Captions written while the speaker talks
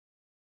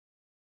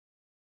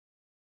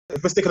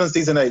if we're sticking on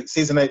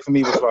season 8 for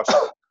me was rushed.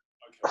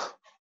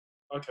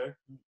 Okay.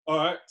 All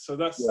right. So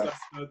that's the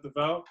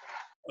vow.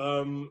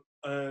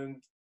 And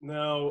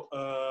now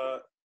I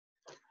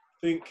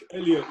think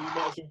Elliot, you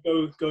might as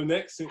well go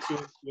next since you're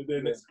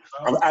there next.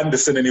 I'm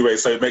Anderson anyway,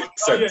 so it makes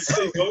sense. Yeah,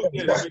 there you go.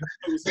 Yeah, that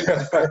makes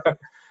sense.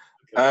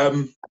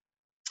 Okay.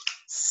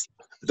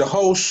 The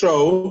whole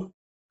show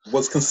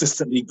was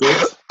consistently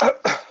good.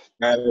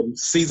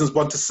 Seasons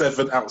 1 to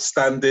 7,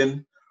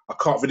 outstanding. I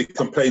can't really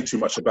complain too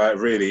much about it,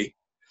 really.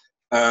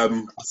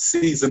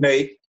 Season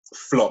 8,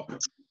 flop.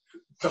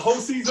 The whole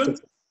season?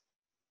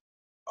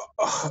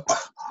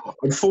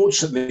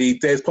 Unfortunately,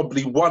 there's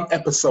probably one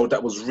episode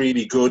that was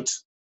really good.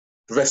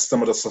 The rest of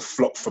them are just a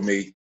flop for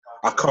me.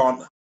 I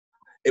can't.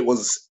 It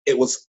was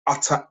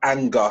utter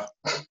anger,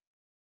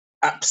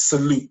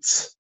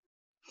 absolute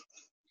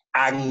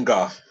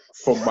anger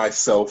from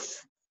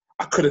myself.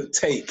 I couldn't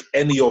take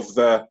any of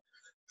the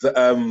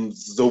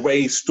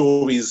way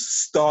stories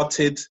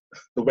started,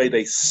 the way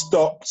they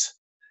stopped.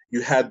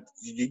 You had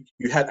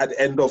at the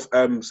end of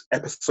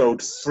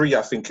episode 3,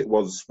 I think it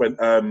was,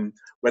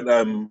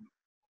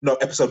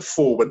 episode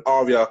 4, when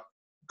Arya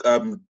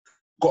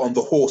got on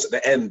the horse at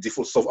the end. You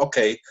thought,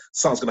 okay,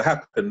 something's gonna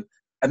happen.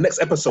 And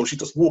next episode, she's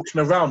just walking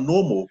around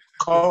normal,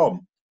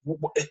 calm.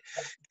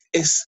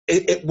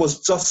 It was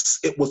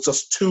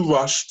just too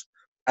rushed,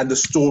 and the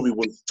story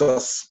was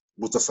just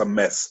a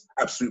mess,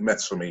 absolute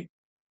mess for me.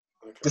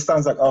 Okay. This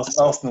sounds like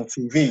Arsenal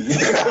TV.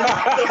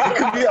 It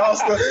could be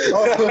Arsenal TV.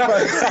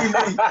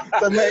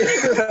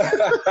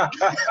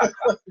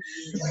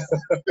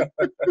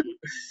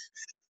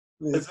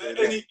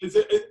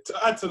 To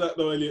add to that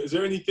though, Elliot, is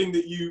there anything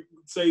that you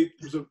would say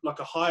was like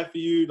a high for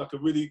you, like a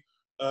really?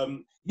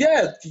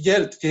 Yeah.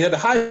 The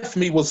high for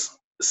me was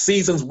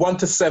seasons 1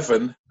 to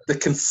 7. The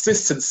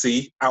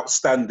consistency,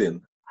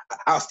 outstanding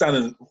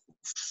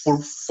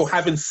for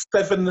having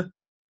 7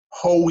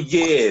 whole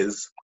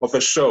years of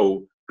a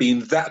show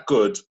being that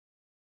good.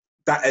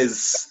 That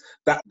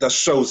just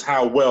shows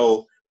how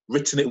well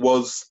written it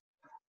was,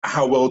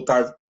 how it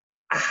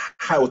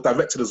was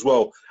directed as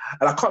well.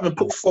 And I can't even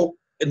put fault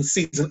in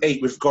season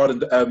 8 regarding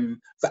the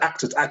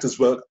actors. The actors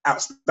were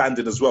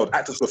outstanding as well. The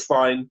actors were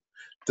fine.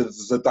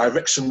 The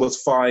direction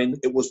was fine.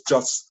 It was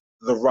just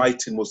the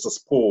writing was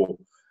just poor.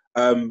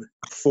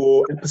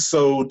 For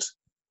episode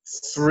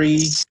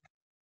 3,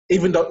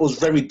 even though it was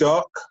very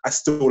dark, I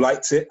still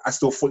liked it. I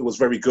still thought it was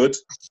very good.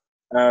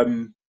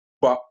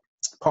 But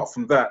apart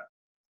from that,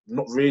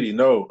 not really,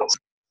 no.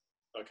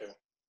 Okay.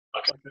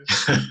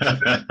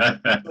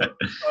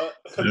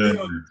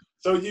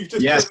 So you've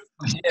just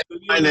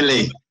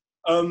finally.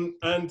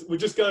 And we're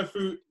just going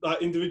through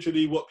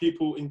individually what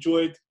people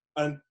enjoyed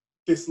and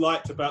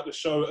disliked about the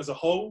show as a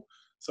whole.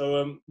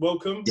 So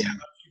welcome. Yeah.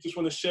 You just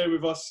want to share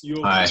with us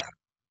your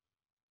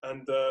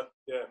and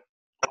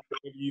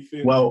maybe you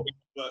feel. Well,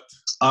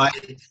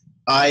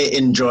 I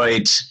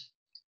enjoyed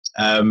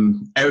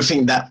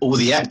everything that all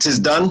the actors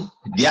done.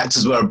 The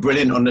actors were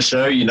brilliant on the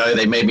show. You know,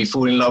 they made me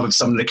fall in love with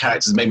some of the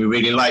characters, made me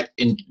really like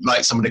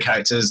some of the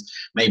characters,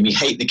 made me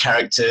hate the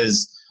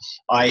characters.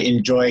 I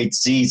enjoyed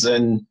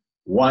season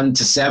 1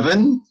 to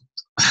 7,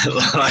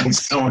 like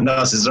someone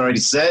else has already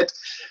said.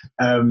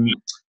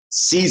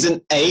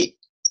 Season 8,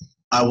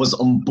 I was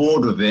on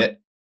board with it.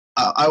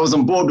 I was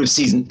on board with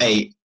season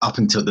 8 up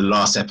until the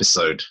last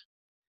episode.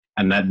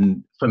 And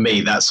then for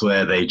me, that's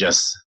where they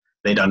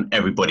done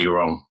everybody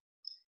wrong.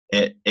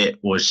 It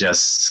was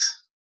just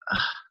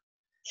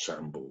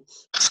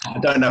shambles. I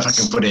don't know if I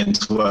can put it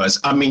into words.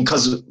 I mean,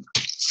 because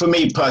for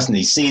me personally,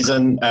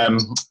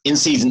 in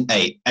season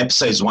 8,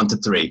 episodes 1 to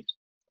 3,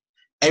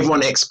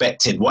 everyone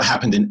expected what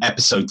happened in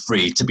episode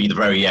 3 to be the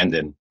very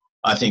ending.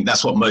 I think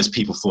that's what most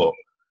people thought.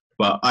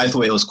 But I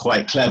thought it was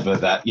quite clever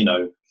that, you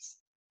know,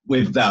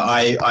 with that,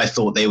 I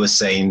thought they were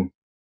saying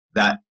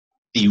that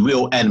the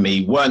real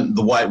enemy weren't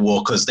the White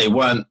Walkers. They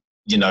weren't,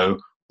 you know,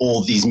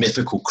 all these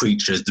mythical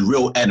creatures. The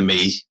real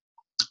enemy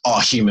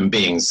are human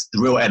beings.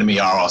 The real enemy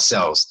are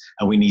ourselves.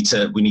 And we need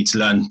to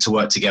learn to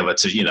work together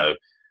to, you know,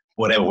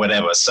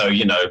 whatever. So,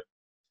 you know,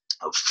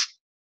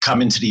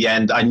 coming to the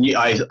end,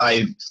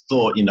 I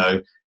thought, you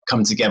know,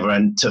 come together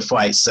and to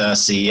fight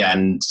Cersei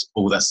and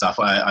all that stuff.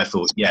 I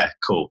thought, yeah,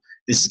 cool.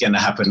 This is going to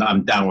happen.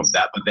 I'm down with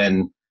that. But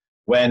then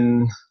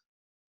when,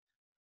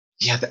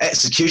 the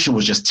execution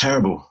was just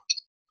terrible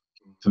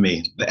for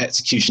me. The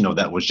execution of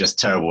that was just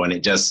terrible. And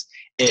it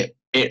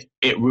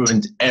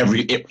ruined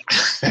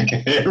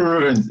it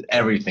ruined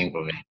everything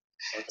for me.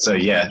 Okay. So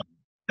yeah,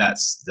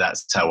 that's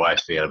how I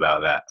feel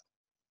about that.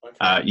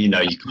 Okay. You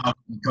know,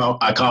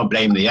 I can't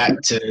blame the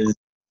actors.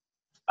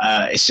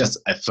 It's just,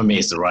 for me,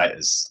 it's the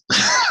writers.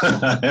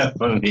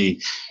 for me,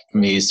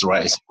 it's the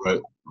writers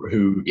who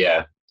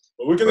Well,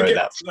 we're going to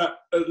get to that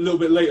a little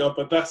bit later,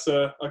 but that's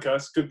okay.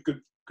 That's good,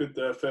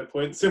 fair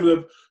point.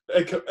 Similar,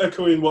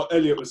 echoing what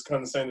Elliot was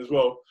kind of saying as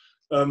well.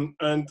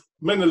 And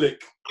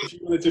Menelik, if you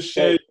want to just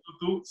share your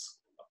thoughts.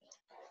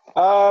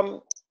 I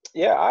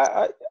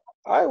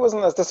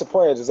wasn't as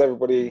disappointed as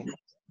everybody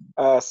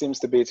seems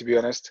to be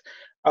honest.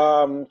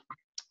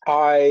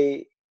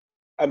 I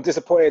I'm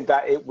disappointed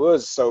that it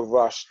was so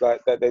rushed,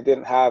 like that they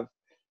didn't have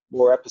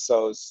more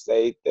episodes.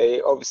 They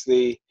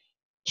obviously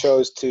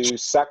chose to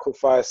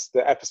sacrifice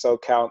the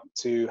episode count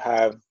to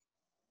have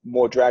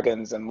more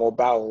dragons and more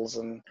battles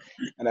and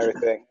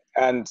everything.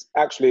 And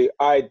actually,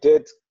 I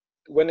did,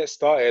 when it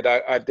started,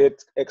 I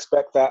did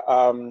expect that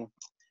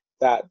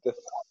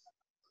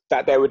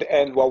that they would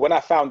end. Well, when I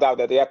found out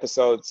that the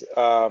episodes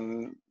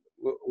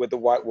with the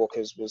White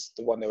Walkers was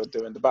the one they were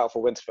doing, the Battle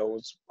for Winterfell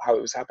was how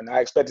it was happening,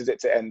 I expected it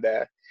to end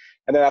there.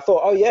 And then I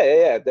thought, oh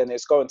yeah, then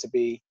it's going to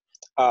be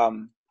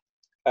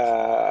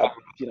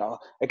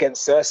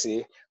against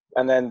Cersei.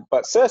 And then,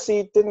 but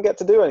Cersei didn't get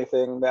to do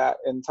anything that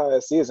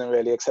entire season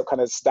really, except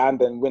kind of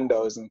stand in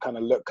windows and kind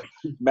of look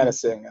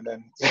menacing, and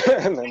then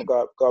and then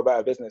go about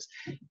her business.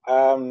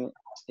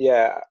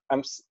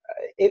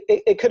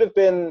 It could have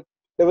been.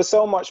 There was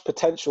so much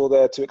potential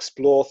there to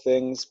explore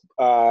things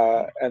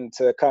and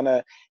to kind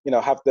of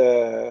have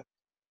the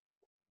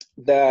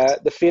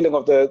feeling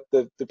of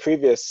the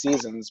previous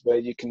seasons where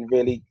you can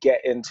really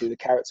get into the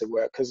character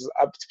work. Because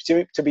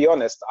to be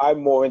honest,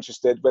 I'm more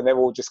interested when they're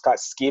all just kind of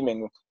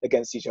scheming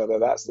against each other.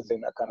 That's the thing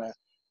that kind of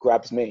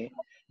grabs me.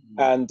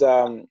 And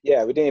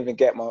we didn't even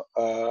get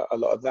a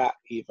lot of that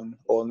even,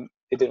 or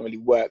it didn't really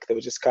work. They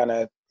were just kind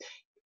of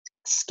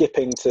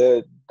skipping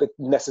to the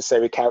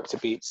necessary character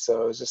beats.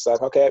 So it was just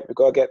like, okay, we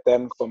got to get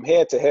them from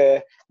here to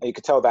here. And you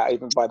could tell that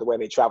even by the way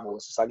they travel.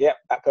 It's just like, yep,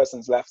 that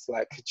person's left.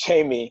 Like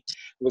Jaime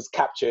was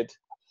captured,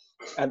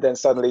 and then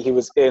suddenly he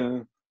was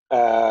in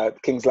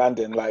King's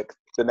Landing, like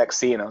the next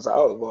scene. I was like,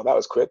 oh, well, that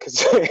was quick, because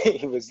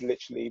he was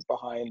literally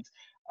behind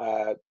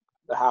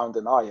the Hound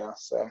and Arya.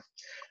 So,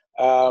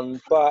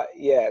 but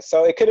yeah,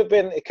 so it could have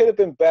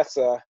been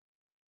better,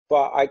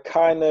 but I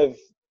kind of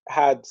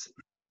had,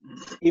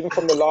 even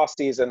from the last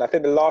season, I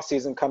think the last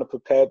season kind of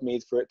prepared me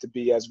for it to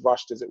be as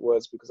rushed as it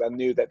was, because I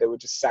knew that they were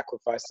just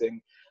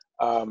sacrificing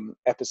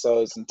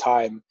episodes and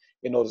time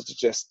in order to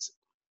just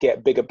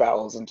get bigger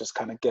battles and just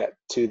kind of get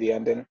to the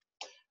ending.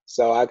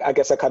 So I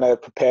guess I kind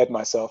of prepared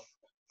myself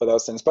for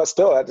those things. But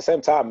still, at the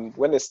same time,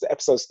 when this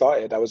episode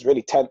started, I was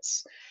really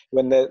tense.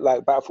 When the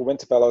Battle for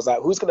Winterfell, I was like,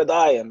 who's going to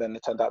die? And then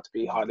it turned out to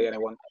be hardly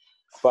anyone.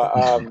 But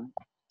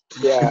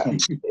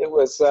it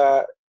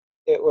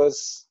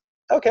was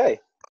okay.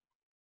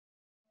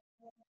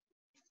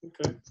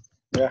 Okay.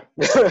 Yeah.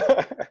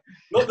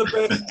 Not the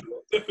best,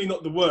 definitely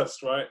not the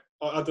worst, right?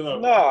 I don't know.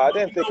 No, I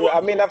didn't think. I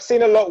mean, I've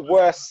seen a lot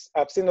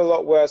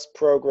worse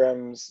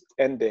programs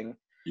ending.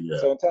 Yeah.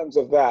 So in terms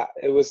of that,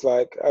 it was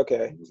like,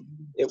 okay,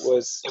 it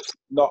was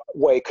not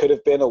what it could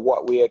have been or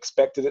what we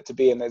expected it to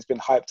be, and it's been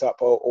hyped up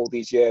all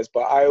these years.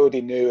 But I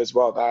already knew as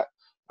well that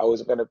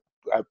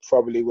I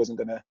probably wasn't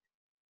gonna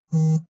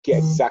get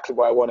exactly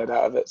what I wanted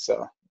out of it.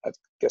 So I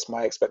guess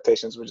my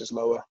expectations were just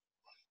lower.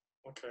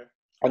 Okay.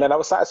 And then I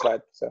was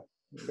satisfied. So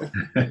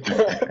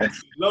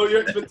lower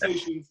your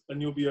expectations,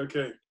 and you'll be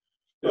okay.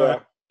 Yeah.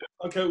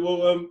 Okay.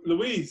 Well,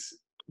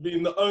 Louise,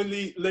 being the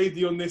only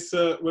lady on this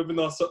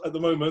webinar at the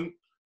moment,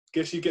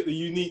 guess you get the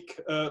unique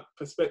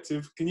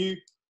perspective. Can you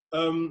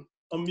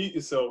unmute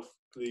yourself,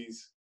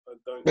 please? I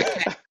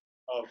don't.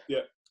 Oh,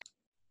 yeah.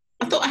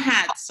 I thought I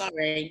had.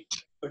 Sorry.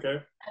 Okay.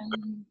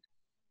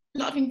 A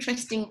lot of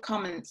interesting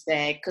comments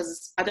there,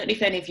 because I don't know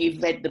if any of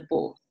you've read the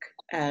book.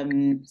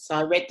 So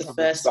I read the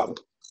first book,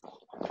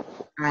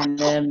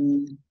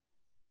 and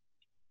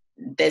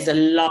there's a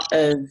lot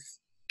of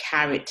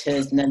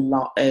characters and a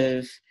lot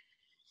of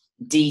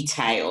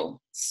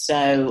detail.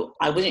 So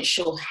I wasn't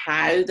sure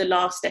how the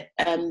last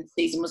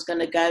season was going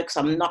to go, because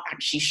I'm not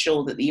actually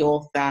sure that the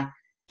author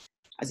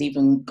has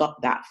even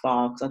got that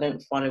far, because I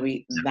don't follow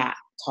it that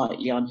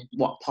tightly on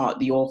what part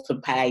the author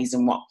plays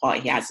and what part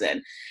he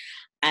hasn't.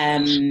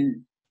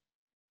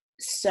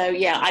 So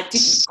yeah,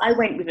 I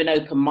went with an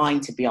open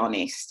mind, to be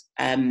honest.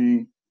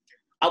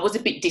 I was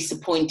a bit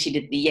disappointed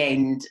at the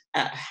end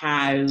at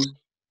how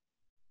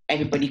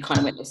everybody kind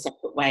of went their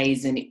separate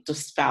ways, and it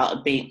just felt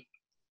a bit,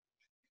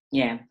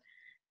 yeah.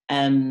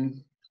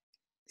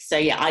 So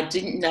yeah, I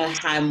didn't know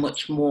how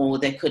much more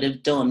they could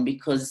have done,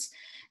 because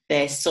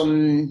there's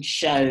some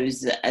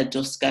shows that are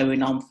just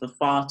going on for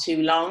far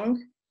too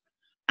long.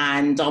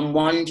 And I'm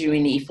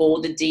wondering if all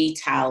the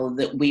detail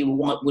that we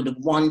would have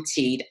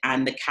wanted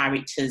and the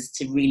characters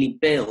to really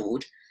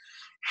build,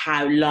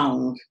 how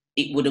long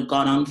it would have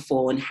gone on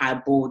for and how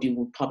bored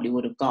you probably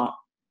would have got.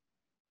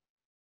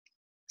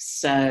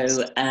 So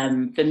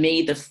for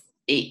me,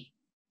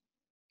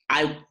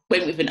 I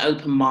went with an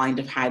open mind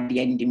of how the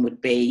ending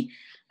would be.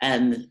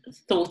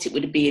 Thought it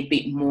would be a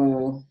bit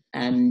more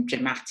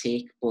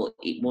dramatic, but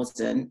it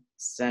wasn't.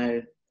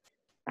 So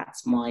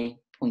that's my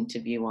point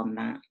of view on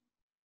that.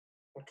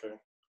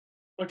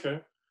 Okay.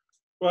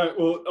 Right.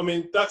 Well, I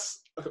mean, I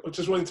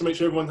just wanted to make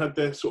sure everyone had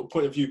their sort of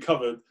point of view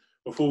covered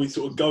before we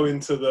sort of go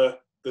into the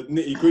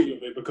nitty gritty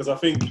of it, because I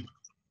think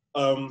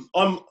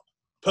I'm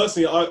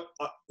personally, I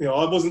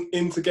wasn't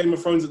into Game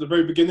of Thrones at the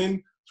very beginning.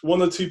 There's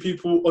one or two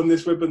people on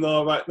this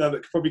webinar right now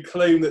that could probably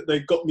claim that they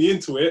got me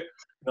into it.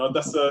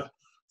 That's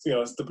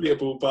it's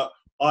debatable, but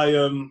I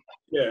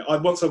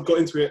once I've got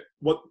into it,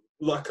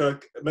 like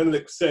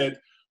Menelik said,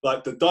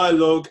 like the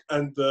dialogue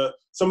and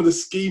some of the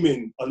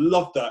scheming. I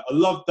love that. I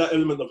love that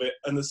element of it.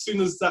 And as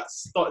soon as that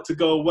started to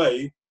go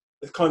away,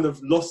 it kind of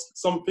lost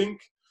something.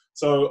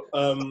 So,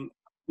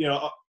 you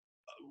know,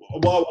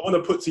 what I want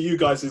to put to you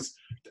guys is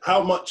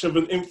how much of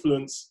an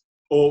influence,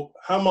 or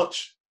how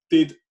much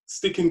did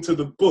sticking to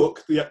the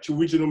book, the actual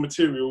original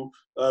material,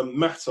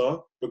 matter?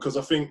 Because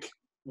I think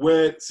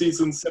where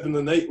season 7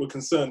 and 8 were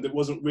concerned, it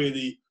wasn't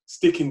really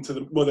sticking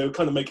to well, they were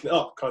kind of making it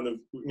up, kind of,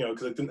 you know,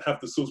 because they didn't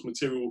have the source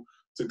material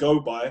to go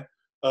by.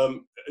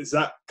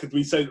 Could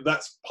we say that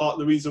that's part of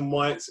the reason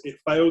why it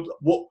failed?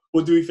 What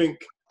do we think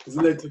has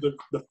led to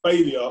the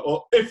failure,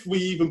 or if we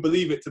even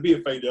believe it to be a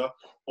failure,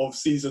 of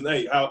season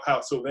 8, how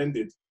it sort of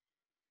ended?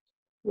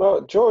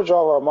 Well, George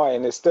R. R.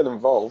 Martin is still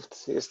involved.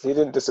 He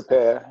didn't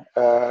disappear.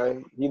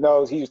 He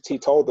knows, he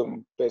told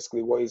them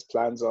basically what his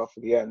plans are for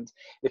the end,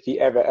 if he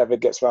ever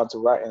gets around to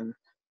writing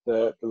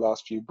the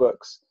last few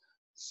books.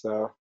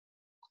 So,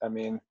 I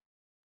mean,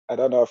 I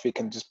don't know if we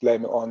can just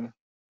blame it on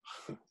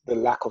the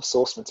lack of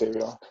source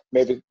material.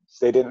 Maybe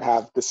they didn't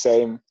have the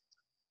same,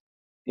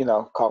 you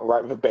know, can't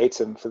write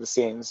verbatim for the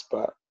scenes,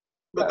 but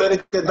then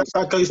again,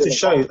 that goes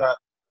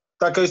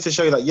to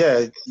show that,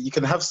 yeah, you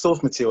can have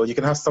source material, you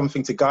can have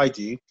something to guide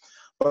you,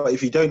 but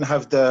if you don't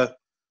have the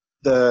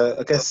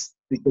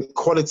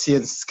quality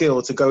and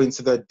skill to go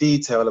into the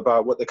detail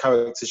about what the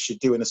characters should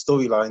do in the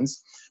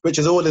storylines, which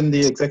is all in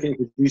the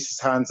executive producer's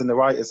hands and the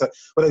writers.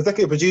 But the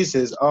executive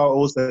producers are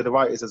also the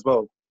writers as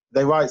well.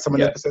 They write some of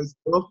the episodes as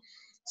well.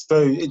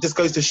 So it just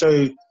goes to show,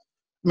 I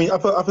mean,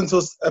 up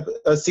until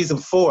season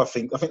 4, I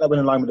think that went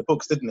in line with the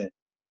books, didn't it?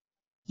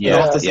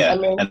 Yeah, I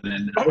mean,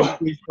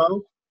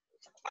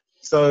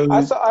 so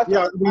I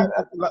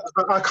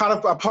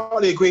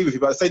partly agree with you,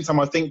 but at the same time,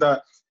 I think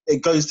that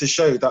it goes to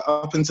show that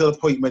up until the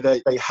point where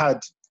they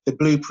had the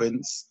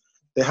blueprints,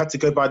 they had to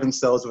go by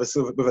themselves with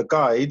a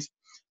guide.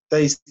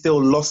 They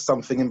still lost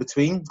something in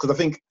between, because I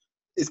think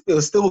it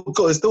was still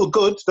good. It's still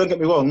good. Don't get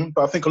me wrong,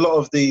 but I think a lot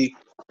of the,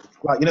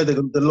 like, you know,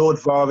 the Lord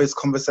Varys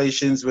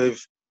conversations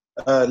with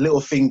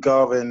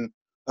Littlefinger and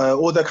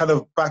all that kind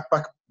of back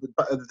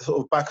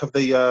of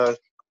the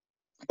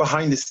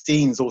behind the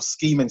scenes or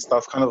scheming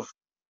stuff, kind of,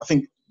 I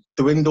think,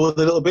 dwindled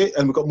a little bit,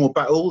 and we've got more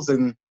battles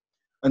and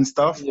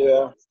stuff.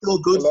 Yeah, still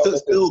good,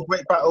 still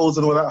great battles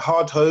and all that.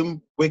 Hard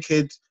Home,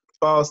 Wicked,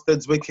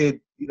 Bastards,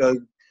 Wicked, you know,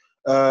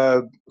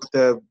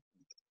 the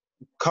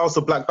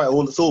Castle Black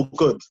battle, it's all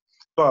good.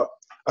 But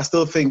I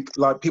still think,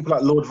 like, people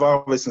like Lord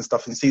Varys and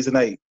stuff in season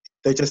 8,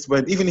 they just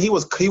went. Even he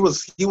was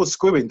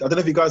screwing. I don't know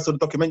if you guys saw the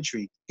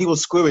documentary. He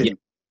was screwing.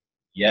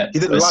 Yeah. He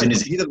didn't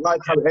like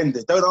how it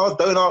ended.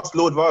 Don't ask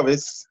Lord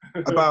Varys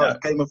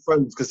about Game of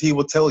Thrones, because he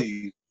will tell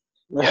you.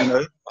 You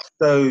know.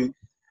 So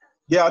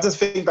yeah, I just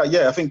think that,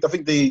 I think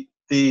the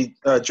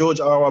George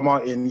R. R.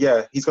 Martin,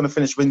 he's going to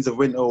finish Winds of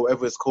Winter or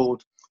whatever it's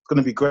called. It's going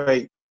to be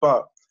great.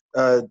 But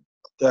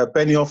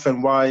Benioff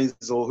and Wise,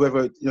 or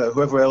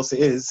whoever else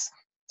it is,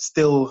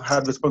 still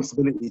had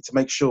responsibility to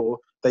make sure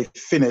they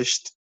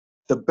finished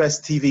the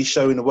best TV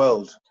show in the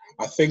world.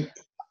 I think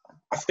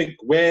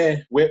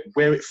where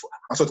it,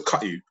 I'm sorry to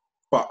cut you,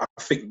 but I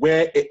think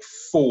where it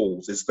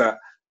falls is that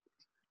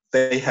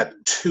they had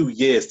 2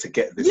 years to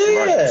get this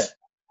right.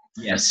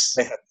 Yes.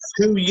 They had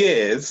 2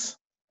 years,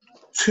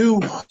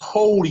 2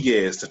 whole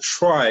years to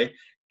try,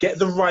 get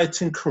the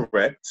writing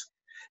correct,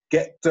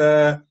 just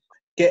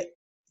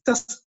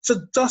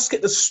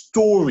get the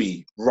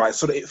story right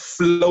so that it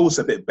flows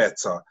a bit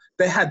better.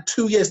 They had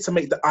 2 years to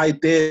make the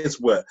ideas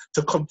work,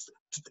 to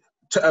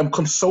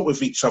consult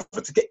with each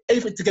other, to get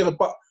everything together,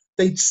 but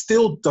they'd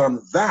still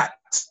done that.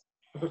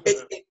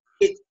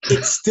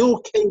 It still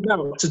came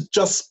out to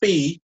just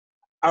be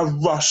a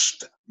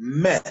rushed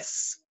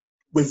mess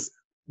with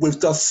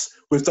just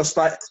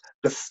like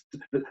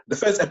the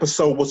first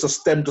episode was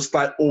just them just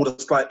like all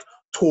just like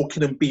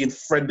talking and being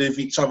friendly with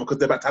each other because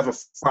they're about to have a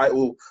fight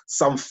or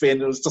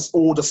something. It was just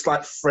all just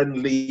like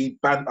friendly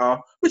banter,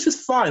 which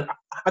is fine.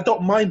 I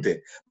don't mind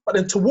it. But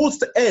then towards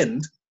the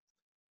end,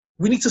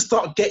 we need to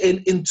start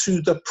getting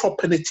into the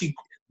proper nitty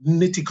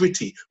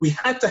gritty. We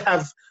had to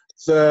have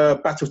the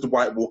Battle of the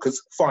White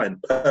Walkers, fine,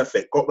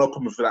 perfect, got no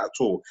problem with that at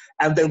all.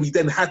 And then we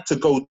then had to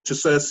go to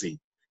Cersei,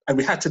 and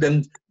we had to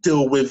then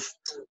deal with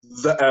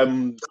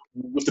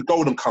the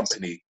Golden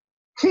Company.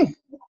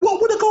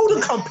 What were the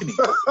Golden Company?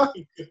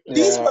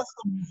 These were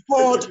some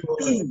hard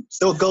dudes.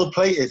 Still gold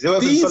plated.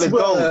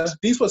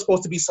 These were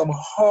supposed to be some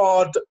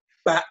hard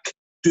back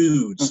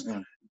dudes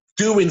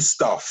doing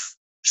stuff,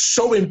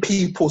 showing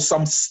people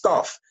some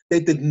stuff.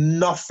 They did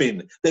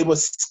nothing. They were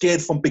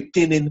scared from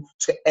beginning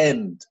to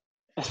end.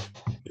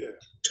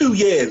 2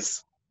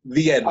 years,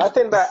 the end. I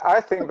think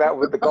that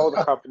with the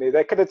Golden Company,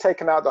 they could have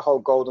taken out the whole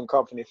Golden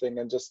Company thing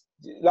and just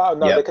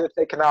they could have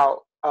taken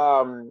out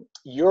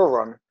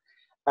Euron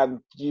and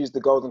used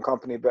the Golden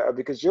Company better,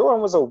 because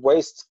Euron was a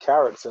waste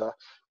character.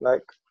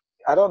 Like,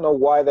 I don't know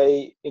why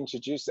they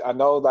introduced it. I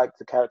know, like,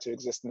 the character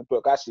exists in the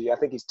book. Actually, I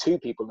think he's 2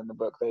 people in the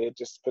book. They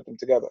just put them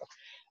together,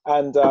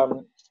 and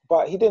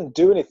but he didn't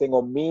do anything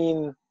or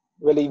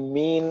really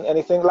mean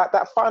anything. Like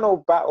that final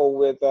battle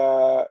with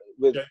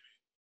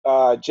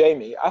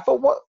Jamie, I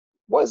thought,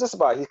 what is this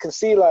about? He can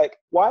see, like,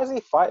 why is he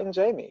fighting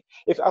Jamie?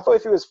 I thought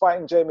if he was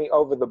fighting Jamie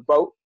over the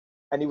boat,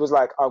 and he was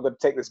like, I'm going to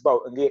take this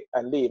boat and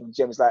leave, and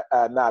Jamie's like,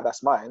 nah,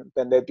 that's mine,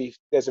 then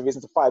there's a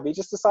reason to fight. But he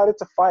just decided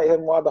to fight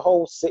him while the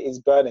whole city's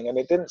burning, and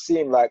it didn't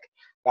seem like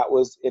that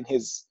was in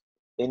his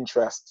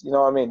interest. You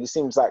know what I mean? He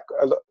seems like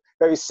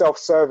very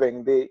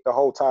self-serving the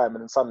whole time,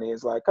 and then suddenly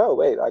he's like, oh,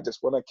 wait, I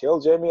just want to kill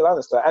Jamie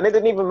Lannister. And it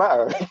didn't even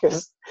matter,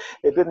 because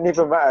it didn't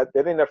even matter.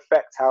 It didn't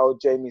affect how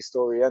Jamie's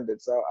story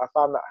ended. So I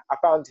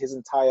found his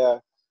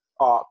entire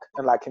arc,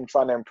 and like him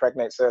trying to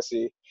impregnate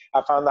Cersei,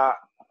 I found that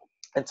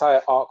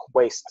entire arc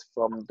waste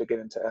from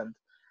beginning to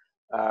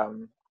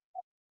end.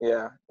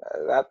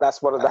 That's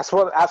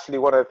actually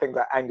one of the things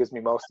that angers me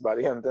most about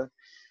the ending.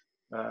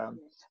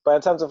 But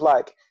in terms of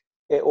like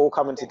it all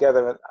coming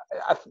together,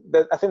 I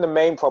think the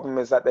main problem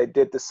is that they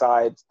did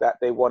decide that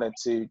they wanted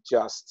to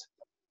just.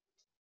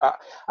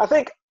 I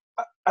think,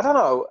 I don't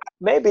know,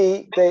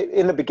 maybe they,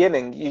 in the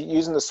beginning,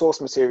 using the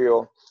source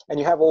material, and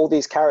you have all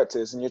these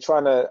characters and you're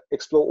trying to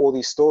explore all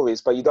these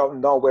stories, but you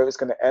don't know where it's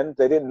going to end.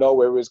 They didn't know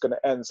where it was going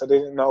to end, so they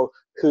didn't know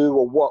who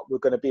or what were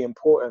going to be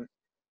important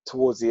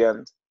towards the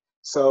end.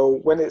 So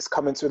when it's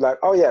coming to like,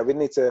 oh yeah, we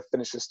need to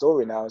finish the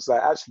story now, it's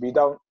like, actually we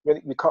don't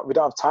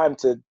have time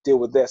to deal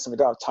with this, and we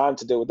don't have time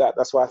to deal with that.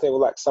 That's why I think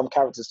like some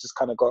characters just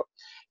kind of got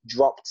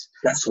dropped.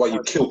 That's why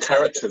you kill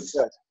characters.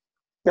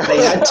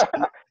 They had to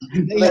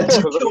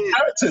kill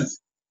characters.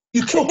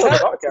 You kill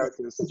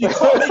characters.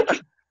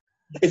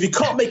 If you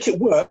can't make it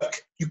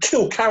work, you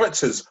kill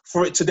characters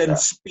for it to then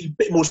be a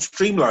bit more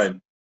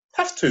streamlined.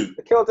 Have to.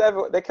 They killed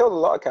a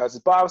lot of characters,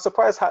 but I was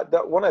surprised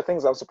one of the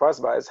things I was surprised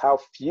about is how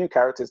few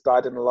characters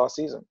died in the last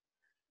season.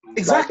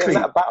 Exactly. Like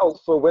in that battle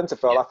for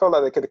Winterfell, I felt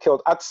like they could have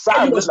killed.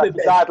 Sam looked like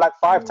he died like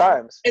 5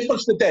 times.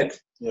 Everyone's dead.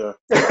 Yeah.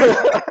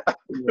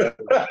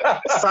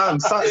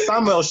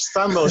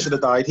 Samuel should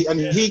have died.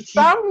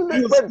 Sam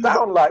went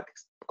down like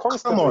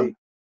constantly. Come on.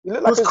 He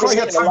looked like he was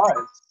getting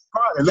alive.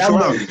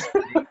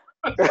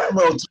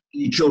 Samuel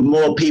killed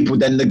more people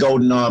than the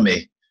Golden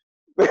Army.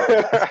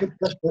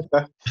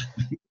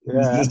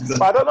 Yeah,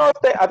 but I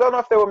don't know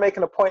if they were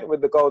making a point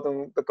with the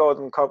Golden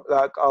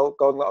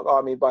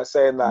Army by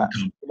saying that,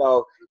 you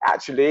know,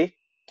 actually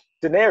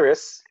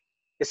Daenerys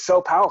is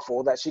so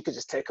powerful that she could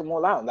just take them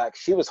all out. Like,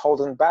 she was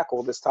holding back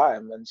all this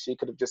time, and she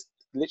could have just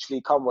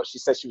literally come what she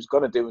said she was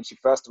going to do when she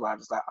first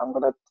arrived. It's like, I'm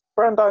going to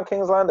burn down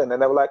King's Landing,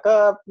 and they were like,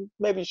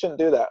 maybe you shouldn't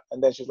do that.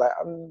 And then she's like,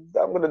 I'm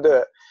going to do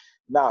it.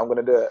 Now I'm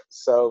going to do it.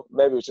 So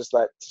maybe it was just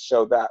like to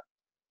show that,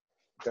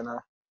 you know.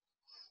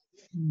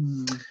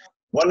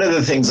 One of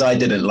the things I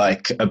didn't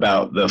like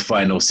about the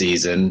final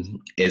season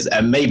is,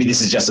 and maybe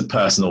this is just a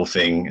personal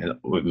thing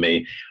with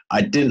me,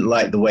 I didn't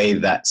like the way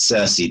that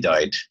Cersei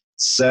died.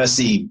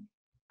 Cersei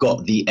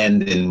got the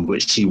ending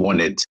which she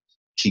wanted.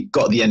 She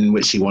got the ending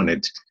which she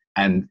wanted.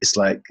 And it's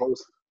like,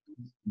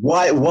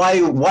 why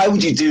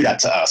would you do that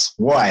to us?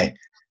 Why?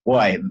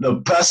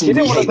 The person she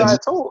didn't want to die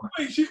at all.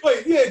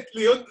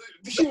 Leon,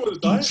 did she want to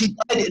die? She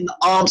died in the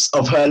arms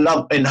of her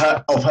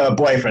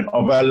boyfriend,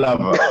 of her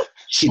lover.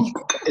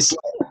 It's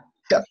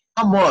like,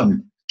 come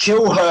on,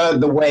 kill her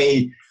the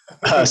way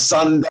her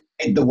son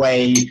died, the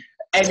way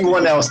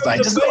everyone else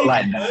died. Just not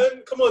like that.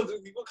 Man. Come on,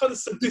 what kind of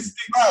sadistic?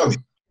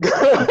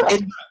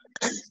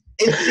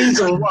 In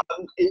season 1,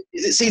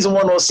 is it season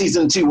 1 or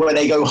season 2 where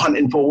they go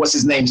hunting for what's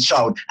his name's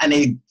child,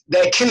 and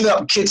they're killing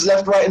up kids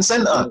left, right, and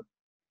centre?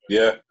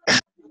 Yeah.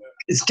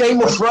 It's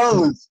Game of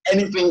Thrones.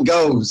 Anything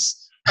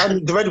goes.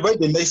 And the Red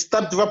Wedding, they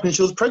stabbed her up and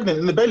she was pregnant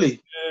in the belly.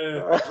 Yeah.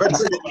 Red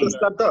Wedding,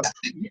 stabbed up.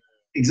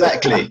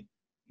 Exactly.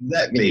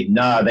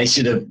 No, they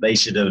should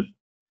have.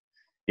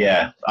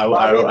 Yeah.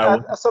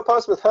 I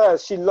suppose with her,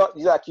 you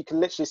can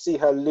literally see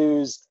her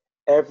lose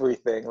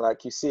everything.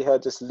 Like, you see her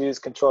just lose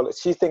control.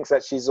 She thinks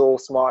that she's all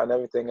smart and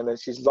everything, and then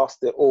she's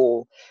lost it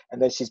all,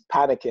 and then she's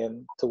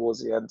panicking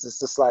towards the end. It's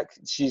just like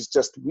she's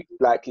just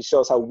like, it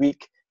shows how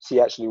weak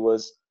she actually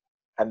was.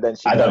 And then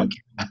I don't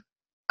care.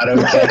 I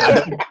don't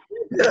care.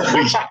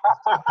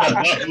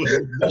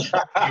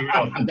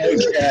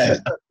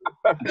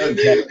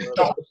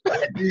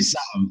 Do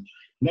something.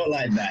 Not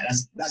like that.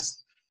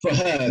 That's for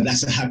her.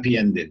 That's a happy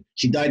ending.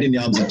 She died in the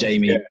arms of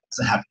Jamie. Yeah. It's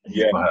a happy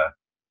ending for her.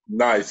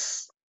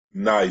 Nice.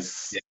 Yeah.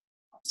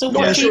 So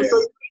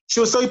she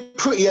was so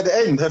pretty at the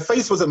end. Her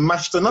face wasn't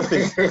mashed or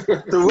nothing.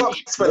 The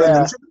rocks fell on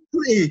them. She was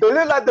pretty. They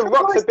looked like the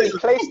rocks had been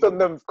placed on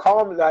them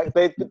calmly. Like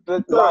they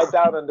lie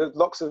down and the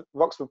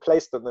rocks were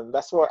placed on them.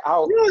 That's what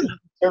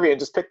Tyrion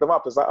just picked them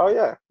up. It's like, oh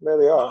yeah, there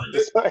they are.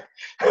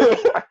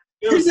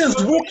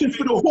 Tyrion's walking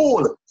through the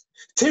hall.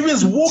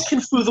 Tyrion's walking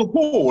through the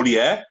hall,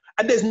 yeah,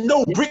 and there's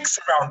no bricks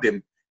around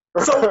him.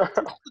 So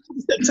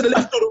to the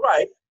left or the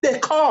right, they're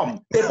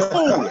calm, they're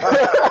cool.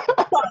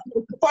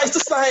 But it's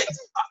just like,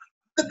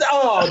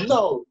 oh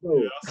no.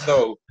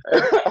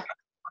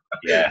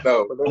 Yeah.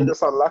 No, but they're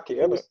just unlucky,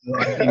 isn't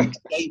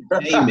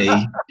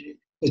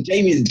it?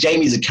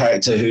 Jamie's a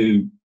character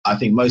who I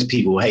think most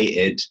people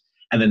hated,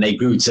 and then they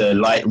grew to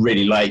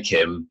really like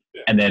him,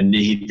 and then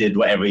he did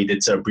whatever he did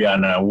to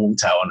Brianna and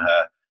walked out on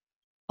her.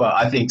 but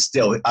I think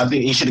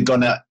he should have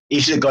gone out. He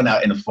should have gone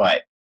out in a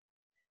fight.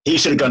 He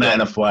should have gone out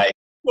in a fight.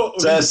 What?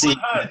 Cersei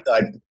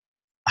died.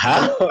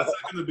 Huh? What's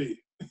that going to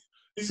be?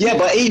 Yeah,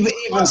 but even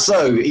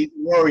so, he's a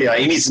warrior.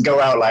 He needs to go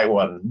out like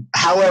one.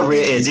 However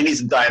it is, he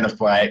needs to die in a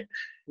fight.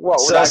 Well,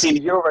 Cersei,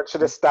 like Euron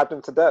should have stabbed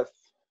him to death,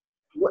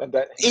 and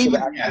that he should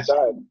have actually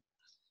died.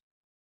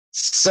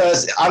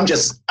 Cersei, I'm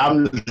just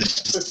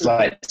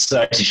like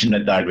Cersei shouldn't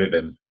have died with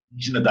him.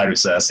 He shouldn't have died with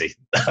Cersei.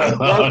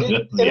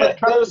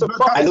 There was a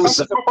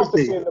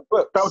prophecy in the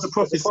book. That was a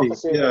prophecy.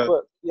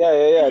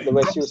 Yeah. The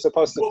way she was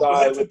supposed to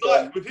die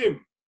with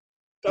him.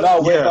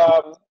 No, with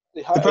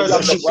her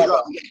younger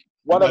brother.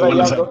 One of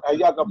her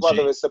younger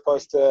brother is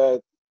supposed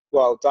to,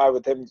 die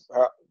with him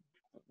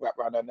wrapped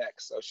around her neck.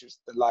 So she was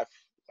the life.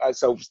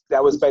 So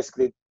that was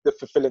basically the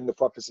fulfilling the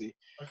prophecy.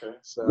 Okay.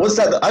 So, What's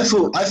that? I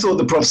thought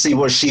the prophecy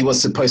was she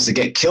was supposed to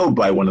get killed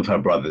by one of her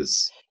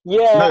brothers.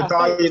 Yeah. No,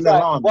 die in the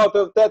arm. Well,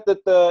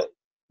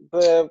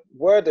 the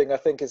wording I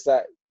think is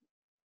that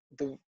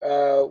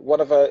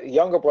one of her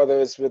younger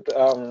brothers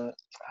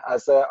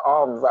has their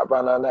arm wrapped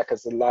around her neck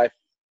as the life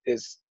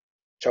is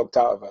choked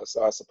out of her.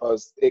 So I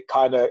suppose it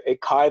kind of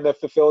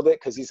fulfilled it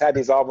because he's had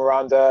his arm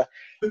around her,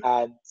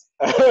 and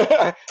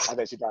and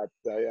then she died.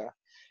 So yeah,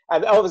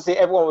 and obviously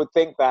everyone would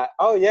think that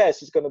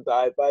she's gonna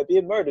die by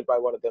being murdered by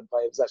one of them,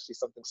 but it was actually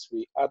something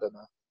sweet. I don't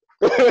know.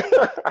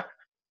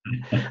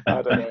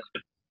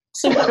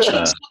 So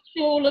what's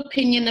your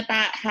opinion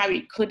about how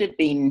it could have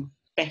been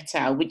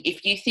better?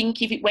 If you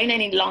think if it went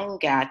any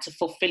longer to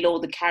fulfill all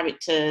the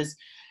characters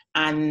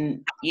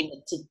and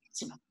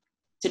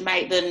to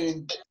make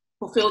them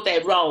fulfill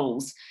their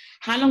roles,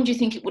 how long do you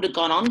think it would have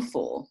gone on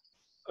for?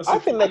 I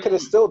think they could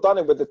have still done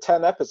it with the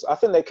 10 episodes. I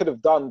think they could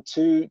have done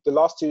the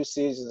last 2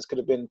 seasons could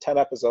have been 10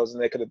 episodes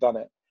and they could have done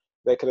it.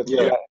 They could have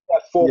done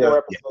 4 more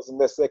episodes in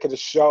this. They could have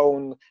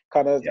shown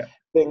kind of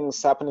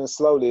things happening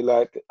slowly,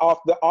 like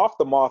after the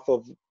aftermath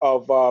of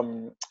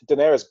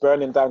Daenerys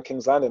burning down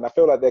King's Landing. I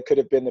feel like there could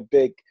have been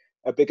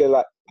a bigger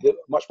like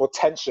much more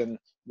tension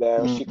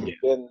there. She could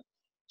have been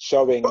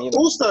showing.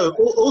 Also,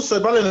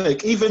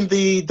 Balanik, even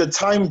the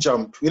time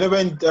jump. You know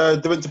when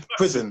they went to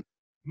prison.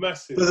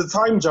 Massive. There's a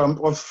time jump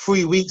of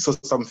 3 weeks or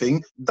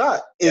something.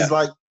 That is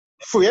like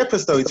 4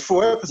 episodes.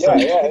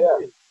 Yeah,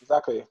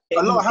 exactly.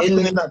 A lot happened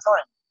in that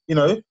time. You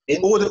know,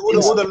 all the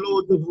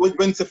Lords of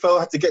Winterfell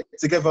had to get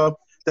together.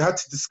 They had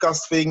to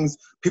discuss things.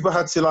 People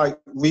had to like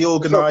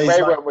reorganize.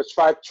 So Grey Worm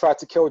tried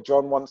to kill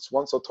Jon once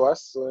or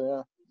twice.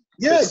 So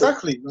yeah,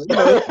 exactly. You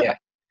know?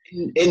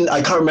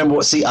 I can't remember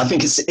what I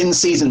think it's in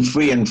season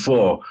 3 and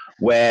 4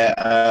 where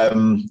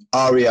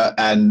Arya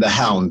and the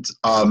Hound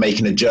are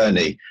making a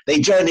journey. They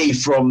journey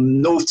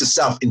from north to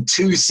south in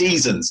 2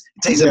 seasons.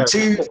 It takes them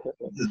 2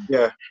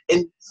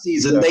 in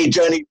season. They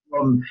journey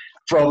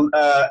from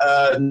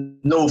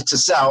north to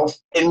south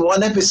in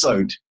 1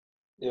 episode.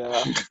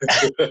 Yeah.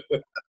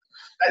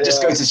 That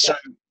just goes to show.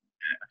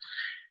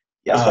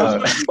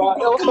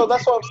 But also,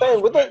 that's what I'm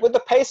saying with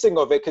the pacing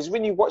of it, because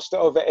when you watched it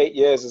over 8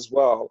 years as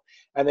well,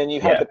 and then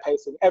you had the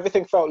pacing,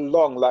 everything felt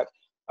long. Like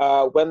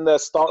when the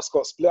Starks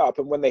got split up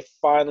and when they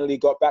finally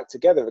got back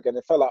together again,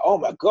 it felt like, oh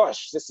my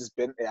gosh, it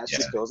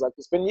actually feels like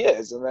it's been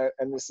years, and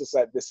it's just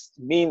like this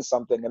means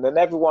something. And then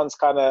everyone's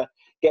kind of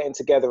getting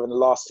together in the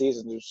last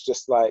season. It was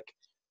just like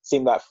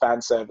seemed like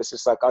fan service.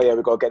 It's like, oh yeah,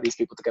 we got to get these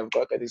people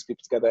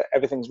together.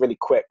 Everything's really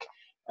quick,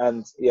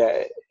 and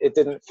it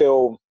didn't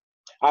feel.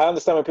 I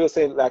understand when people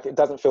say like it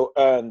doesn't feel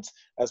earned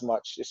as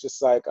much. It's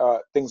just like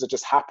things are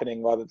just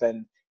happening rather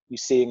than you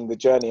seeing the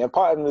journey. And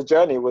part of the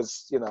journey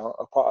was,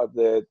 a part of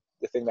the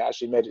thing that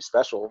actually made it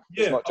special.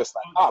 Yeah, it's not just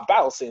like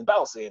battle scene.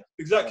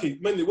 Exactly,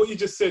 Mendy. What you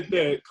just said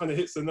there kind of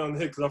hits the nail on the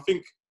head, because I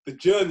think the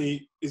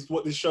journey is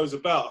what this show's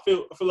about. I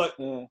feel like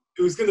it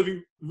was going to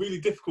be really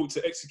difficult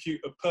to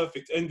execute a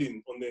perfect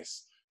ending on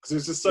this because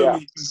there's just so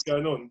many things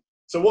going on.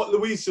 So what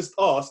Louise just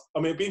asked, I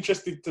mean, it'd be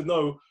interesting to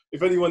know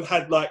if anyone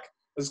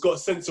has got a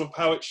sense of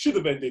how it should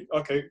have ended.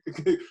 Okay,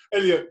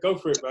 Elliot, go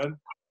for it, man.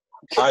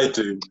 I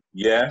do,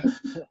 yeah.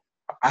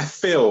 I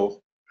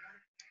feel,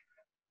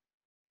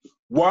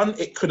 one,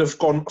 it could have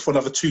gone for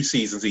another 2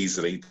 seasons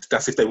easily.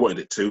 That's if they wanted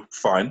it to,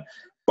 fine.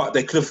 But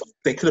they could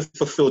have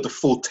fulfilled the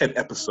full 10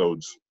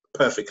 episodes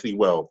perfectly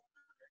well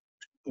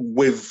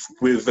with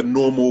a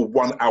normal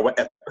 1 hour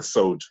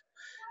episode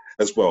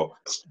as well.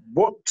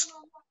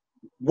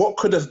 What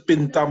could have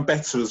been done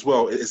better as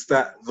well is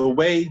that the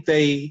way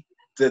they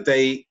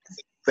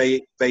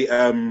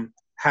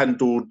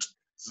handled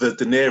the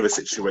Daenerys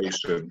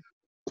situation.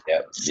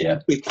 She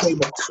became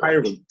a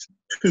tyrant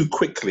too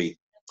quickly.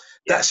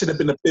 That should have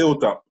been a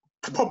build-up,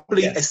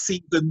 probably a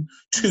season,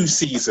 2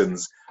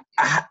 seasons.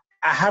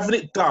 Having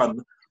it done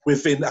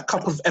within a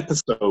couple of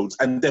episodes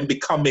and then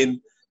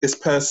becoming this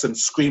person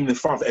screaming in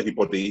front of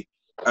everybody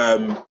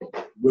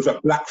with a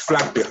black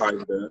flag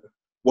behind her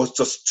was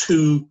just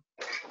too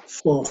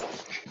far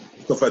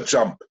of a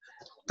jump.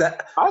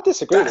 I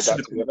disagree with that,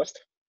 to be honest.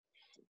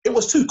 It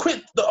was too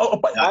quick.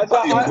 I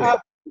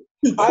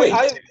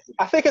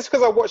think it's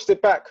because I watched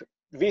it back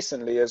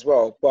recently as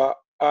well, but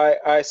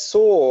I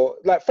saw,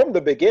 like, from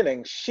the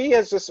beginning, she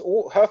has just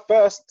her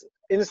first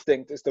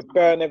instinct is to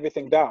burn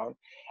everything down.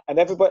 And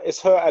everybody,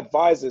 it's her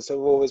advisors who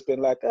have always been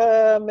like,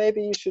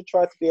 maybe you should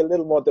try to be a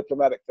little more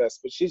diplomatic first.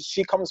 But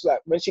she comes like,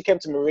 when she came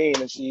to Marine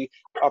and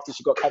after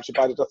she got captured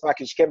by the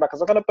Dothraki, she came back and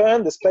was like, I'm going to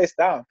burn this place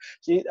down.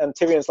 And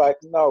Tyrion's like,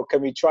 no,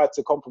 can we try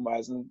to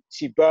compromise? And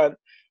she burnt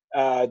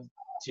the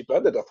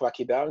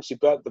Dothraki down. She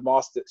burnt the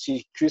master.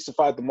 She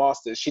crucified the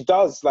masters. She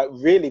does like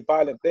really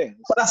violent things.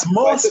 But that's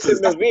masters.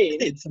 But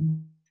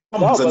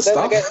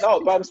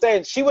I'm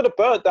saying she would have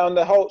burnt down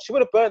she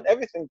would have burnt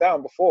everything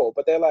down before.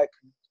 But they're like,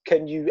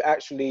 can you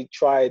actually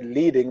try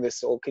leading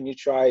this, or can you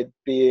try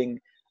being,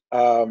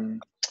 a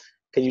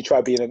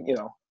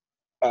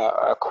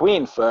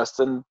queen first?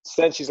 And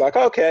then she's like,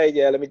 okay,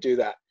 yeah, let me do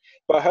that.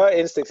 But her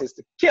instinct is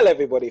to kill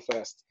everybody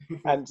first.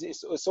 And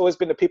it's always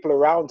been the people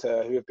around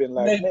her who have been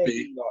like,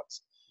 maybe not.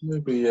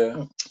 Maybe,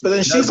 yeah. But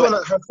then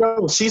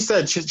herself, she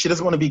said she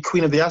doesn't want to be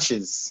Queen of the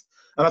Ashes.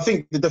 And I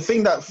think the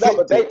thing that... No,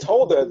 but they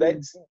told her,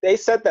 they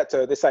said that to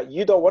her. They said,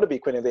 you don't want to be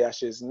Queen of the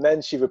Ashes. And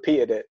then she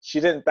repeated it.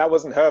 That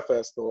wasn't her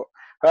first thought.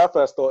 Her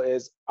first thought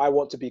is, I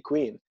want to be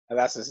queen. And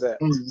that's just it.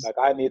 Like,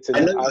 I need to...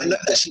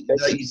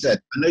 like you said,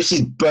 I know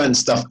she's burnt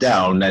stuff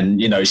down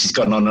and, she's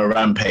gone on a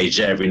rampage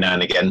every now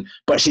and again,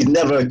 but she's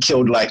never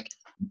killed, like,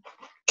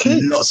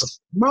 lots of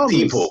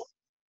people.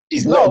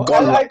 She's not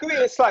gone... I agree,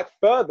 it's, like,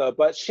 further,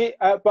 but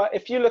but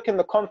if you look in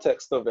the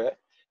context of it,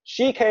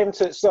 she came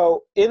to...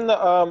 So, in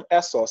the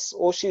Essos,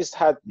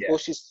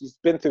 she's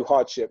been through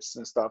hardships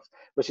and stuff,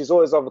 but she's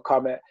always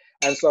overcome it.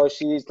 And so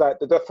she's, like,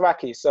 the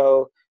Dothraki,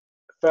 so...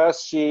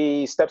 First,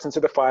 she steps into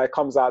the fire,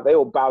 comes out. They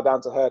all bow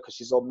down to her because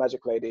she's all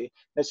magic lady.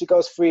 Then she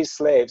goes frees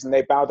slaves, and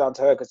they bow down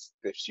to her because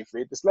she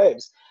freed the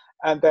slaves.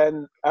 And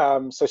then,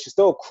 so she's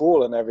still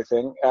cruel and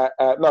everything.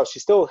 No, she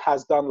still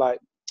has done like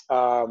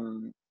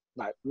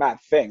mad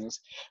things.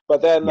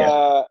 Then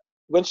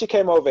when she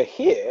came over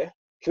here,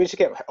 when she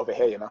came over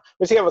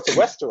to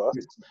Westeros,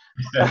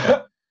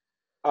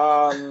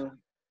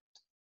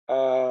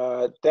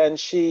 then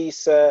she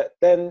said,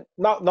 then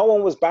no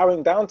one was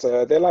bowing down to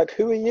her. They're like,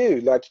 who are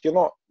you? Like, you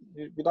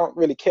don't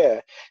really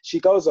care. She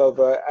goes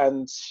over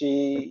and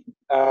she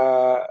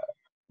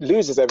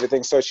loses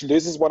everything. So she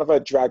loses one of her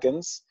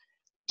dragons,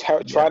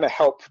 trying to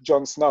help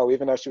Jon Snow,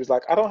 even though she was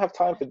like, I don't have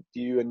time for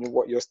you and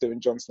what you're doing,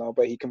 Jon Snow.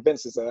 But he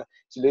convinces her.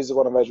 She loses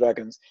one of her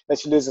dragons. Then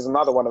she loses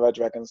another one of her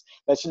dragons.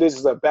 Then she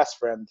loses her best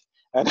friend.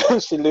 And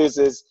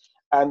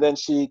then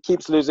she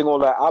keeps losing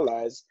all her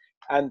allies.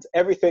 And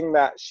everything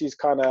that she's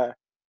kind of,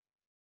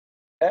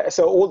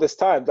 so all this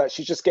time that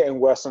she's just getting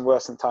worse and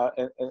worse in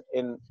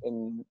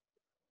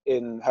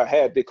her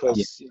head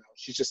because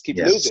she just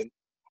keeps losing,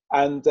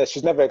 and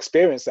she's never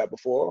experienced that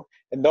before,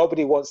 and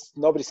nobody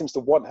seems to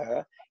want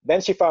her. Then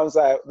she finds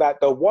out that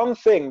the one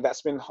thing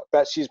that's been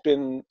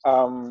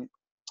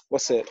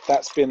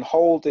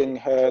holding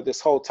her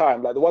this whole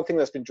time, like the one thing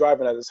that's been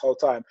driving her this whole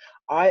time,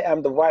 I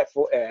am the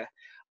rightful heir.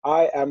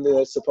 I am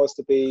supposed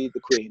to be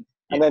the queen.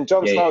 And then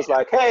Jon Snow's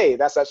like, hey,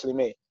 that's actually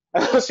me.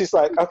 And she's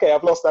like, okay,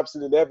 I've lost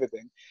absolutely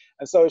everything.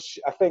 And so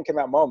I think in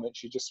that moment,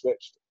 she just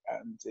switched.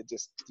 And it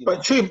just...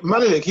 True,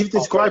 Malilik, you've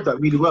described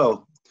that really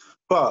well.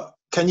 But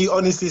can you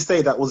honestly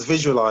say that was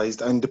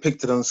visualized and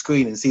depicted on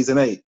screen in season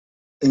 8,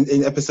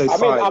 in episode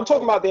 5? I'm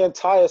talking about the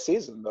entire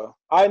season, though.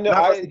 I know.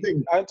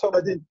 I'm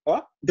talking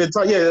about...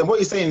 Huh? What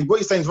you're saying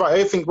is right.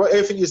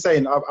 Everything you're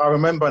saying, I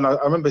remember, and I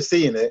remember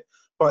seeing it.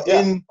 But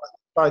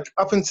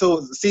up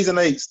until season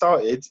 8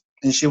 started,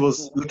 and she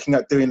was looking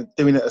at doing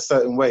it a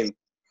certain way.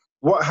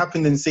 What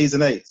happened in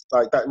season 8?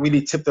 Like that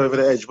really tipped over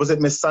the edge. Was it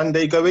Miss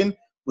Sunday going?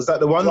 Was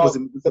that the one? Well,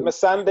 the Miss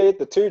Sunday,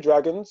 the 2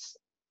 dragons,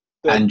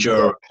 and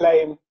Jorah.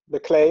 The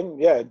claim,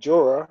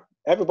 Jorah.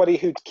 Everybody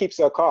who keeps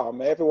her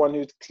calm, everyone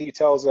who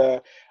tells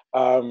her,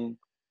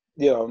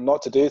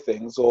 not to do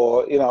things,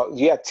 or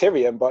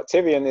Tyrion, but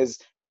Tyrion is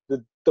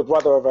the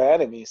brother of her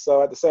enemy.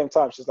 So at the same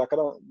time, she's like,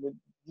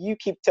 you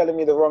keep telling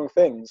me the wrong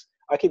things.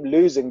 I keep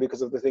losing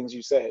because of the things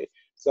you say.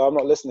 So I'm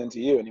not listening to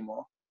you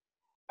anymore.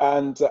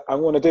 And I'm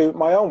going to do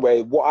my own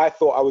way, what I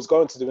thought I was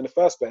going to do in the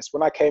first place.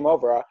 When I came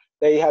over,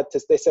 they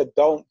said,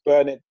 don't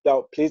burn it.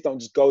 Please don't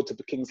just go to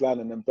the King's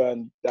Landing and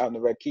burn down the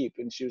Red Keep.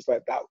 And she was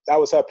like, that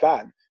was her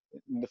plan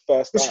in the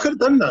first time. She could have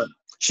done that.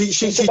 She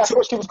that's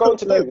what she was going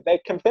to do. They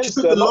convinced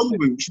her. She took the long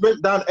route. She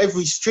went down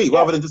every street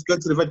rather than just go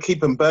to the Red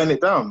Keep and burn it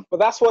down. But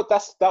that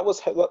was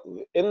her,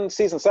 in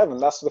season 7.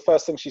 That's the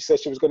first thing she said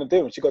she was going to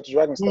do when she got to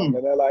Dragonstone.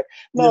 And they're like,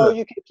 no,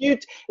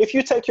 if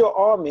you take your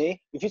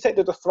army, if you take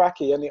the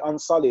Dothraki and the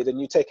Unsullied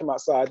and you take them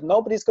outside,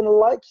 nobody's going to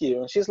like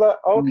you. And she's like,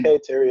 okay,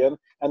 Tyrion.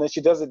 And then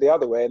she does it the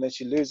other way, and then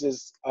she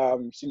loses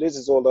all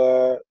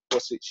the.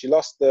 She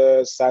lost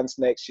the Sand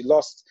Snakes. She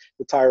lost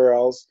the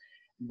Tyrells.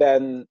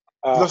 Then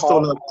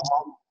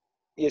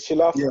she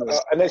lost,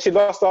 and then she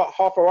lost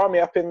half her army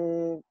up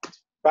in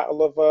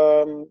Battle of.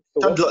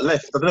 She had a lot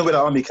left. I don't know where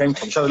that army came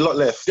from. She had a lot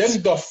left.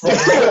 Then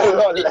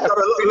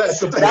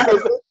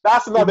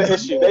that's another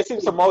issue. They seem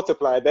to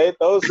multiply. They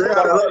can't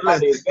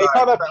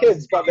have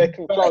kids, but they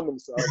can clone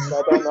themselves.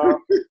 So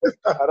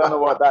I don't know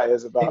what that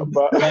is about.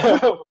 But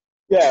but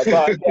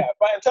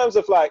in terms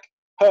of like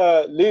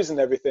her losing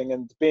everything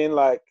and being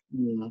like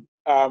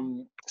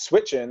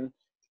switching,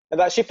 and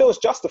that she feels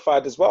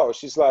justified as well.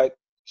 She's like,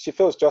 she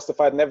feels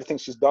justified in everything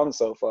she's done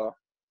so far.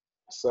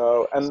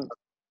 So, and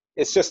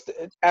it's just,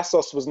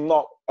 Essos was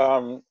not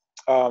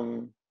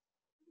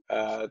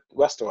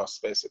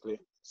Westeros, basically.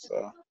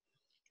 So,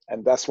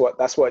 and that's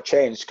what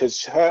changed,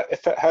 because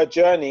her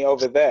journey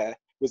over there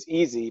was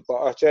easy,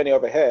 but her journey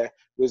over here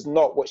was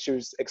not what she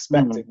was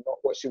expecting, not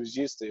what she was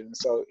used to, and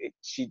so it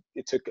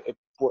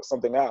brought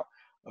something out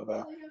of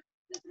her.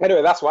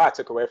 Anyway, that's what I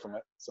took away from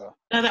it. So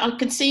I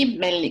can see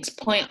Melanie's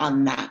point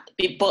on that,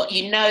 but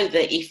you know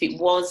that if it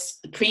was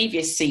the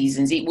previous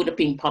seasons, it would have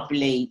been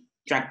probably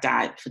dragged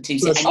out for 2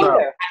 seasons. Oh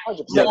yeah, 100%.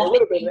 It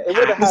would have been. It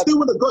would have had. Still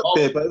would have got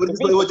there, but it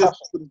would just.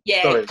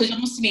 Yeah, because you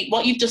must admit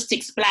what you've just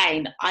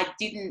explained, I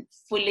didn't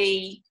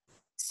fully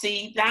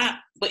see that,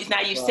 but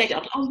now you've said it.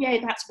 I'm like, oh yeah,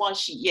 that's why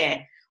she. Yeah,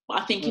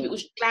 but I think if it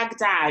was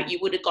dragged out, you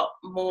would have got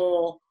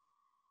more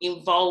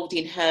involved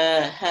in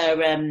her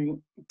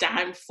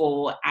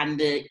downfall and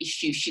the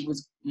issue she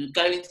was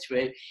going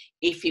through.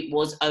 If it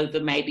was over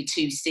maybe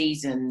 2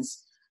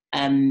 seasons,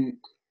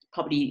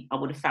 probably I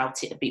would have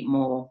felt it a bit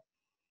more.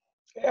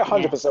 Yeah,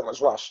 100% was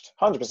rushed.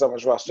 100%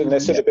 was rushed, and there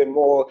should have been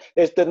more.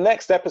 There's the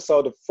next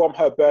episode from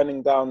her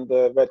burning down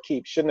the Red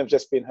Keep shouldn't have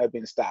just been her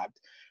being stabbed.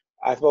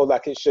 I feel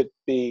like it should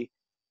be.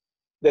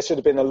 There should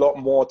have been a lot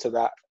more to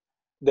that.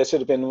 There should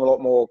have been a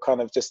lot more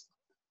kind of just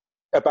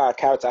about her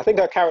character. I think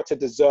her character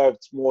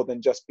deserved more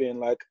than just being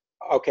like,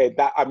 okay,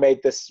 that I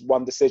made this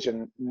one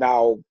decision,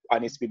 now I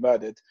need to be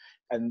murdered,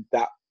 and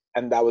that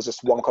was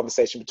just one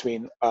conversation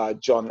between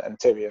Jon and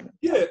Tyrion.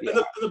 Yeah.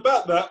 And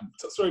about that,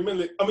 sorry,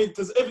 Menelik, I mean,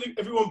 does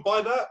everyone buy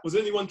that? Was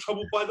anyone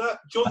troubled by that?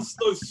 Jon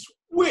Snow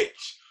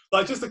switch,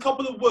 like just a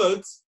couple of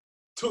words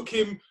took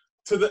him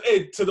to the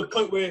edge, to the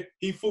point where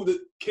he thought that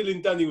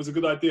killing Dany was a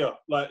good idea.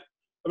 Like,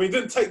 I mean, it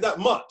didn't take that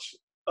much.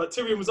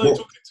 Tyrion was only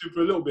talking to him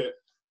for a little bit.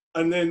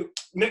 And then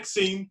next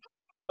scene,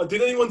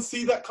 did anyone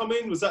see that come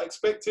in? Was that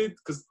expected?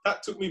 Because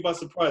that took me by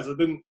surprise. I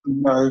didn't.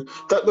 No,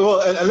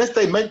 well, unless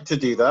they meant to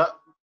do that,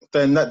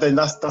 then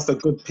that's a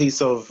good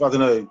piece of, I don't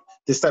know,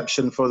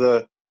 deception for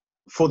the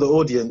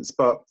audience.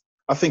 But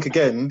I think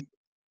again,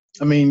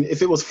 I mean,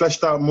 if it was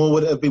fleshed out more,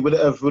 would it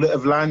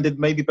have landed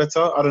maybe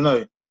better? I don't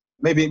know.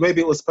 Maybe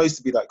it was supposed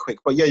to be that quick.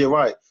 But yeah, you're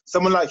right.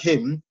 Someone like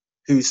him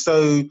who's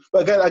so,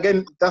 but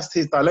again, that's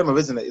his dilemma,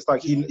 isn't it? It's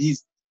like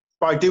he's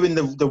by doing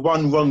the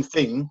one wrong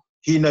thing,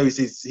 he knows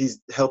he's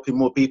helping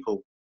more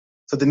people.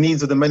 So the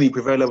needs of the many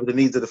prevail over the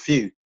needs of the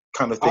few,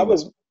 kind of thing.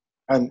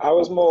 I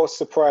was more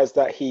surprised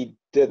that he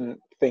didn't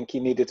think he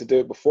needed to do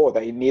it before,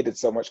 that he needed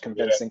so much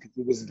convincing, because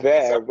he was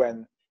there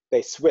when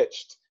they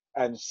switched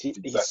and he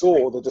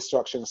saw the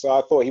destruction. So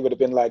I thought he would have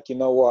been like, you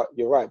know what,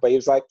 you're right. But he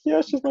was like, yeah,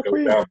 she's my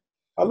queen.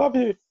 I love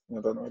you. I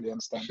don't really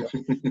understand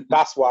that.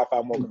 That's why I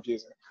found more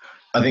confusing.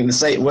 I think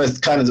we're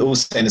kind of all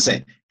saying the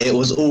same. It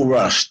was all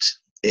rushed.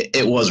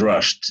 It was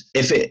rushed.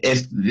 If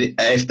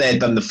they had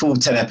done the full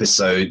 10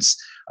 episodes,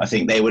 I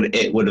think it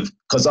would have,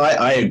 because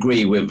I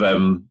agree with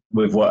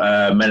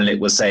what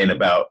Menelik was saying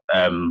about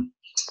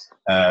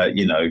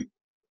you know,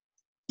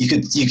 you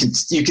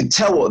could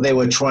tell what they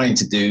were trying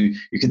to do.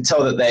 You could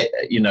tell that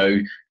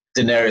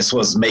Daenerys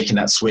was making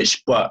that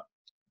switch, but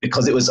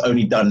because it was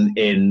only done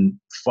in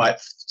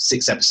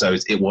 5-6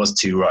 episodes, it was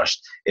too rushed.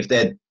 If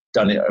they'd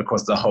done it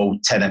across the whole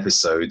 10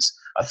 episodes,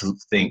 I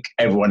think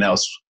everyone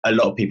else, a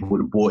lot of people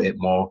would have bought it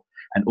more.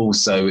 And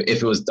also,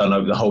 if it was done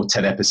over the whole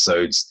 10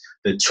 episodes,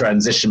 the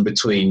transition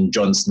between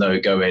Jon Snow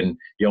going,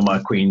 "You're my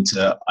queen,"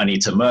 to "I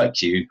need to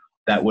murk you,"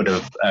 that would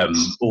have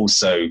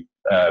also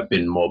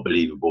been more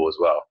believable as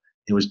well.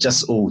 It was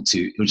just all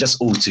too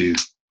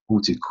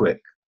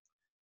quick.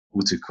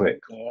 All too quick.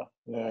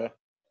 Yeah.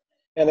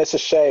 And it's a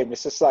shame.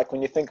 It's just like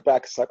when you think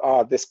back, it's like,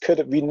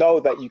 we know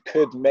that you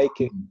could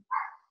make it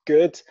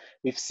good.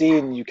 We've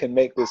seen you can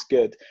make this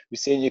good. We've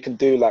seen you can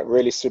do like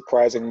really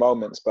surprising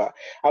moments, but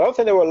I don't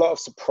think there were a lot of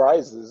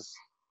surprises.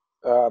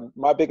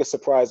 My biggest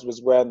surprise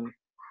was when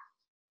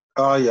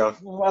Arya.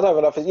 I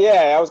don't know.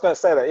 Yeah, I was going to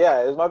say that.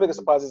 Yeah, my biggest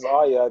surprise is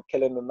Arya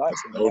killing the Night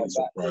King.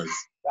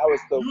 That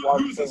was the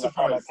one thing that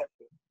kind of kept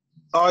it.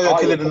 Arya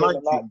killing the Night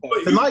King.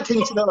 The Night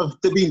King should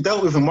have been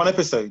dealt with in one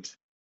episode.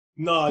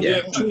 No,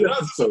 that's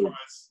a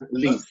surprise. At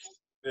least.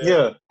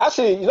 Yeah.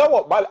 Actually, you know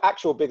what? My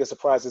actual biggest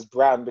surprise is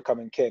Bran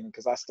becoming king,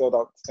 because I still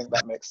don't think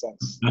that makes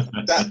sense.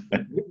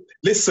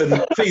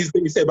 Listen, please,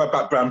 let me say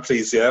about Bran,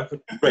 please, yeah?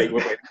 Wait,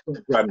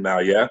 Bran now,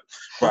 yeah?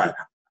 Right,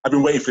 I've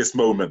been waiting for this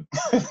moment.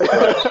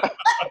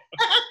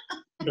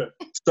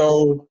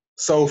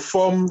 So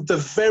from the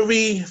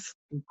very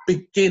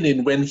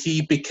beginning, when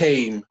he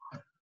became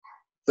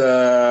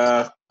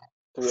the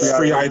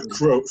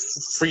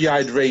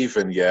three-eyed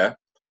raven, yeah?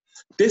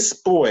 This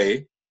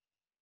boy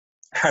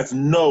has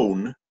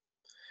known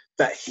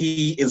that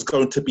he is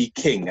going to be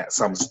king at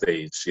some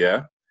stage,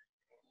 yeah?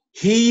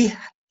 He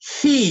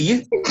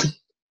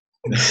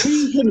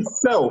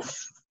himself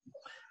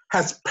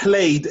has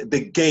played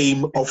the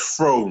Game of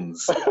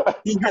Thrones.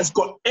 He has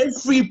got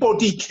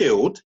everybody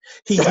killed.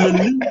 He's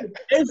maneuvered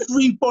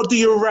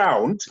everybody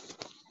around,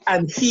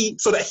 and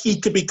so that he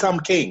could become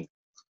king.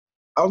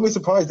 I would be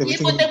surprised if Yeah,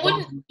 but they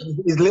wouldn't.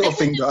 his little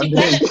finger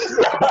underneath.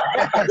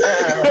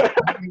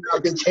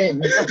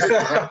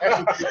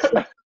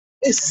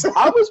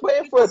 I was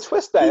waiting for a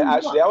twist there.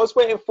 Actually, I was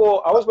waiting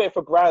for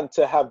Bran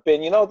to have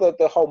been,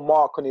 the whole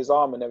mark on his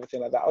arm and everything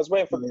like that. I was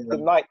waiting for the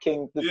Night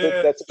King, to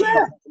look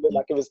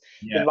like it was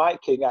the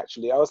Night King.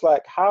 Actually, I was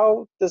like,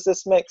 how does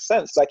this make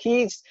sense? Like,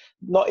 he's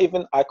not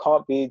even. I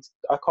can't be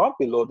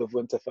Lord of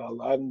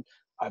Winterfell.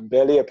 I'm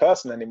barely a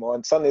person anymore.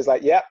 And suddenly he's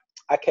like, yeah,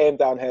 I came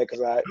down here because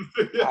I'm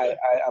going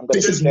to.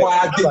 This is why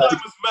I did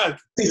was mad.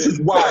 This is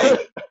why.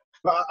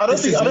 But I don't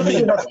think it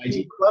has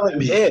full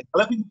clarity.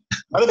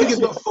 I don't think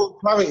it's got full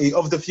clarity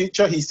of the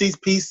future. He sees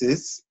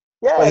pieces.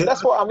 Yeah,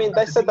 that's what I mean.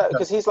 They said that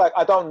because he's like,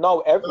 I don't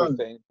know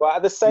everything, but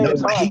at the same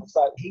time, it's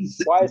like,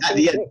 why is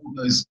he here?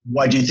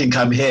 Why do you think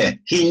I'm here?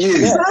 He knew.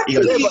 Exactly.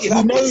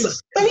 He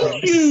knows.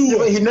 Thank you. Yeah,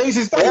 but he knows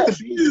he's supposed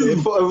to be here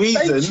for a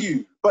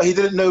reason. But he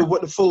didn't know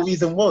what the full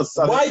reason was.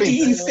 Why do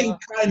you think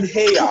I'm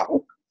here?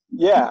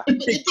 Yeah, but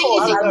the thing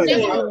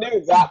is, you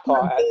knew that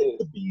part.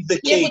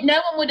 Yeah, but no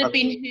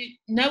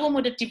one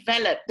would have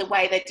developed the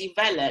way they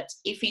developed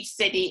if he'd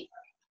said it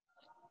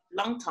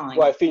long time.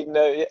 Well, if he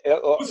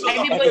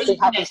everything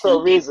happens for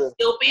a reason.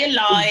 Still be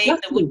alive.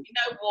 Exactly. There would be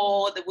no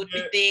war. There would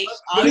be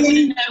this. I He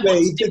wouldn't know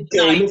what to do.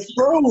 Game of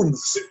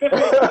Thrones.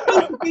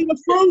 Game of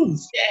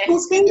Thrones. Yeah.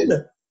 What's in?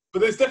 But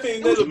there's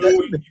definitely an element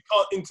where you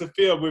can't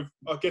interfere with.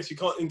 I guess you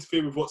can't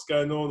interfere with what's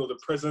going on or the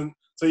present.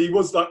 So he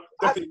was like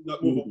definitely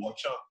like more of a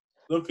watcher.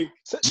 I don't think.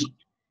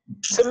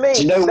 To me,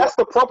 that's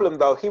the problem,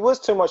 though. He was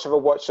too much of a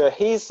watcher.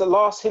 He's the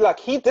last.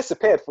 He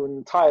disappeared for an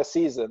entire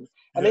season,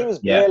 and he was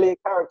barely a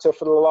character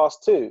for the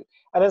last two.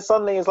 And then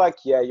suddenly he's like,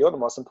 "Yeah, you're the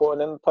most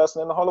important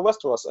person in the whole of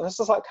Westeros." And it's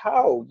just like,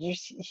 how?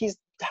 He's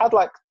had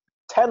like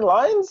 10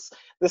 lines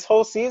this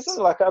whole season.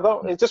 Like,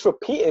 it's just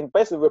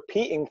basically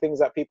repeating things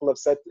that people have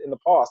said in the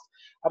past.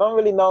 I don't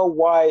really know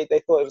why they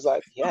thought it was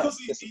like,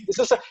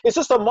 it's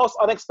just the most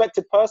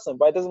unexpected person,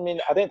 but it doesn't mean,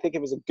 I didn't think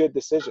it was a good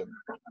decision.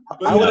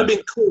 I would have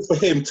been cool for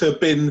him to have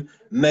been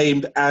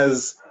named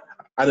as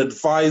an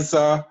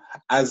advisor,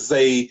 as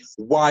a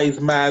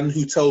wise man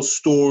who tells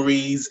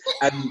stories,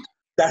 and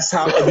that's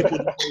how everybody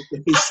knows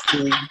the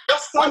history.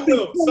 That's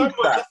Samuel.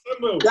 That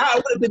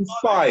would have been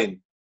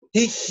fine.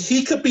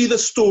 He could be the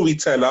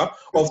storyteller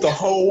of the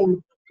whole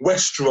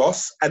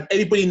Westeros, and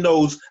everybody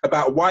knows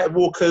about White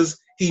Walkers.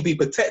 He'd be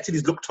protected,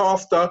 he's looked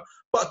after.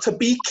 But to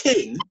be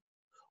king,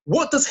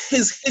 what does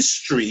his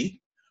history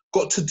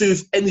got to do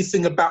with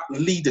anything about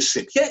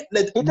leadership? He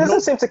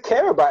doesn't seem to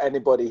care about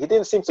anybody. He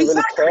didn't seem to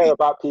really care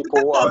about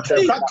people.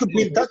 That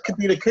could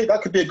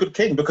be a good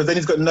king, because then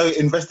he's got no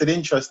invested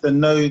interest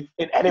and no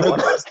in anyone.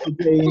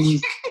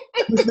 He's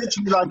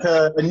literally like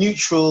a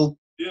neutral.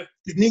 Yeah.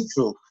 He's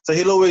neutral, so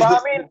he'll always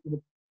look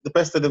the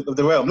best of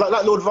the realm.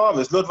 Like Lord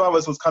Varys. Lord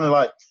Varys was kind of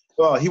like,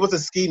 well, he was a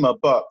schemer,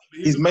 but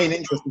his main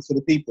interest was for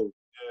the people.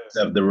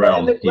 Of the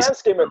realm. In the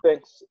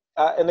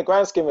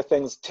grand scheme of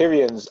things,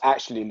 Tyrion's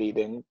actually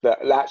leading,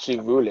 actually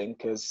ruling,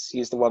 because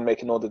he's the one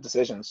making all the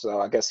decisions. So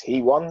I guess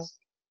he won.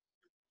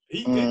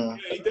 He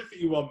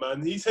definitely won,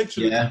 man. He's head to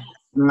the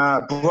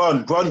Nah,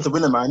 Bron's the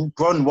winner, man.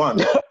 Bron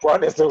won.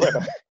 Bron is the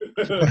winner.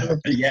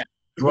 Yeah.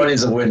 Bran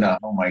is a winner.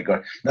 Oh my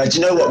god! Now, do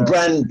you know what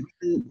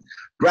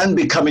Bran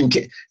becoming?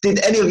 Did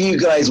any of you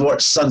guys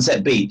watch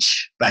Sunset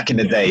Beach back in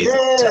the days?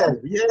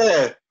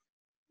 Yeah.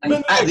 And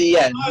at the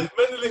end,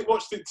 Menelik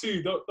watched it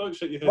too. Don't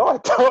shake your head. No, I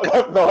don't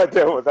have no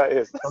idea what that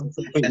is.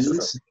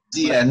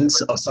 The end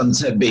of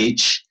Sunset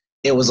Beach,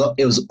 it was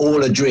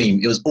all a dream.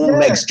 It was all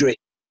Meg's dream.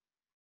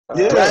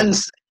 Yeah. Bran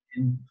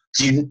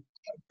saying,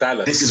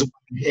 Dallas. "This is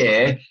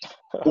here,"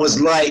 was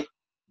like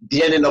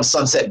the ending of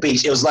Sunset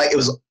Beach. It was like it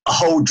was a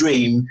whole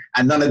dream,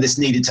 and none of this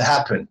needed to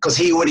happen because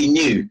he already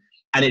knew,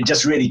 and it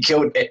just really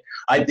killed it.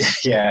 I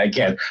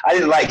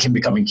didn't like him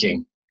becoming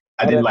king.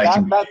 I didn't like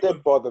him. That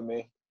did bother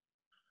me.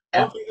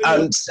 And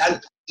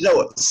you know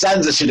what?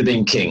 Sansa should have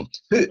been king.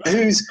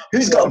 Who's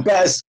got a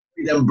better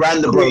story than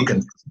Bran the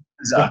Broken?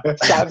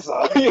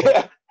 Sansa.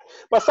 Yeah.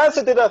 But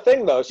Sansa did her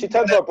thing though. She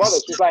turned to her brother.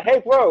 She's like,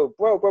 "Hey, bro,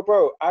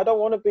 I don't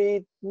want to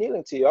be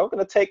kneeling to you. I'm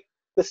gonna take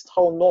this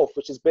whole north,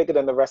 which is bigger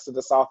than the rest of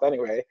the south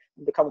anyway,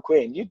 and become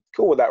queen. You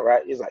cool with that,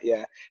 right?" He's like, "Yeah."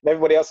 And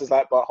everybody else is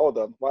like, "But hold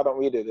on, why don't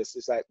we do this?"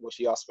 It's like, well,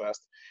 she asked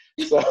first.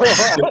 So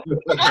that's a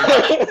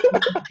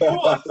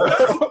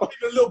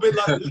little bit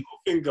like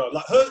Littlefinger.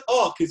 Like, her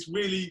arc is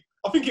really,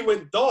 I think it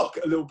went dark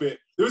a little bit.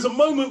 There was a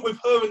moment with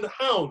her and the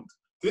Hound.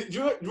 Do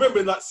you remember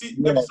in that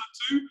episode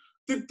 2?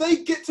 Did they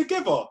get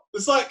together?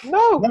 It's like,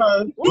 no.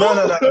 Are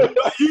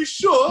you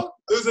sure?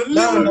 There was a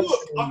little look.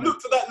 I've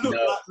looked at that look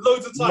like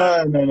loads of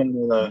times.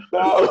 No.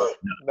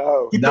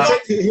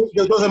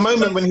 There was a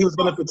moment when he was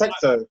going to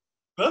protect her.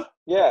 Huh?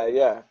 Yeah.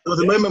 There was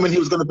a moment when he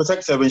was going to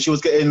protect her when she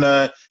was getting,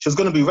 she was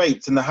going to be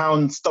raped, and the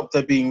Hound stopped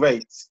her being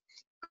raped.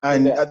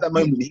 And at that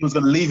moment, he was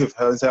going to leave with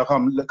her and say,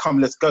 "Come,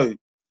 let's go."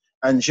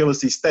 And she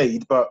obviously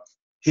stayed, but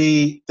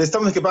there's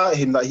something about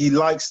him that he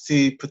likes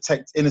to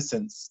protect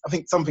innocence. I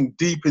think something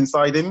deep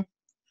inside him.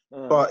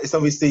 but it's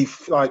obviously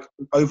like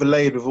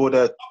overlaid with all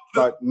the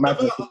like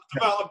madness.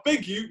 I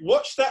beg you,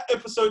 watch that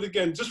episode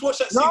again. Just watch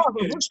that scene. No, I've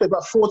watched it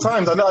about 4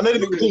 times. I know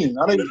the routine.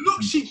 I know the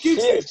look she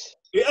gives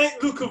it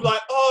ain't look of like,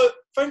 oh,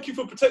 thank you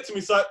for protecting me.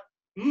 It's like,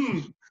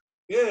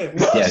 yeah.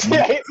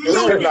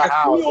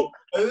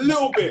 A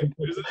little bit.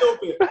 There's a little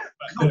bit.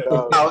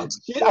 I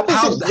think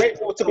she's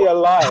grateful to be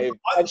alive,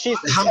 and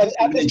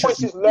at this point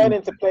she's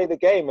learning to play the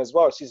game as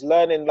well. She's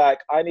learning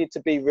like, I need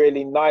to be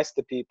really nice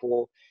to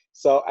people,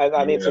 so and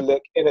I need to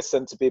look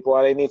innocent to people,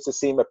 and I need to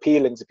seem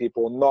appealing to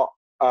people, not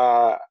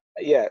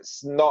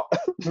it's not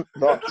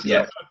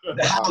yeah.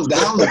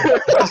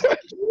 The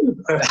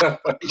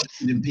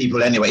in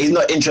people anyway. He's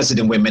not interested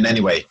in women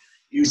anyway.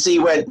 You see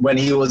when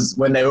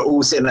they were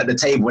all sitting at the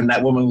table when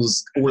that woman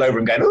was all over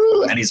him going,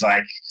 ooh, and he's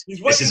like,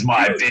 this is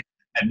my bit.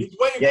 And he's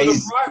waiting for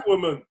the right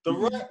woman. The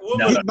right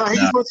woman. No. He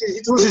wants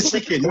his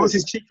chicken. He wants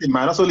his chicken,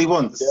 man. That's all he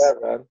wants. Yeah,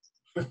 man.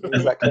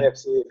 It's like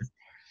KFC.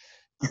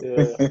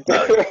 Yeah.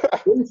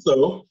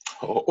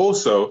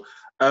 Also,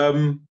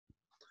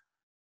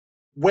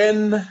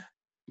 when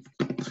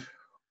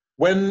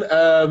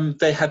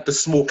they had the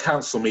small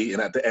council meeting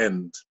at the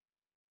end,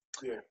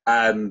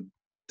 and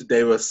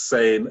they were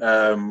saying,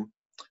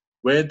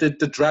 where did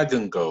the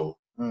dragon go?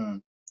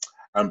 And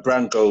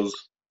Bran goes,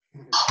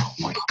 oh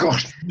my God.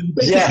 He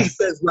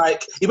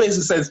basically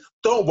says,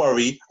 don't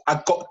worry,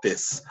 I got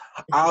this.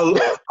 I'll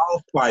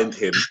find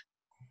him.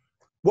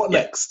 What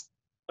next?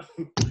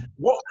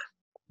 What?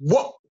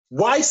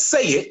 Why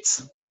say it?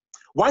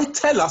 Why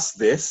tell us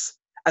this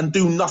and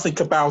do nothing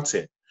about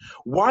it?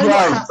 Why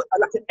not have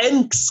like an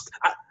end?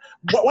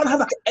 Why not have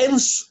like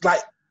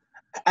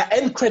an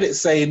end credit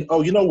saying,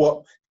 "Oh, you know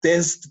what?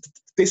 There's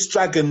this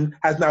dragon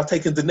has now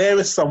taken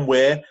Daenerys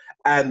somewhere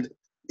and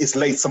it's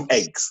laid some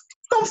eggs."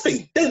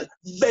 Something. Then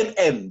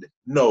end.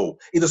 No,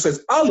 he just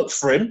says, "I'll look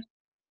for him,"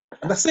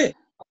 and that's it.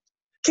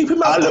 Keep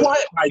him out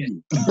quiet,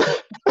 Maggie.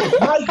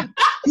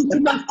 Keep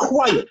him out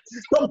quiet.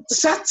 Stop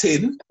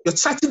chatting. You're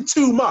chatting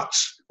too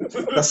much.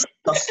 Just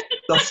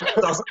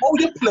hold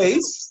your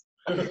place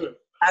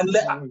and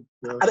let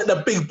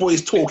the big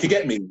boys talk. You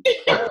get me?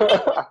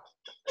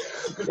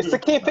 It's to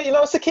keep it,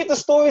 it's to keep the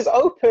stories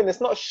open.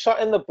 It's not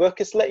shutting the book.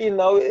 It's let you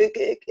know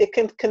it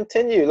can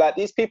continue. Like,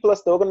 these people are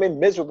still going to be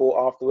miserable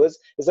afterwards.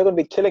 They're still going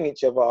to be killing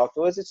each other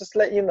afterwards. It's just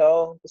let you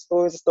know the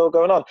stories are still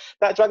going on.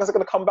 That dragon's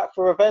going to come back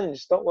for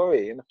revenge. Don't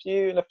worry. In a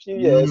few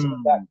years.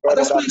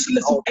 That's why you should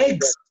let some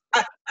eggs.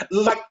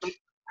 Like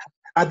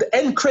at the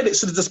end credits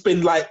should have just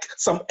been like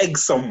some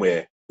eggs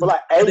somewhere. But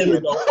like,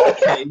 alien.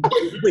 Okay,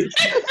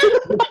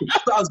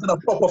 star's going to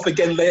pop off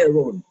again later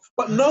on.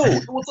 But no,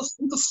 it was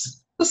just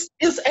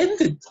it's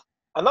ended.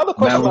 Another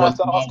question I have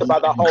to ask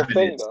about that whole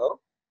thing, though,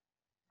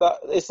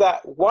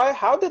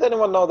 how did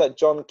anyone know that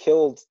Jon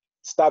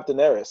stabbed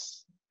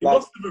Daenerys?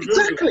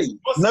 Exactly.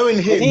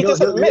 Knowing him, he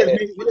just admit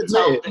it.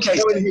 Knowing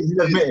him, he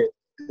admit it.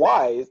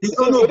 Why? He's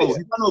honourable.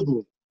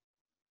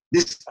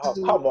 Oh,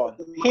 come on.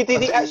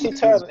 Did he actually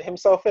turn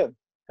himself in?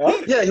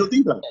 Huh? Yeah, he'll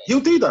do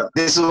that.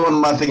 This is one of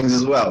my things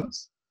as well.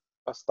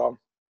 That's dumb.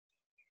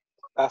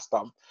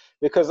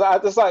 Because I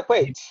was like,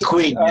 wait,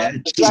 Queen,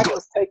 the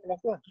dragon's taking us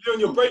in.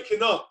 You're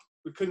breaking up.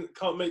 We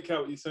can't make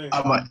out what you're saying.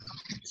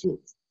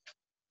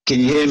 Can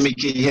you hear me?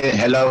 Can you hear?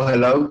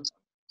 Hello?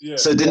 Yeah.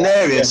 So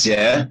Daenerys,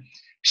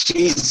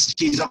 she's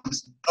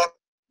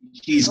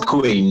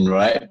queen,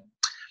 right?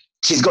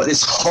 She's got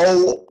this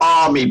whole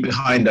army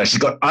behind her. She's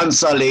got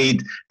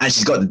Unsullied and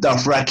she's got the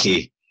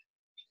Dothraki.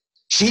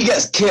 She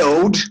gets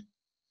killed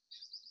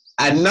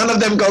and none of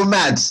them go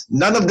mad.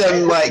 None of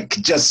them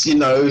just,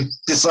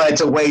 decide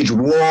to wage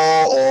war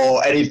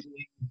or anything.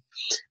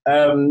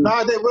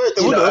 No, they would.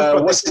 They would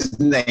have. What's his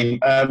name?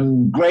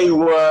 Grey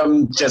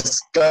Worm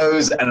just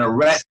goes and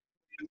arrests.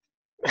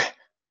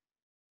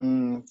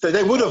 So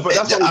they would have, but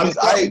that's what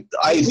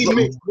we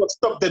missed. What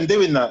stopped them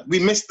doing that? We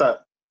missed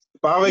that.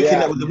 But I reckon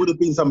that there would have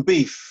been some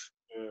beef.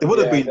 There would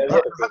have been.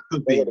 That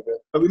could be.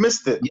 But we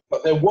missed it. Yeah,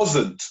 but there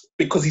wasn't,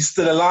 because he's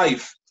still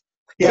alive.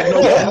 Yeah.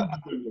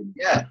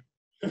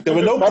 There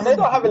were no. But they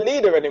don't have a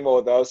leader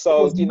anymore, though.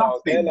 So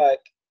they're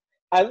like,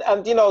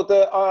 and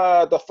the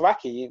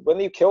Dothraki, when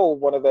you kill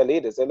one of their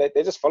leaders,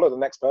 they just follow the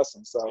next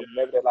person. So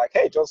maybe they're like,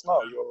 hey, Jon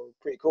Snow, you're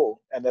pretty cool.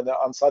 And then the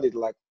Unsullied are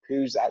like,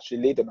 who's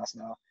actually leading us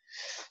now?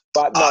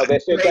 But no, they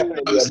should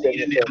definitely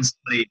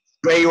be.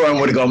 Grey Worm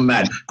would have gone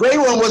mad. Grey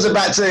Worm was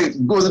about to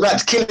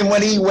kill him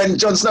when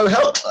Jon Snow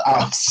helped.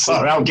 Oh,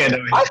 sorry, I'll get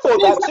him. I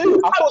thought that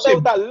too. I thought there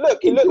was that look.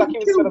 He looked like he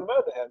was going to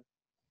murder him.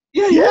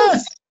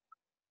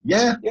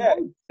 Yeah.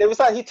 It was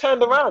like he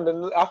turned around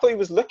and I thought he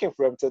was looking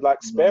for him to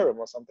spare him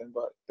or something,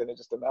 but then it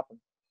just didn't happen.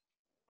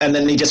 And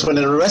then he just went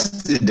and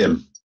arrested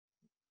him.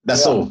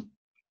 That's all.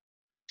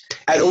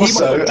 And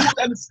also,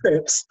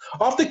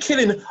 after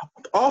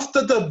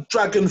the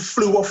dragon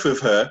flew off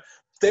with her,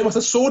 they must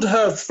have saw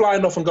her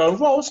flying off and going,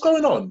 "Well, what's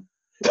going on?"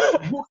 He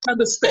walked down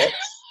the steps.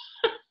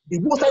 He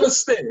walked down the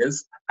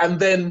stairs, and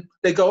then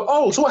they go,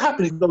 "Oh, so what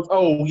happened?" He goes,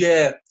 "Oh,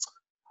 yeah,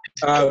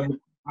 I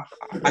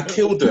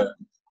killed her."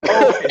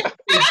 Oh, okay.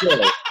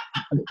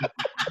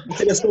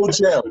 in a small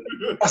jail.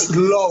 That's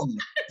long.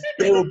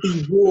 There will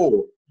be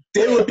war.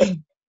 There will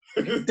be.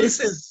 It's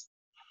just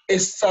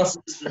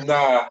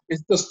nah.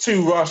 It's just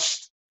too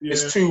rushed. Yeah.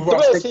 It's too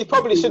rushed. He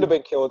probably should have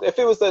been killed. If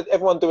it was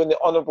everyone doing the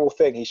honourable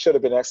thing, he should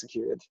have been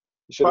executed.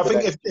 I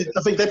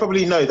think they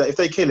probably know that if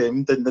they kill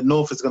him, then the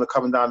North is going to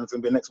come down and it's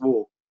going to be the next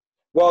war.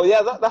 Well,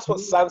 yeah, that's what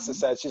Sansa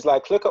said. She's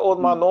like, look at all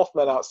my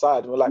Northmen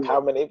outside. And we're like,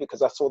 how many?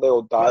 Because I saw they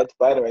all died.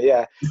 But anyway,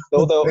 yeah. They're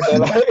like...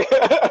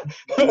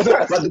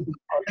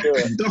 They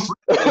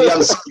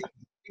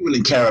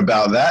wouldn't care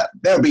about that.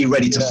 They'll be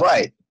ready to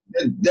fight.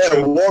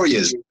 They're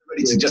warriors.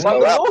 Ready to just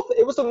go out.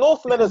 It was the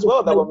Northmen as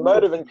well that were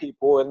murdering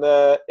people in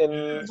the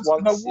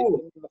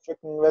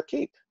freaking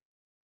keep.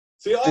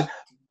 See,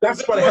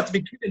 that's why they had to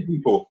be killing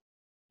people.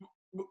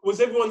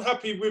 Was everyone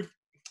happy with?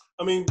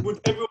 I mean,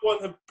 would everyone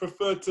have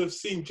preferred to have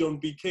seen Jon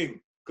be king?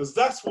 Because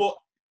that's what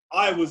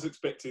I was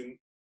expecting.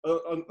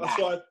 That's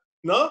what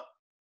not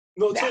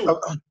at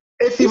all.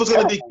 If he was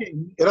going to be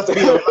king, it'd have to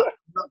be a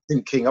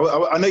reluctant king.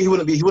 I know he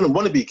wouldn't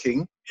want to be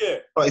king. Yeah.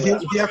 But if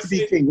he had to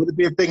be king, would it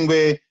be a thing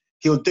where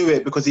he'll do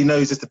it because he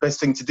knows it's the best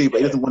thing to do, but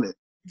he doesn't want it?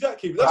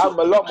 Exactly. I'm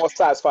a lot more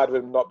satisfied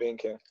with him not being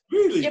king.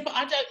 Really? Yeah, but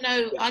I don't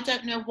know. I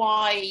don't know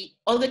why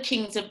other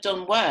kings have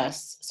done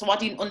worse. So I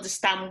didn't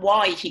understand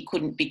why he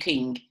couldn't be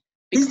king.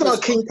 He's not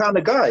a king kind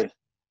of guy.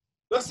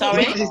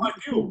 Sorry?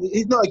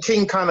 He's not a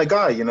king kind of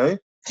guy, you know?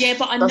 Yeah,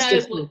 but I know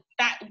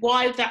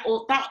that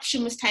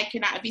option was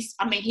taken out of his...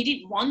 I mean, he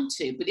didn't want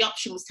to, but the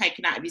option was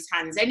taken out of his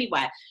hands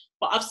anyway.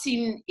 But I've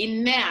seen,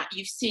 in that,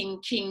 you've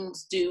seen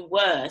kings do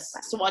worse.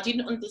 So I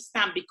didn't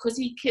understand, because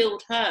he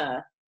killed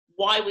her,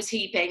 why was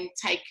he then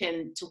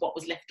taken to what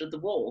was left of the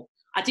wall?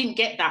 I didn't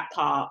get that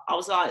part. I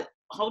was like,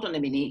 hold on a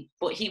minute,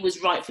 but he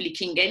was rightfully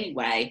king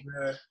anyway.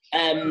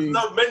 Yeah.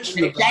 No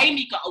mention of that.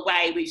 Jaime got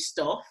away with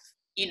stuff.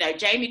 You know,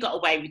 Jaime got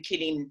away with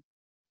killing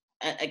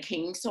a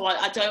king, so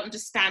I don't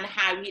understand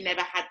how he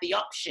never had the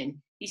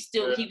option. He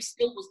still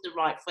was the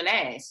rightful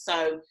heir.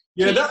 So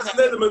yeah, that's an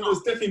element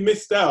that's definitely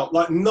missed out.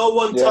 Like, no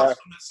one touched on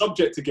that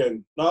subject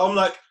again. Like, I'm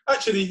like,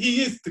 actually,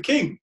 he is the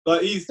king.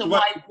 Like, he's so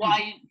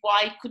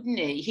why couldn't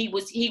he? He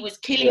was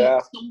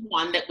killing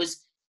someone that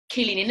was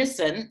killing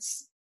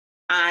innocents,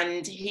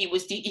 and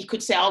he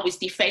could say, I was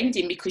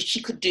defending because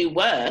she could do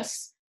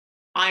worse.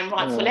 I'm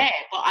rightful heir,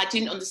 but I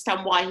didn't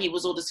understand why he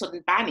was all of a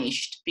sudden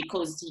banished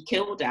because he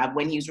killed her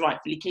when he was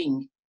rightfully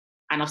king.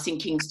 And I've seen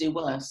kings do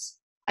worse.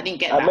 I didn't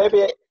get that.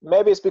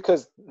 Maybe it's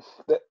because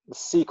the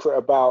secret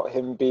about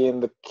him being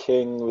the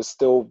king was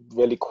still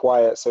really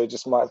quiet, so it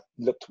just might have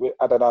looked weird.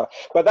 I don't know.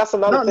 But that's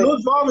another thing.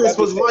 Lord Varys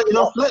was writing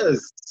off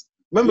letters.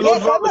 Remember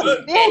Lord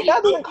Varys?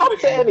 That didn't come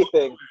to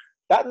anything.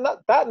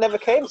 That never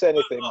came to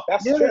anything.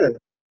 That's true.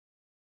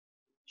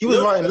 He was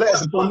writing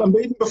letters. And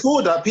even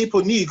before that,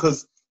 people knew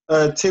because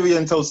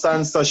Tyrion told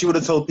Sansa, she would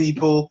have told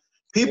people.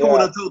 People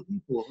would have told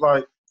people.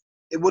 Like,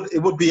 it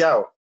would be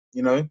out,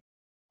 you know?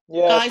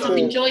 Yeah, guys, I've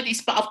enjoyed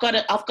this, but I've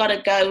got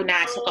to go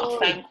now. So I've got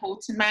a phone call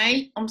to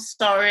make. I'm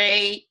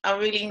sorry. I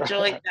really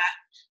enjoyed that.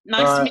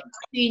 Nice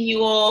meeting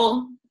you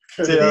all.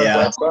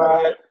 Yeah.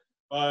 Bye.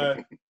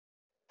 Bye.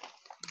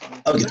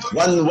 Okay.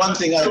 One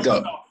thing I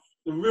got.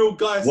 The real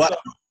guy stuff.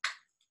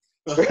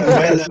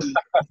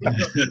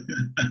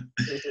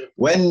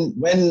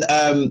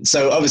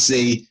 So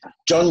obviously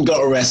Jon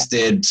got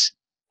arrested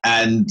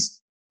and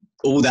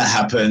all that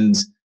happened,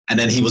 and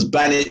then he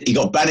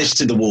got banished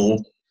to the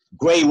wall.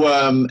 Grey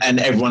Worm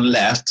and everyone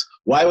left.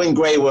 Why when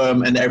Grey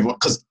Worm left,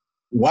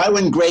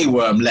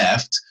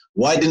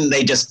 why didn't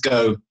they just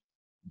go,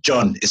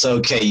 Jon, it's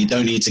okay, you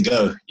don't need to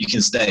go, you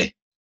can stay?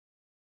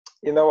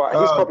 You know what,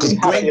 he's probably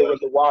happier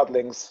with the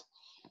wildlings.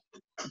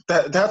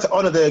 They have to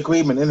honour their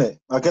agreement, innit?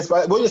 I guess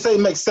what you're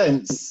saying makes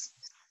sense.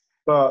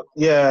 But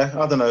yeah,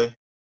 I don't know.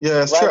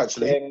 Yeah, it's true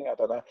actually. I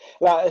don't know.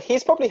 Like,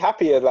 he's probably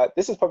happier. Like,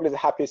 this is probably the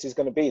happiest he's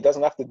going to be. He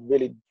doesn't have to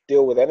really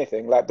deal with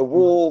anything. Like, the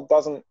wall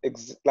doesn't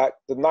like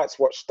the Night's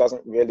Watch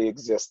doesn't really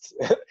exist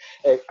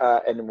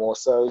anymore.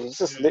 So he's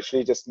just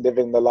literally just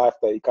living the life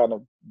that he kind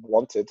of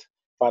wanted.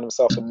 Find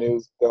himself a new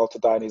girl to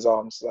die in his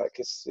arms. Like,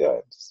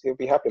 he'll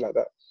be happy like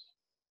that.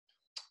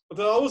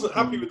 Although I wasn't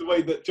happy with the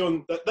way that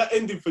Jon, that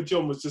ending for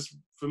Jon was just,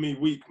 for me,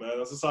 weak, man. I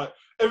was just like,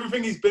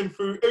 everything he's been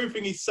through,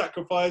 everything he's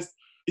sacrificed,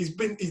 he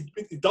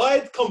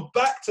died, come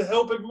back to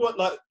help everyone,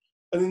 like,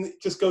 and then it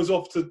just goes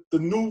off to the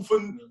north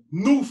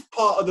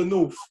part of the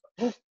north.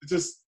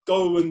 Just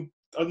go and,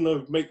 I don't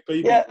know, make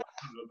babies. Yeah,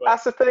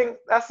 that's the thing.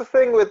 That's the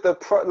thing with the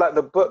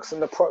books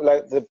and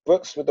the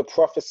books with the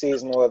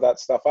prophecies and all of that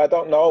stuff. I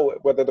don't know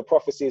whether the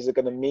prophecies are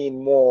going to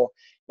mean more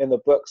in the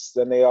books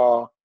than they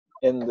are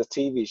in the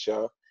TV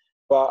show.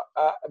 But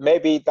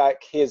maybe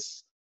like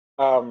his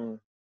role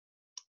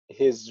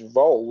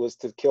was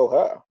to kill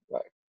her,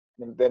 like,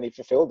 and then he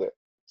fulfilled it.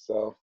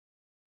 So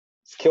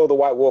kill the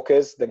White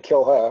Walkers, then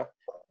kill her,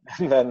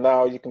 and then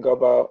now you can go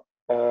about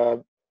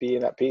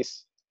being at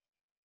peace.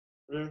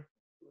 Yeah,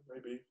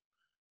 maybe.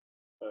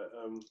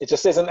 It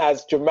just isn't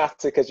as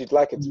dramatic as you'd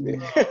like it to be.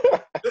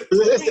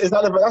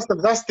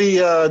 That's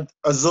the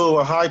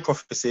Azor High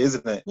prophecy,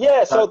 isn't it?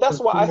 Yeah, so that's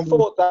what I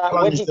thought, that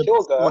when he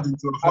killed her,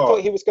 I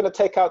thought he he was going to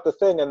take out the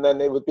thing and then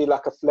it would be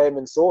like a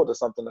flaming sword or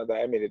something like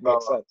that. I mean, it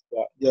makes sense.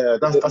 But yeah,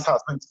 that's how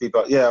it's meant to be.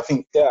 But yeah, I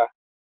think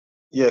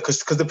because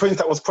the prince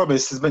that was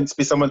promised is meant to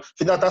be someone. I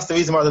think that's the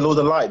reason why the Lord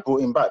of Light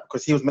brought him back,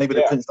 because he was maybe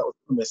the prince that was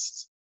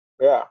promised.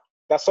 Yeah,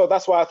 that's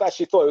why I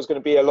actually thought it was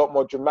going to be a lot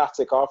more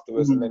dramatic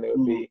afterwards, and then it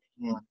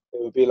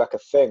would be like a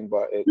thing.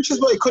 But which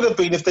is what it could have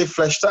been if they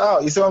fleshed it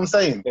out. You see what I'm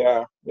saying?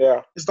 Yeah.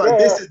 It's like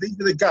these are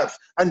the gaps,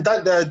 and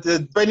that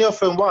the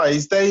Benioff and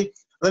Wise, I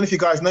don't know if you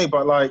guys know,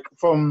 but like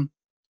from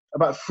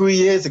about 3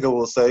 years ago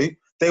or so,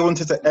 they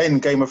wanted to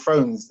end Game of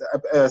Thrones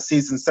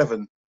season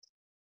 7.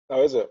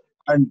 Oh, is it?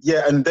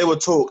 And they were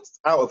talked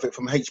out of it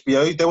from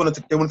HBO. They wanted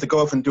to go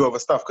off and do other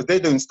stuff because they're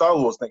doing Star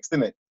Wars next,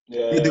 isn't it?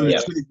 Yeah, they're doing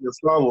a trilogy of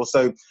Star Wars,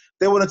 so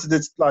they wanted to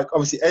just like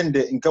obviously end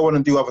it and go on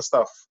and do other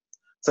stuff.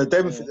 So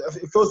then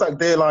it feels like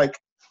they're like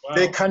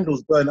their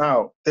candles burn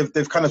out.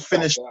 They've kind of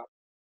finished.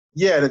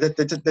 Yeah, they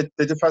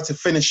just had to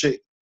finish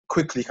it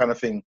quickly, kind of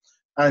thing.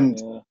 And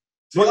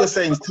what you're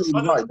saying is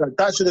totally right.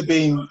 That should have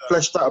been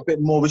fleshed out a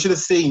bit more. We should have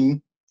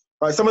seen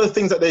like some of the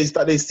things that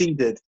they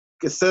seeded.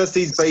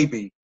 Cersei's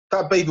baby.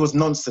 That baby was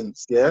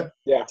nonsense. Yeah.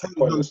 Yeah.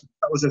 Totally nonsense.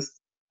 That was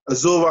just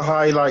Azor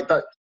Ahai. Like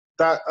that.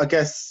 That I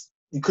guess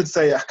you could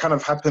say it kind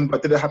of happened,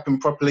 but did it happen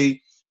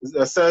properly?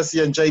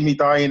 Cersei and Jaime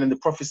dying and the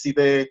prophecy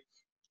there.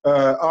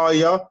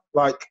 Arya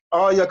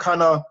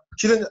kind of,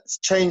 she didn't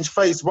change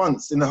face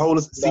once in the whole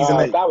of season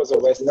 8. That was a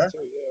waste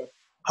too, yeah.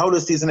 Whole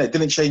of season 8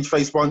 didn't change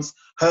face once.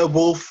 Her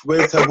wolf,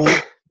 where's her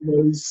wolf?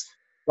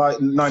 Like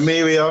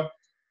Nymeria,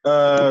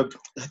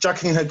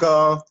 Jacking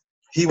Hagar,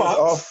 he was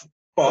off.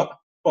 But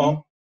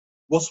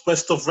what's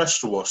best of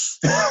Westeros?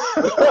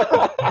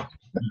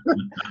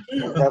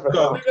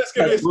 That's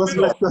going to be a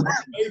spin-off.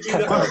 Maybe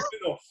that's a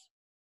spin-off.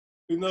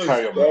 Who knows?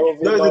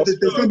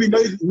 There's going to be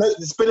the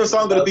spin-offs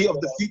aren't going to be of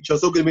the future.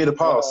 It's all going to be in the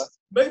past.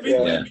 Maybe.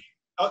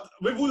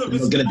 With all of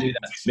this, they're not going to do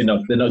that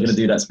spin-off. They're not going to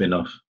do that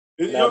spin-off.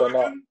 No, they're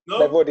not. No?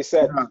 They've already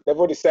said. They've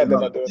already said they're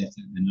not doing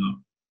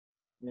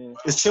it.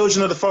 It's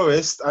Children of the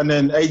Forest and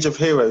then Age of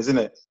Heroes, isn't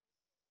it?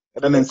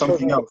 And then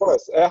something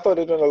else. I thought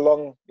they'd done the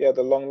long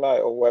night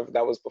or whatever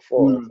that was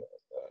before.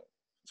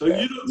 So none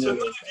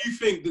of you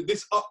think that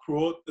this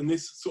uproar and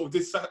this sort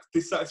of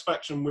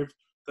dissatisfaction with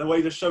the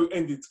way the show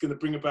ended is going to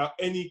bring about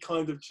any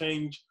kind of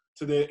change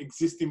to their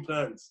existing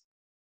plans?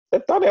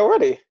 They've done it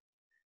already.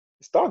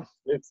 It's done.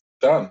 It's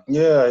done.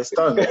 Yeah, it's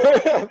done. They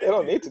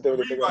don't need to do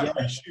anything.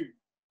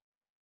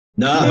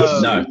 No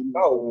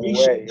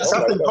way.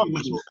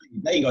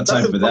 They ain't got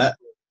time for that.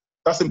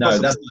 That's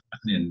impossible. No, that's not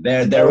happening.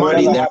 They're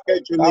already there.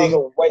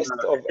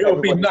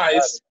 It'll be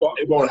nice, but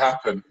it won't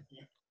happen.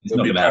 It's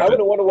not going to happen. I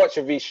wouldn't want to watch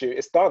a reshoot.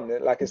 It's done.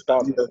 It's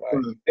done. Did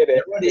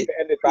it? It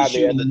ended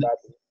badly.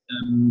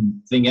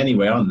 Thing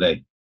anyway, aren't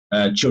they?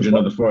 Children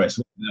of the Forest.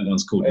 That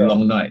one's called The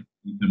Long Night.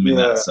 You can win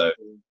that, so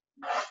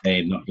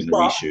they're not going to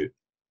reshoot.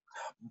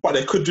 But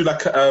they could do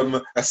like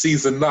a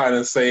season 9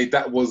 and say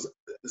that was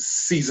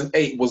season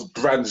 8 was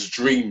Bran's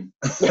dream.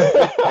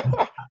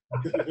 That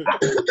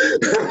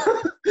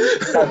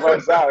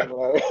runs out,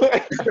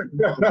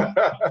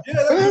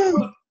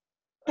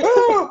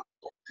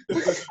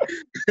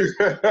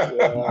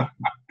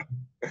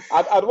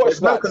 I'd watch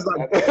that.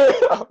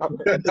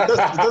 It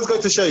does go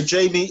to show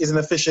Jaime is an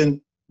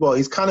efficient. Well,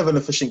 he's kind of an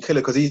efficient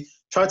killer because he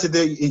tried to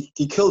do.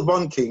 He killed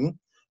one king,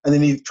 and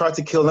then he tried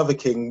to kill another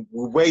king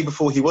way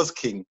before he was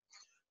king.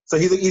 So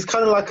he's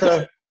kind of like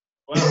a.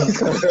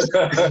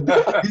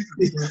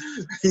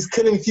 he's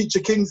killing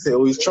future kings here,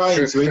 or he's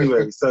trying to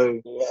anyway. So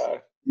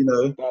bad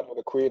for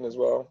the queen as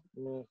well.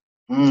 I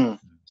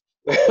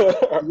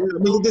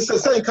mean, there's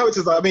certain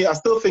characters. I mean, I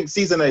still think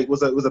season 8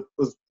 was a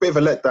bit of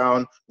a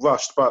letdown,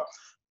 rushed. But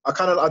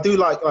I do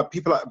like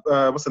people like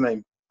what's her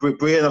name,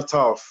 Brienne of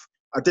Tarth.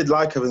 I did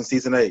like her in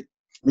season 8.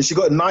 When she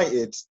got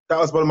knighted, that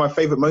was one of my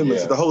favourite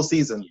moments of the whole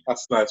season.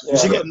 That's nice. When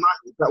she got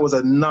knighted, that was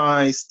a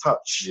nice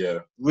touch. Yeah,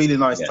 really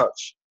nice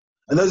touch.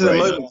 And those are the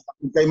moments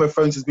that Game of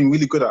Thrones has been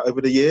really good at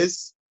over the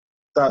years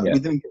that we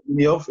didn't get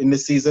any of in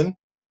this season.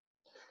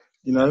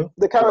 You know,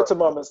 the character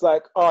moments,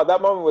 like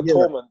that moment with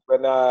Tormund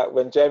when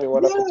Jaime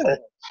went up with Tormund.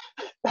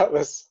 That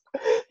was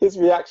his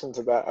reaction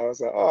to that. I was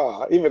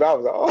like, even I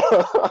was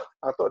like,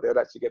 I thought they would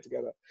actually get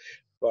together.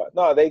 But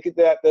no,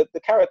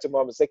 the character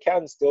moments, they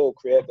can still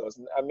create those.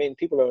 And I mean,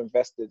 people are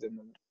invested in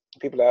them.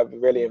 People have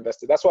really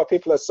invested. That's why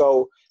people were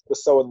so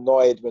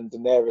annoyed when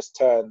Daenerys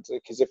turned,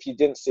 because if you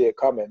didn't see it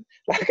coming,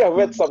 like I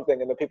read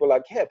something and the people were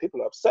like,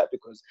 people are upset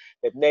because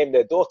they've named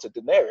their daughter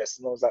Daenerys,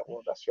 and I was like,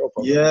 well, that's your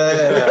problem.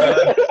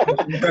 Yeah.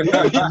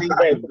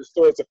 The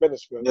story to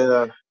finish with.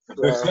 Yeah.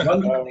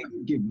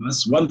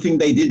 One thing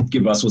they did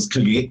give us was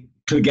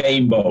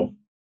Clegane Bowl.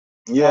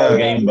 Yeah.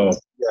 Clegane Bowl.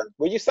 Yeah.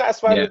 Were you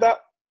satisfied with that?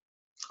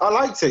 I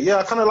liked it. Yeah,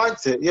 I kind of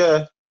liked it.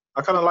 Yeah,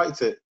 I kind of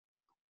liked it.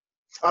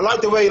 I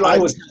liked the way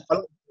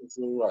It's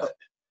all right.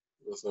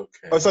 It was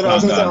okay. Oh, sorry, I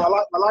was going to say, I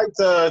liked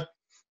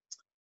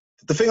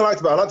the thing I liked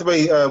about it, I liked the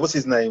way, what's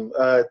his name?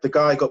 The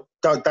guy got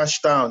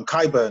dashed down,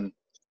 Qyburn.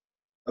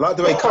 I like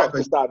the way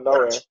Qyburn.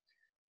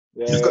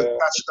 He just got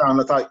dashed down.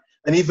 Like,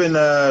 and even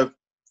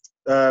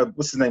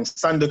what's his name,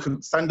 Sandor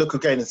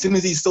Clegane. As soon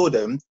as he saw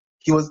them,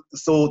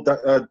 saw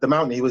the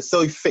mountain. He was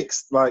so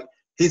fixed. Like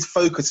his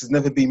focus has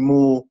never been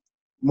more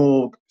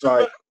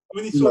like.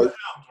 When he saw the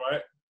hound,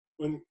 right?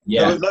 When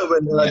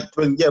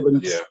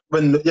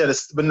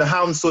the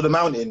hound saw the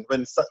mountain,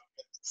 when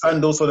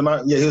Sandor saw the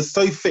mountain, he was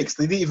so fixed.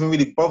 He didn't even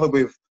really bother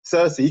with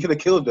Cersei. He could have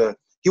killed her.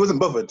 He wasn't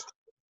bothered.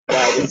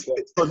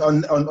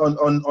 on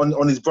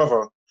his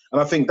brother,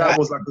 and I think that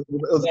was like it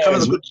was kind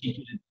of a good.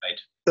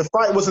 The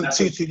fight wasn't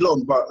too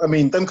long, but I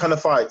mean, them kind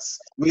of fights,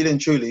 really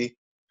and truly,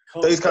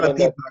 those kind of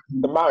people.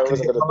 The mountain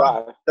wasn't going to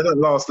die. They don't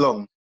last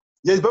long.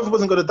 Yeah, his brother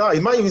wasn't going to die.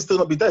 He might even still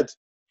not be dead.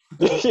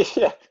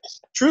 Yeah,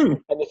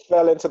 true. And he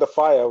fell into the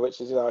fire,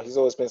 which is he's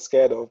always been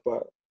scared of,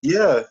 but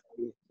yeah,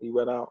 he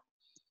went out.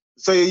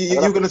 So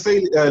you're going to say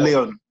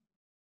Leon?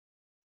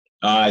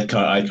 I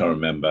can't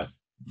remember.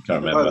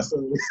 Can't remember.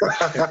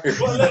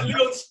 Well, let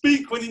Leon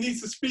speak when he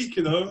needs to speak,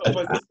 you know.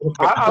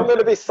 I'm going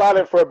to be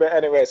silent for a bit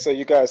anyway, so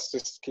you guys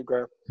just keep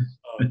going.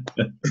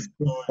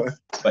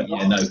 But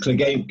yeah, no,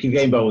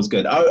 Clegane Bowl was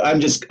good. I'm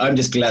just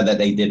glad that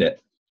they did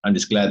it. I'm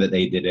just glad that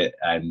they did it,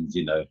 and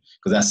because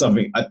that's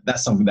something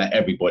that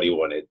everybody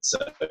wanted, so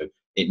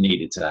it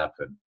needed to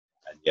happen.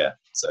 And yeah,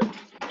 so I'm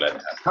glad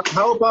it happened.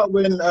 How about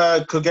when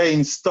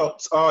Clegane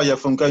stopped Arya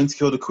from going to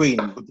kill the Queen?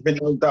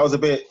 That was a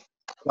bit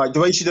like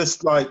the way she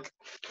just like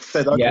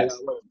said. Okay,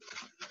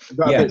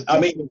 yeah. I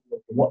mean,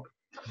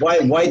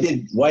 why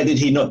did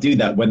he not do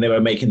that when they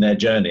were making their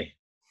journey?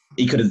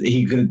 He could have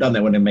done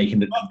that when they're making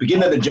the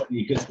beginning of the journey.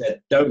 He could have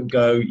said, "Don't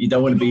go. You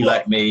don't want to be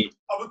like me.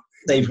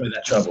 Save her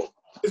that trouble."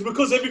 It's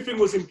because everything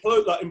was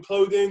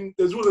imploding.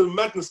 There's all the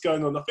madness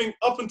going on. I think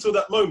up until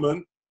that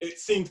moment, it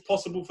seemed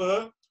possible for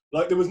her.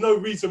 Like there was no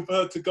reason for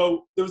her to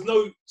go. There was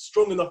no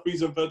strong enough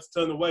reason for her to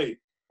turn away.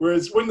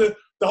 Whereas when the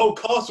whole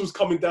castle's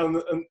coming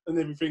down and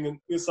everything, and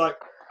it's like,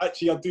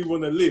 actually, I do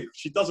want to live.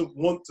 She doesn't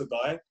want to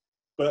die,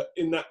 but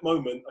in that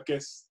moment, I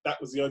guess that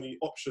was the only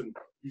option.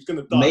 She was going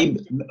to die.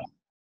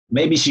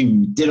 Maybe she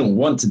didn't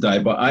want to die,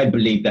 but I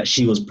believe that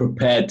she was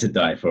prepared to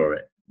die for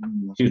it.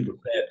 She was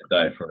prepared to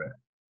die for it.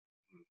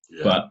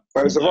 Yeah. But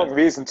it was the wrong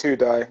reason to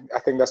die. I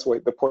think that's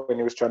what the point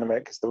he was trying to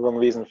make. It's the wrong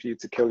reason for you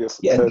to kill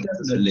yourself. Yeah,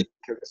 definitely.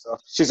 Kill yourself.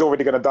 She's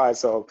already going to die,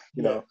 so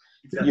you know.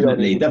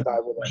 Definitely. You don't die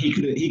with her. He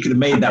could have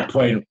made that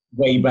point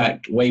way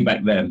back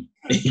then.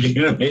 He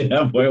could have made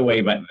that point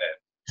way back then.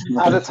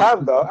 At the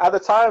time, though,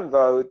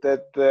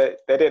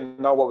 they didn't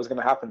know what was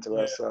going to happen to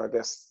her. So I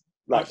guess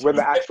when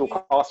the actual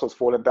castle was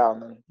falling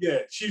down. Yeah,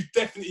 she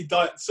definitely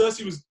died.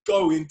 Cersei was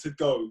going to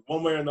go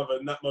one way or another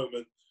in that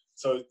moment.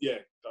 So yeah,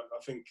 I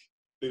think.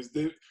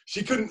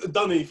 She couldn't have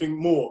done anything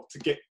more to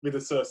get rid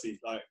of Cersei.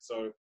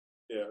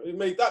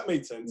 That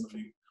made sense, I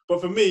think.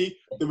 But for me,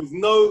 there was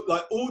no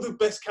all the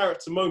best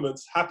character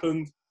moments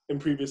happened in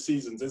previous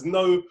seasons. There's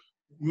no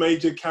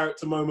major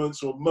character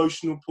moments or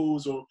emotional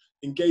pulls or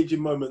engaging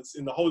moments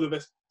in the whole of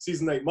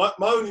season 8. My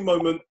only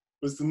moment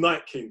was the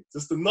Night King.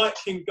 Just the Night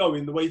King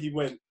going the way he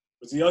went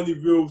was the only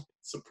real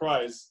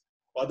surprise.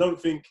 But I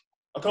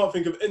can't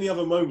think of any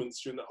other moments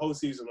during the whole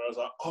season where I was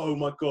like, oh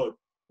my god,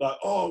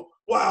 oh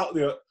wow.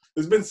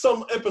 There's been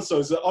some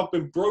episodes that I've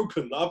been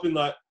broken. I've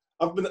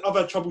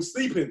had trouble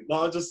sleeping.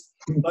 I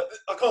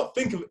can't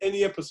think of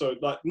any episode.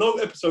 No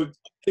episode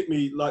hit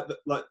me like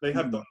they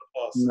have done in the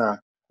past.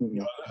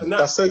 No.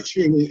 That's so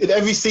true. In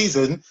every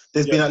season,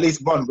 there's been at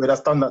least one where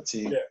that's done that to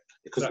you. Yeah,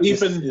 because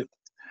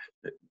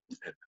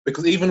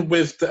even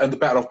with the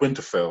Battle of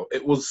Winterfell,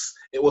 it was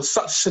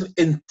such an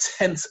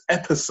intense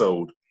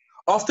episode.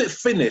 After it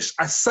finished,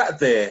 I sat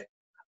there,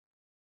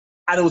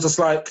 and it was just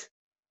like,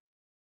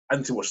 I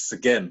need to watch this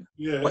again,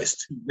 but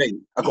it's too late.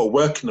 I got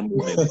work in the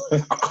morning.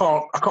 I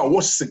can't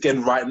watch this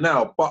again right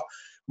now. But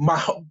my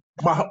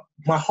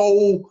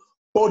whole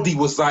body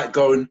was like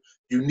going,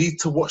 you need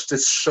to watch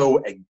this show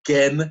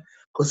again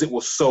because it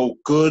was so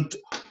good.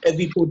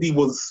 Everybody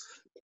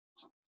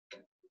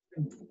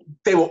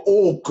they were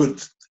all good.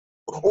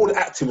 All the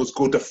acting was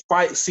good. The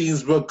fight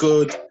scenes were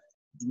good.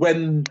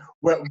 When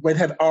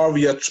had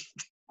Arya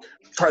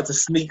tried to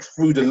sneak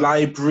through the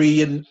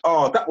library and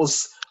that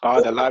was.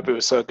 The library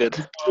was so good.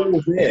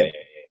 Yeah.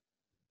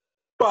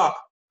 But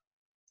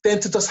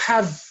then to just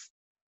have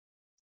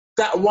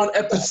that one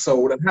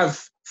episode and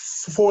have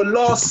for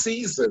last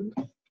season,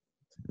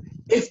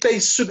 if they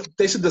should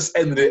just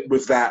end it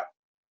with that.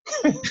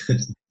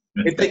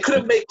 If they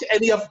couldn't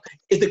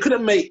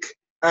make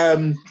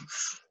 4,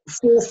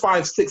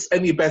 5, 6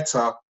 any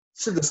better,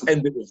 should just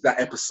end it with that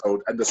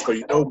episode and just go,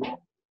 you know what?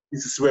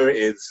 This is where it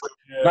is.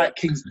 Yeah. Night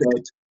King's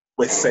dead.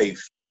 We're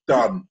safe.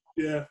 Done.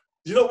 Yeah.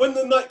 When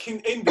the Night King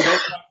ended,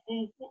 I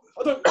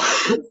was like,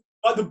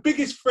 the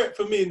biggest threat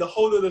for me in the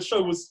whole of the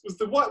show was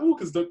the White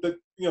Walkers. I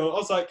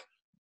was like,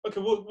 okay,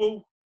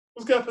 well,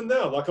 what's going to happen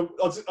now? I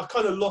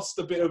kind of lost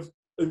a bit of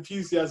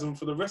enthusiasm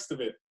for the rest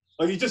of it.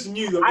 You just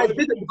knew that. I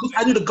didn't, because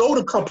I knew the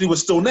Golden Company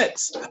was still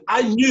next.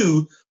 I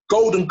knew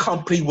Golden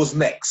Company was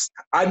next.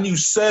 I knew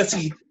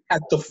Cersei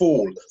had to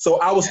fall. So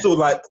I was still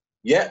like,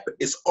 yep,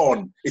 it's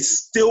on. It's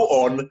still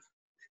on.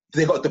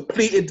 They got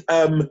depleted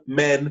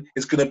men.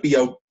 It's going to be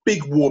a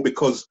big war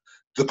because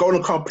the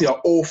Golden Company are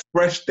all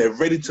fresh. They're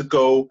ready to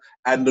go,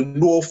 and the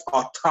North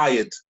are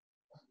tired.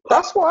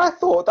 That's what I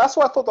thought. That's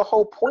what I thought the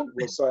whole point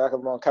was. Sorry, I can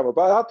on camera,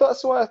 but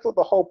that's what I thought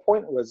the whole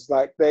point was.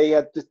 Like they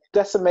had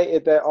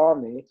decimated their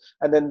army,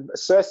 and then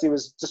Cersei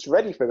was just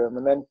ready for them,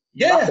 and then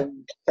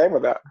nothing came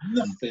of that.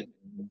 Nothing.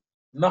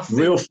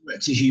 Real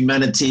threat to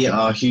humanity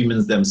are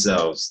humans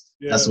themselves.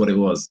 Yeah. That's what it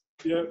was.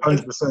 Yeah,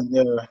 100%.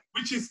 Yeah.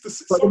 Which is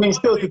the. But I mean,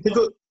 still,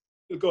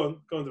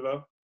 go on,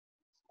 Deval.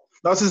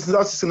 I was just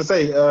going to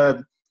say,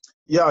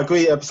 yeah, I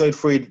agree. Episode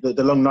 3,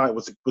 the Long Night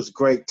was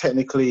great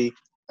technically,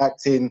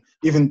 acting,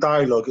 even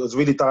dialogue. It was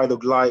really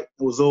dialogue light.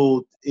 It was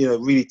all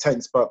really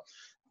tense. But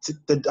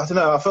I don't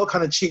know. I felt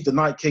kind of cheap. The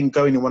Night King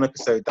going in one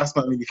episode. That's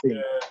not really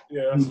thing.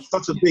 Yeah. He's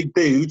such a big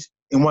dude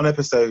in one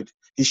episode.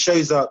 He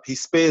shows up. He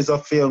spears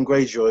off Theon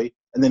Greyjoy,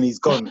 and then he's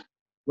gone.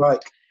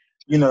 Like,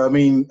 I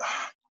mean.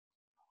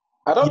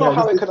 I don't know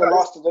how it could have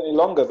lasted any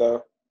longer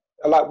though.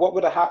 Like, what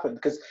would have happened?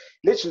 Because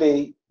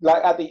literally,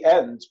 like at the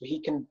end,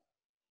 he can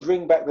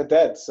bring back the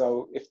dead.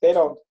 So if they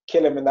don't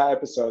kill him in that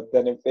episode,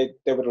 then if they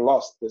would have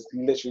lost. There's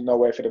literally no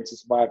way for them to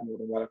survive more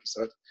than one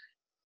episode.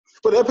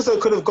 But the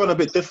episode could have gone a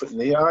bit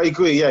differently. I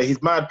agree. Yeah,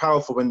 he's mad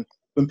powerful. When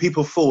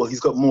people fall, he's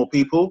got more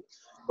people.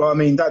 But I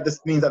mean, that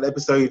just means that the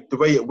episode, the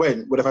way it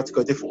went, would have had to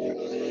go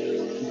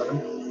differently.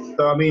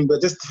 So I mean,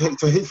 but just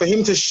for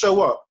him to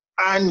show up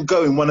and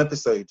go in one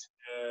episode,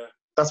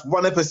 that's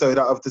one episode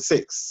out of the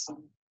 6.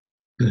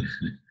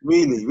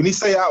 Really, when you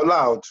say it out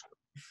loud,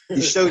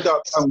 he showed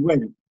up and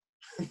went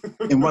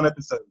in one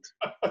episode.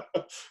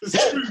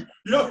 It's true.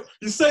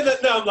 You say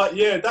that now, I'm like,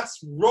 yeah,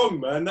 that's wrong,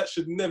 man. That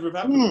should never have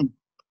happened.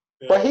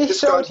 Yeah. But he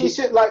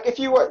should, like, if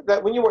you watch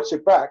that, when you watch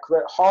it back,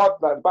 like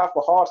the Battle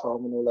for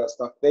Hardhome and all that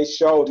stuff, they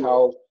showed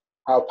how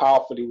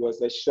powerful he was.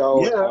 They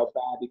showed how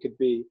bad he could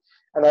be,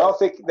 and I don't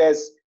think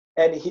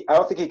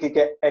he could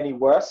get any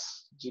worse.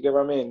 Do you get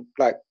what I mean?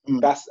 Like,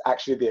 that's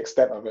actually the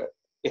extent of it.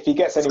 If he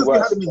gets any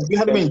worse, we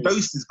had him in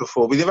doses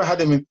before. We never had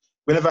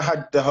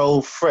the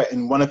whole threat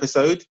in one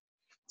episode.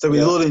 So we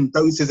were all in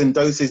doses, and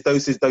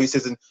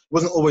it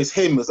wasn't always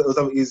him. It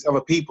was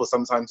other people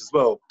sometimes as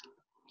well.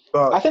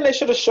 But I think they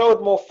should have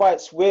showed more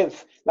fights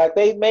with, like,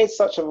 they made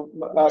such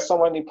so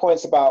many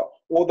points about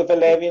all the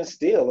Valyrian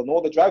steel and all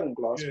the dragon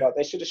glass, but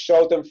they should have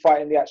showed them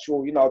fighting the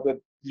actual,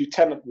 the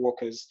lieutenant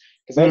walkers.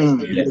 Because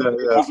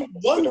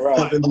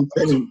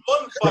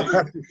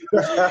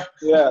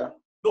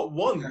not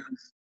one.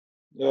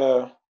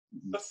 Yeah.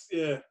 That's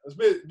It's a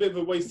bit of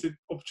a wasted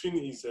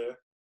opportunities there.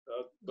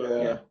 But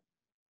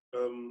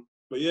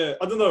yeah,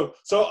 I don't know.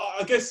 So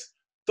I guess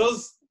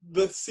does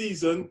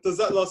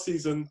that last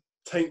season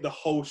taint the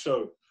whole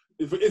show?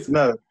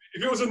 No.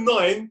 If it was a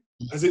 9,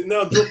 has it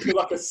now dropped to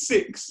like a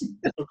 6?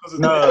 Because of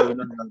no.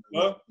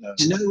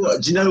 Do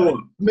you know what?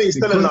 Me,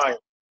 still a 9.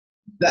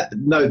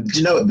 Do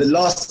you know what? The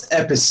last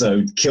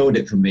episode killed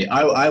it for me.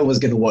 I was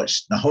going to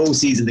watch the whole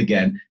season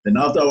again. Then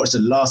after I watched the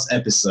last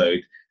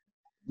episode,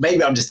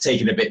 maybe I'm just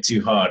taking it a bit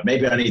too hard.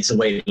 Maybe I need to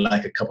wait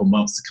like a couple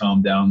months to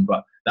calm down.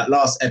 But that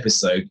last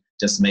episode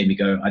just made me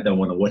go, I don't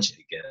want to watch it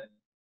again.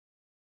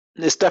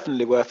 It's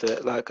definitely worth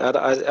it. Like,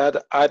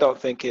 I don't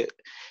think it,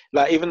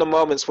 like, even the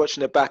moments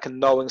watching it back and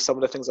knowing some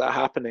of the things that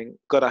are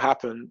gonna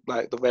happen,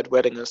 like the Red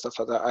Wedding and stuff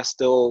like that, I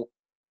still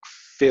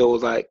feel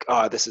like,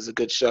 this is a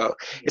good show.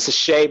 It's a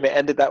shame it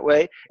ended that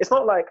way. It's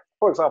not like,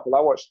 for example,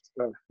 I watched,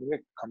 let me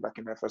come back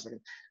in there for a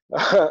second.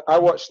 I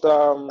watched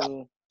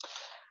How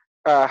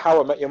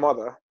I Met Your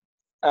Mother,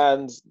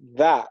 and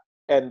that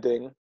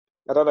ending,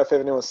 I don't know if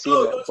anyone's seen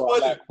it,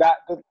 but like that,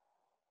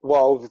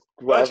 well,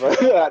 whatever.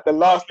 the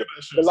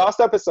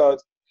last episode,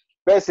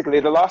 basically,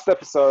 the last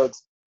episode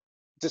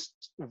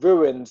just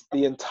ruined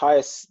the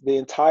entire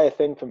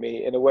thing for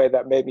me in a way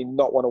that made me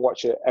not want to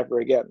watch it ever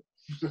again.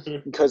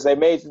 Because they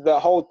made the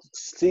whole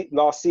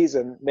last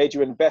season made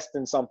you invest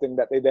in something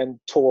that they then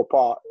tore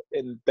apart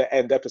in the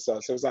end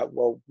episode. So it was like,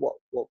 well,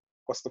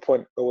 what's the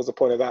point? What was the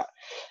point of that?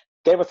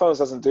 Game of Thrones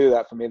doesn't do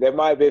that for me.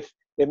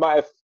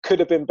 Could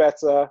have been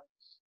better.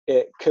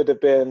 It could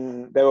have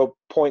been. There were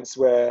points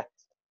where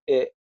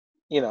it,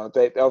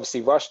 they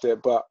obviously rushed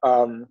it, but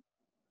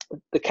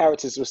the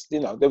characters was,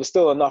 there was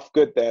still enough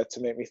good there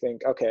to make me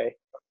think, okay,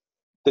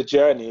 the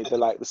journey,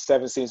 the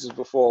 7 seasons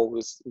before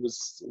was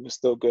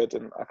still good,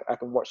 and I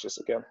can watch this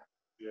again.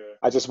 Yeah.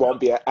 I just won't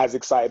be as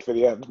excited for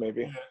the end,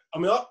 maybe. Yeah. I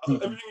mean,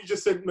 everything you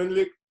just said,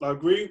 Menelik, I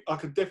agree. I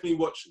could definitely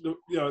watch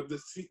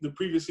the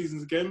previous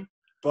seasons again,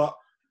 but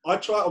I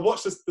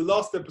watched the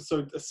last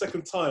episode a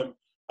second time,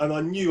 and I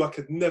knew I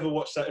could never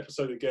watch that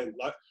episode again.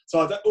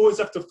 So I always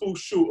have to fall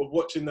short of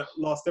watching that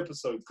last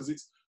episode, because it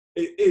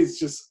is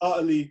just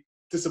utterly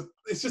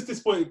it's just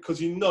disappointing,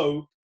 because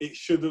it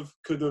should have,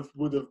 could have,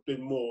 would have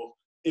been more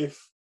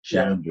if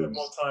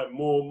more time,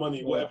 more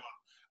money, whatever.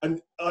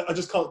 And I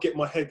just can't get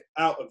my head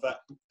out of that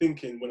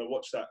thinking when I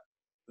watch that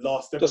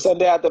last episode. Just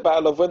end it at the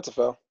Battle of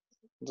Winterfell.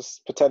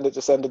 Just pretend it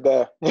just ended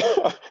there.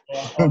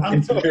 I'll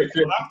have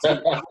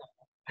to.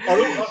 I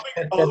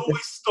think I'll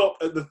always stop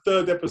at the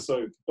 3rd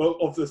episode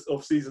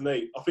of season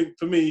 8. I think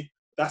for me,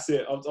 that's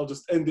it. I'll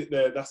just end it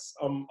there.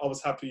 I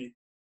was happy,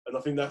 and I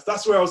think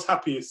that's where I was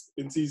happiest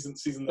in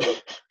season 8 in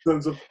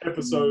terms of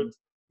episode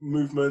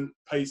movement,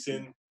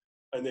 pacing,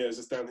 and yeah, it's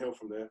just downhill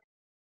from there.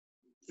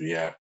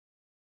 Yeah,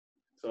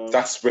 so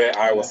that's where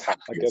I was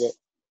happy. I get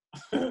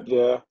it.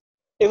 Yeah,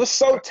 it was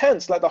so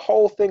tense. Like the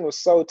whole thing was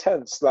so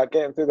tense. Like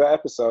getting through that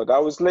episode,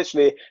 I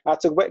had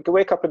to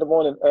wake up in the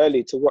morning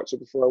early to watch it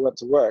before I went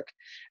to work,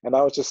 and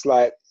I was just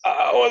like,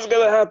 what's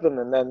gonna happen?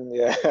 And then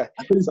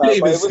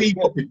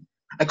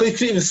I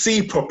couldn't even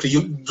see properly.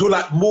 You're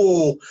like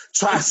more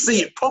trying to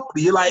see it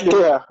properly. You're like in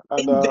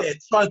there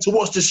trying to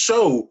watch the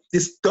show,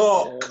 this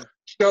dark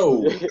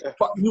show.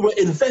 But you were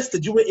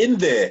invested. You were in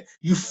there.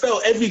 You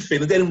felt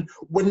everything. And then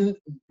when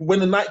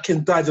the Night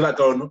King died, you're like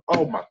going,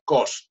 oh my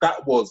gosh,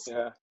 that was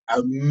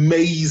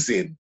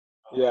amazing.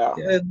 Yeah.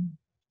 And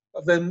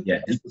then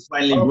he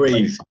finally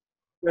breathed.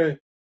 Yeah.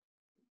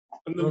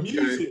 And the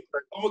music.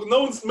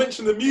 No one's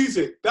mentioned the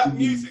music. That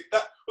music.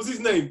 That was his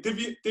name.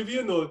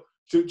 Divian or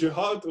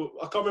Jihad, or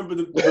I can't remember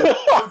his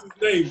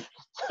name,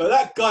 but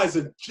that guy's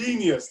a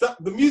genius.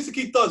 The music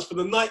he does for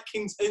the Night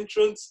King's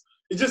entrance,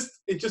 it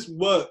just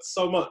worked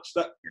so much.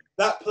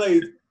 That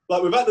played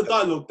like without the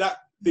dialogue.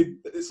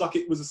 It's like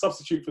it was a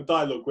substitute for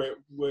dialogue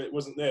where it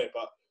wasn't there.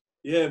 But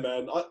yeah,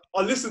 man,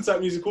 I listen to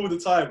that music all the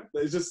time.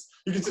 It's just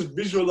you can just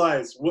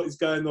visualize what is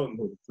going on.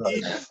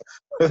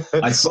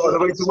 I saw the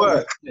way to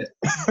work.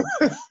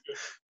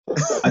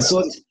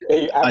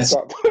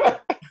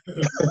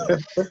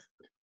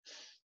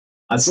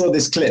 I saw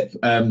this clip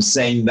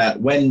saying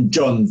that when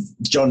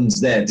John's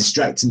there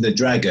distracting the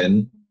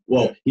dragon,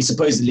 well, he's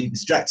supposedly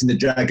distracting the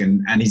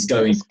dragon and he's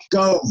going,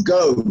 go,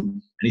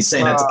 and he's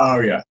saying that to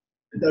Arya.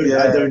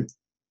 I don't.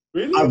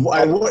 Really?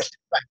 I watched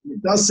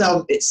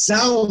it. It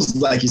sounds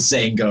like he's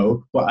saying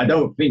go, but I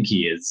don't think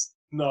he is.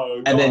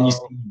 No. And then you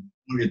see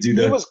Arya do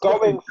that. He was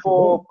going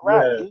for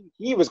Brad. Yeah.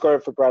 He was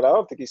going for Brad. I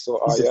don't think he saw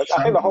Arya.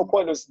 I think the whole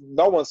point was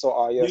no one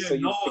saw Arya, so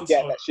you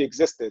forget that she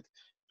existed.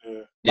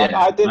 Like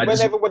I did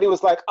when everybody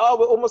was like, "Oh,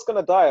 we're almost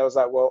gonna die." I was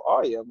like, "Well,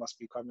 Arya must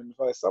be coming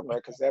by somewhere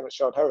because they haven't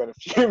shown her in a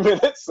few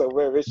minutes. So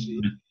where is she?"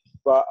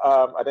 But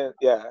I didn't.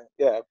 Yeah.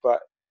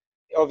 But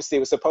obviously, it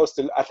was supposed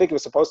to. I think it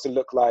was supposed to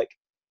look like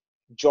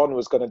John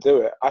was gonna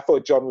do it. I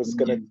thought John was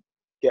gonna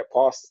get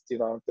past,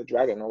 the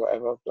dragon or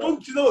whatever. But... John,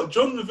 do you know what?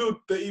 John revealed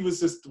that he was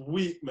just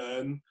weak,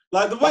 man.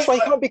 Like the way that's why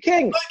he can't be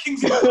king. Night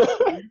King's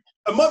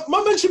and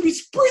my man should be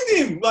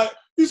sprinting. Like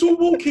he's all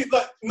walking,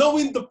 like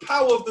knowing the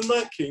power of the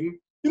Night King.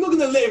 You're not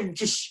going to let him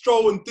just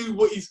stroll and do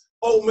what he's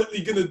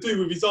ultimately going to do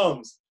with his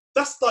arms.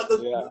 That's like the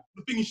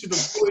thing you should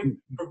avoid,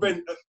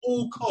 prevent at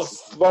all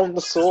costs. From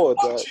the sword.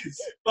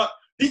 But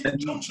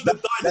John should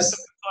have died at the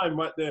time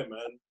right there,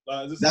 man.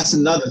 Like, that's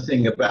another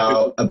thing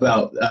about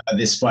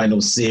this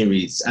final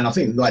series. And I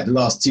think like the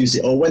last two,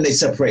 or when they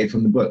separated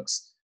from the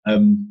books,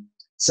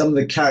 some of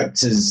the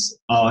characters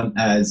aren't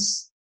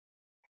as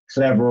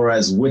clever,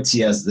 as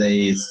witty as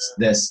they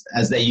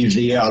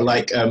usually are.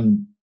 Like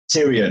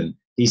Tyrion.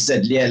 He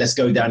said, "Yeah, let's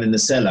go down in the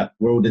cellar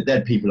where all the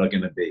dead people are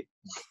going to be."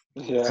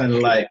 Yeah. Kind of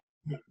like,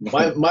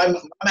 my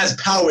man's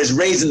power is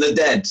raising the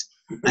dead,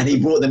 and he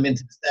brought them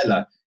into the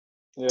cellar.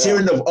 Yeah.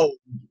 Tyrion of old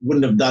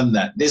wouldn't have done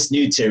that. This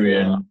new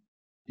Tyrion,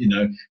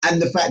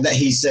 and the fact that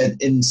he said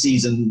in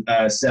season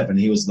 7,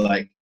 he was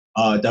like,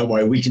 "Don't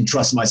worry, we can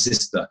trust my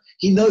sister."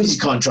 He knows you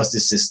can't trust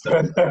his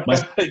sister.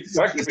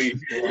 Exactly.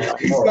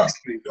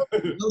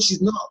 No,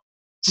 she's not.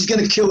 She's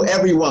gonna kill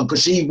everyone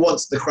because she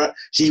wants the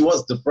she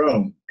wants the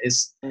throne.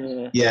 It's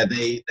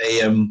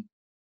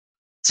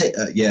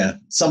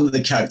some of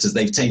the characters,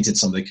 they've tainted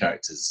some of the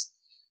characters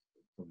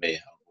for me.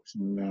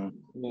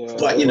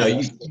 But you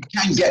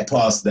can get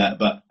past that.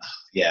 But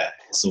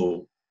it's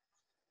all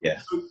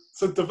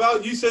So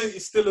Deval, you say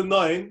it's still a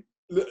 9.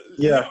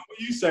 Yeah. What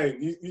are you saying?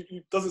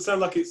 It doesn't sound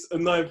like it's a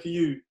 9 for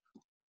you.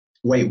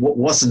 Wait,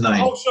 what's a 9? The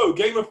whole show,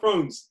 Game of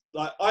Thrones,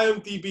 like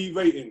IMDb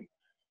rating,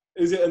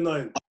 is it a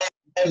 9?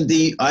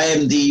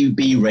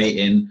 IMDb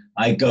rating,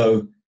 I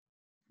go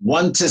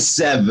 1 to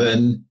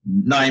 7,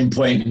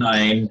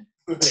 9.9,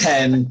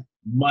 10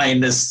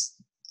 minus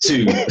 2.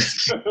 You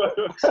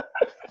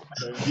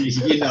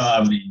know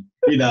what I mean?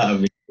 Yeah.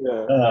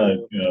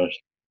 Oh gosh.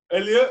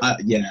 Elliot?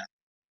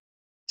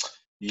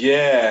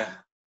 Yeah.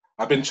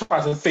 I've been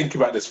trying to think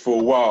about this for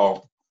a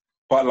while,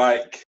 but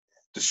like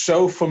the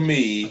show for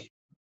me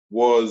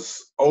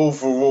was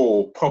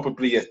overall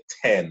probably a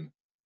 10.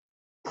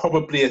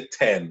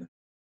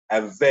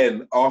 And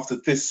then after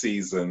this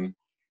season,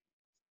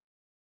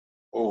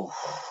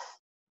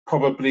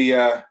 probably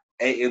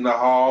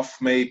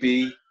 8.5,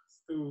 maybe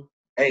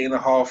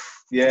 8.5.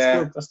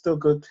 Yeah, that's still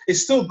good.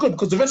 It's still good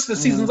because the rest of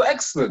the seasons are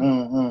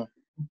excellent.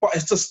 But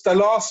it's just the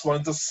last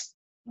one.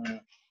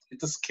 It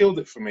just killed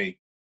it for me.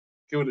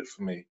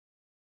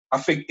 I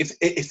think if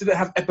it didn't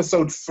have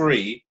episode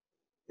 3,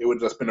 it would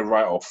have just been a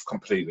write-off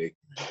completely.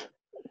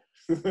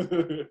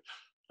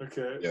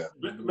 Okay. Yeah.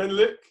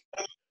 Menelik?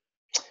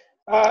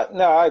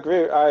 No, I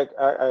agree. I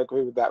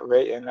agree with that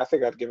rating. I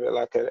think I'd give it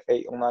like an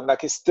 8 or 9.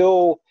 Like it's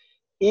still,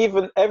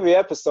 even every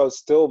episode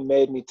still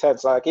made me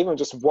tense. Like even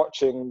just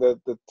watching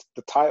the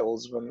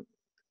titles when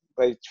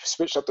they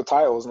switched up the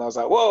titles, and I was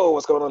like, whoa,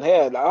 what's going on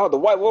here? Like, oh, the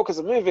White Walkers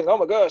are moving. Oh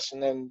my gosh!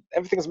 And then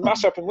everything's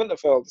mashed up in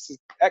Winterfell. This is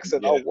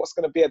excellent. Yeah. Oh, what's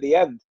going to be at the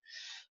end?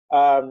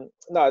 No,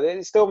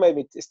 it still made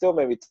me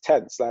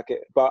tense. Like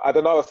it, but I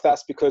don't know if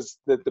that's because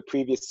the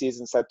previous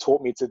seasons had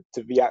taught me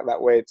to react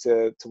that way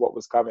to what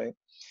was coming.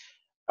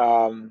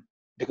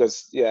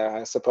 Because yeah,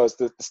 I suppose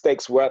the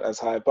stakes weren't as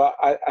high, but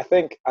I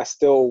think I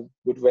still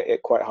would rate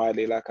it quite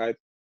highly. Like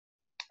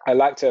I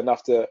liked it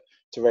enough to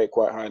rate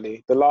quite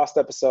highly. The last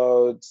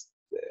episode,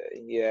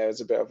 yeah, it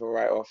was a bit of a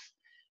write-off.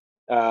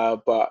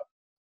 But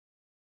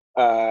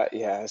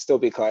yeah, it'd still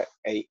be like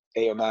 8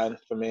 or 9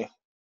 for me.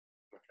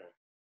 Okay.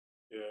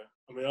 Yeah,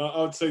 I mean,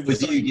 I would say.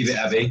 Would you give it,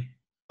 Abby?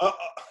 I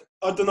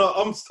don't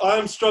know. I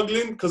am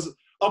struggling because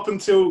up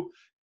until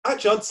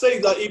actually, I'd say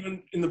that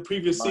even in the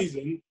previous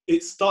season,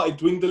 it started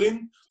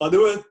dwindling. Like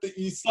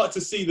you start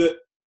to see that,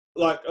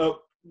 like I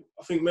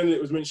think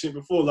Menelik was mentioning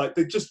before, like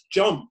they just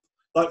jump.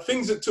 Like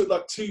things that took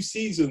like 2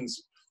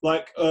 seasons,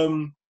 like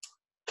Euron,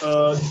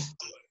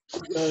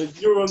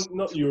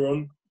 not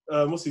Euron.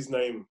 What's his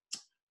name?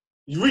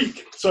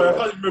 Reek. Sorry, I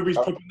can't remember his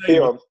proper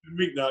name.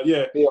 Reek now,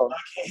 yeah. Like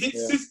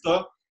his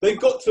sister, they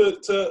got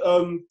to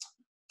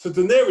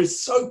Daenerys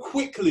so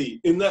quickly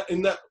in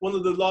that one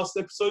of the last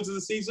episodes of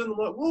the season. I'm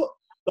like, what?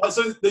 Like,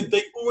 so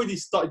they already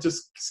started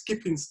just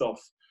skipping stuff.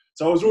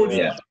 So I was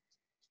already like,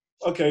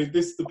 okay,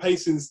 the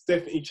pacing's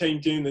definitely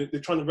changing. They're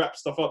trying to wrap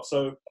stuff up.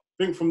 So I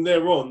think from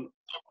there on,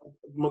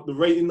 the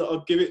rating that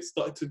I'd give it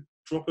started to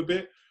drop a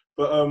bit.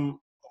 But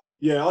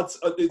yeah,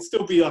 it'd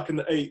still be like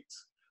an 8.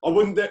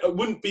 It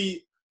wouldn't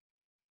be.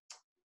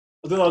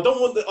 I don't know.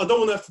 I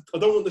don't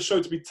want the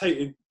show to be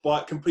tainted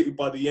completely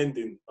by the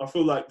ending. I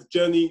feel like the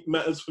journey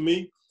matters for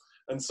me,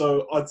 and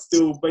so I'd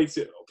still base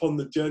it upon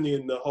the journey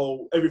and the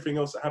whole everything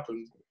else that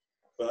happened.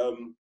 But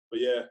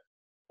yeah,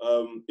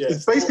 yeah.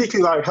 It's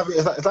basically like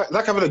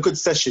having a good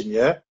session.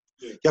 Yeah,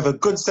 you have a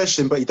good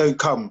session, but you don't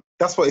come.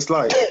 That's what it's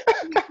like.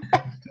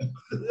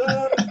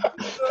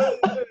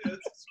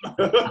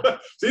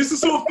 So it's the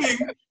sort of thing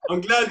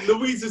I'm glad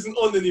Louise isn't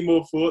on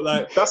anymore for.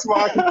 Like, that's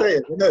why I can say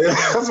it.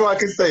 That's why I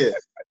can say it.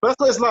 But that's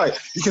what it's like.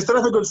 You can still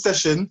have a good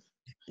session.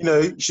 You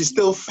know, she's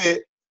still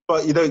fit,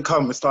 but you don't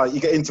come. It's like you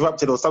get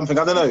interrupted or something.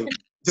 I don't know. It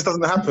just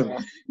doesn't happen.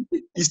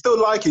 You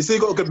still like it, so you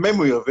got a good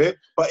memory of it.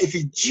 But if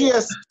you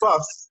just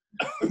bust,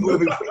 you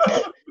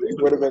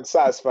would have been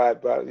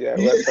satisfied. But yeah,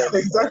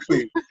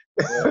 exactly.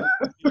 Yeah.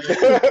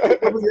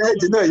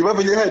 You're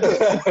rubbing your head.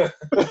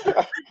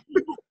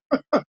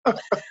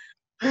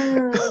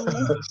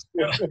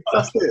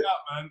 That's it.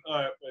 Man. All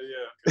right, but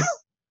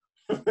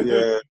yeah.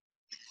 Yeah.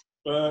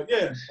 But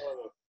yeah.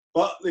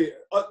 But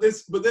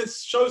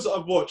there's shows that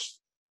I've watched.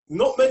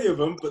 Not many of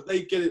them, but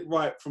they get it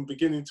right from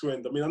beginning to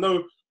end. I mean, I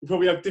know we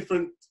probably have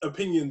different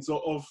opinions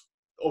of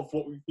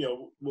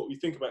what we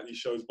think about these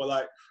shows, but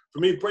like for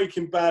me,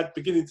 Breaking Bad,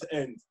 beginning to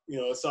end,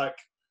 it's like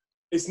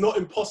it's not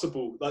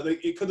impossible. Like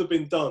it could have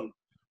been done,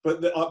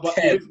 but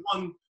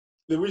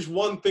there is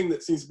one thing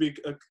that seems to be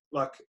a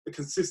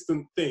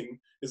consistent thing,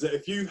 is that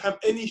if you have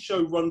any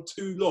show run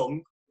too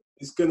long,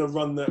 it's going to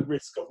run that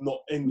risk of not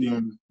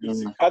ending.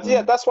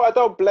 Yeah, that's why I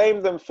don't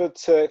blame them for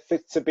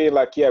to be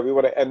like, yeah, we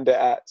want to end it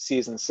at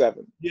season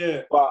 7.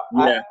 Yeah, but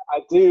yeah.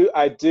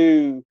 I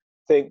do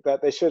think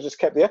that they should have just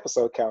kept the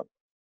episode count.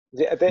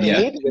 They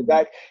needed it.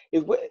 Like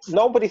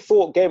nobody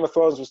thought Game of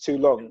Thrones was too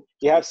long.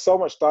 You had so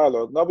much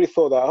dialogue. Nobody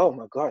thought that. Oh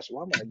my gosh,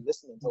 why am I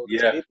listening to all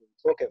these people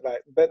talking?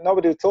 But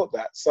nobody thought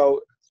that.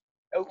 So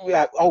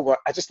I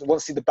just want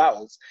to see the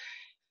battles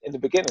in the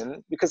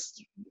beginning, because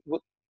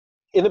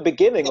in the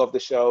beginning of the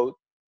show,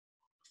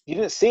 you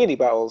didn't see any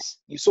battles.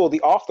 You saw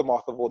the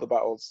aftermath of all the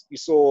battles. You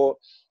saw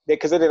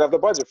because they didn't have the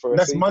budget for it.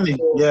 Less money.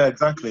 Yeah,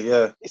 exactly.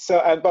 Yeah.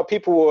 But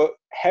people were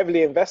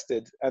heavily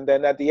invested, and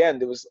then at the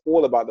end, it was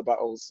all about the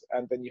battles,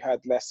 and then you had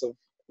less of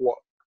what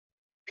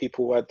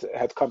people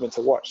had come in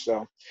to watch.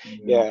 So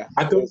yeah,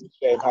 it's a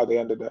shame how they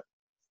ended it.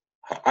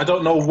 I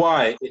don't know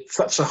why it's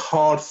such a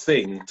hard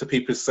thing to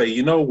people to say,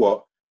 you know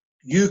what,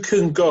 you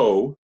can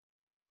go,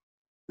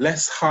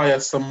 let's hire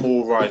some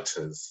more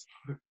writers.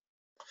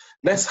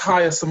 Let's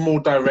hire some more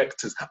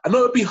directors. I know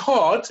it'll be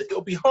hard.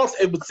 It'll be hard for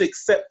everyone to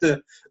accept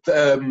the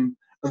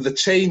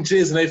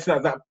changes and everything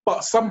like that.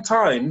 But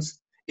sometimes,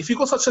 if you've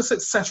got such a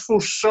successful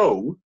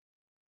show,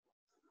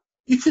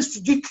 you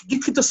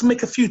could just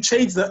make a few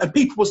changes and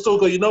people will still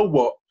go, you know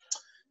what,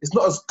 it's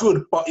not as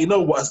good, but you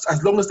know what,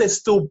 as long as they're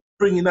still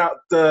bringing out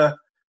the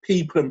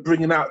people and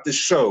bringing out the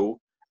show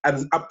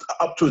and up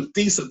to a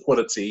decent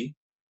quality,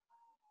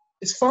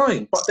 it's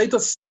fine. But they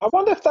just... I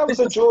wonder if that was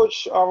a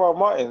George R.R.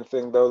 Martin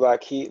thing, though.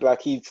 Like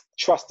he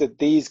trusted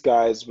these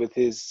guys with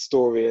his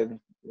story and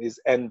his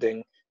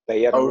ending that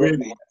he hadn't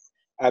written. Really?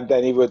 And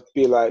then he would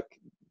be like,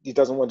 he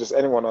doesn't want just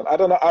anyone on. I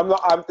don't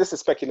know. This is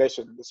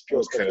speculation. This is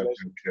pure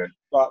speculation. Okay.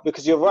 But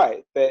because you're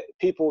right, there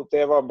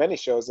are many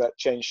shows that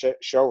change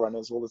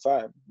showrunners all the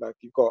time. Like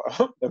you've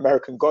got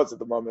American Gods at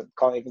the moment,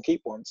 can't even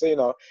keep one.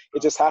 So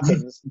it just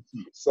happens.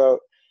 So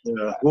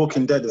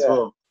Walking Dead as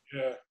well.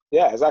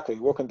 Yeah, exactly.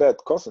 Walking Dead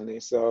constantly.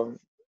 So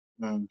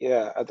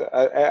yeah,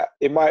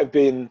 it might have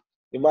been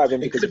It might have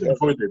been It because could have been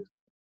avoided.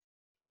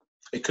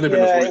 It could have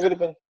been yeah, avoided. it would have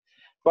been.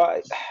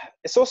 But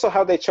it's also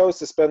how they chose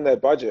to spend their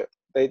budget.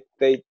 They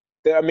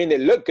I mean,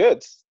 it looked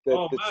good.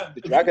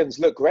 The dragons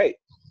look great.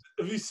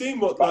 Have you seen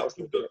what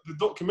the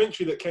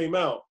documentary that came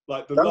out?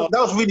 Like that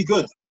was really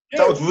good. Yeah,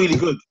 that was really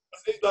good.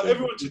 Like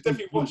everyone should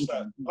definitely watch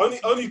that.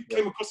 Only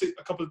came across it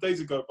a couple of days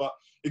ago, but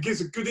it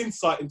gives a good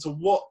insight into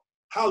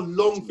how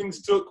long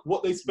things took,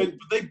 what they spent.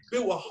 But they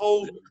built the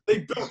whole.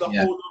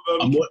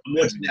 I'm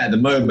watching it at the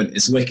moment.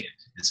 It's wicked.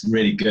 It's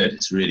really good.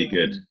 It's really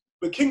good.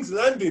 But King's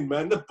Landing,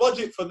 man, the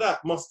budget for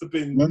that must have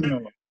been a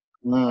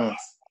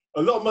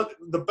lot of money.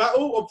 The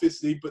battle,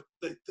 obviously, but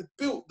they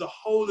built the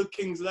whole of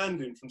King's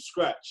Landing from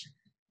scratch.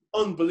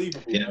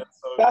 Unbelievable. Yeah.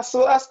 Man.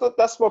 So,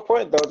 that's my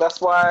point, though. That's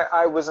why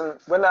I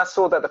wasn't, when I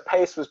saw that the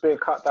pace was being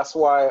cut, that's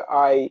why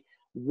I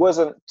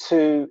wasn't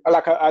too,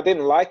 like, I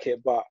didn't like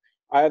it, but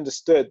I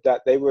understood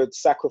that they were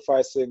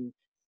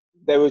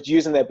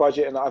using their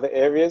budget in other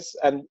areas,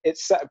 and it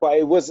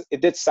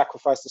did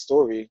sacrifice the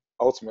story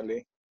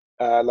ultimately.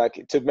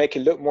 Like, to make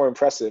it look more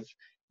impressive,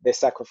 they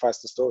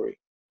sacrificed the story.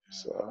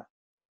 So.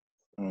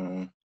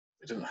 They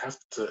didn't have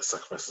to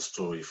sacrifice the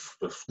story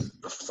for something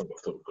that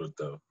felt good,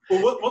 though.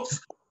 Well,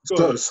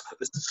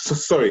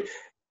 sorry.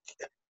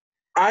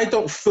 I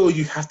don't feel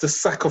you have to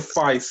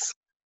sacrifice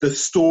the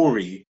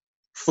story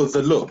for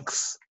the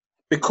looks.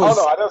 Because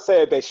no, I don't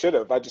say they should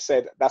have. I just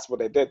said that's what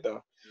they did,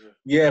 though.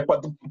 Yeah,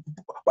 but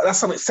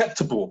that's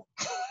unacceptable.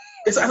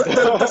 That's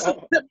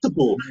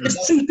unacceptable.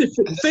 It's two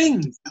different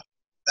things.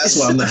 That's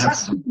why I'm not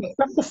happy.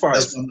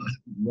 Sacrifice.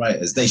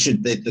 Writers,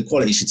 the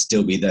quality should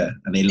still be there,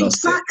 and they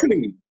lost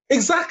it.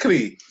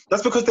 Exactly.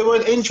 That's because they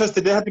weren't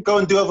interested. They had to go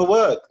and do other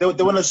work. They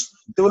want to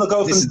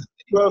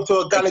go to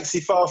a galaxy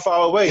far,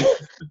 far away.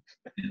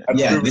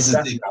 Yeah, this is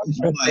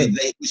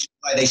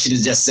why they should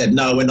have just said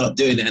no, we're not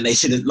doing it, and they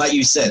should have, like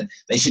you said,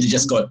 they should have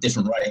just got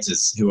different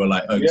writers who are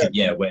like, okay,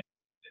 yeah we're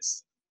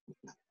this.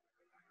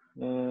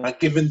 And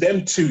given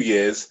them 2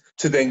 years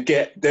to then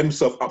get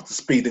themselves up to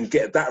speed and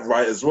get that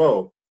right as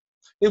well.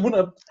 It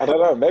wouldn't have, I don't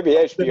know. Maybe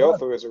HBO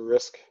thought it was a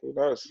risk. Who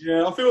knows?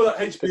 Yeah, I feel that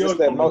HBO is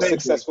their most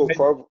successful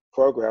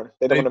program.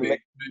 They don't want to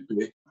make.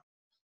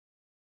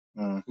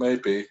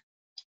 Maybe.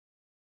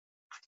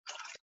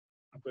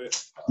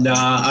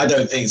 Nah, I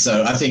don't think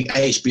so. I think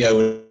HBO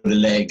would have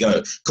let it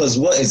go. Because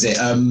what is it?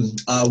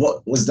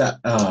 What was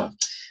that?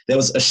 There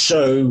was a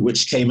show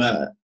which came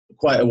out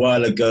quite a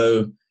while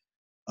ago.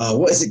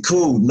 What is it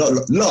called? Not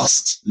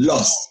Lost.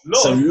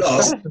 So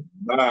Lost.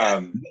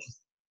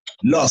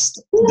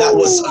 Lost.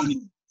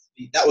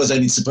 That was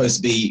only supposed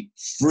to be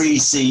 3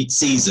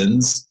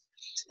 seasons.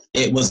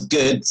 It was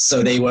good,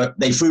 so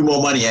they threw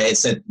more money at it.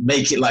 Said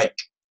make it like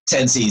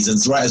 10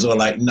 seasons. Writers were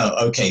like, no,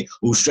 okay,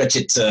 we'll stretch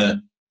it to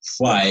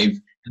 5,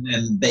 and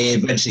then they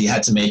eventually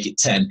had to make it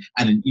 10,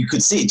 and you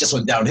could see it just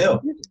went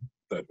downhill.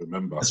 I don't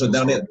remember. That's what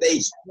downhill.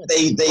 They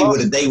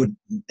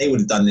would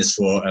have done this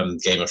for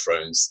Game of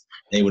Thrones.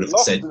 They would have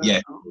said,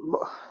 yeah.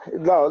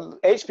 No,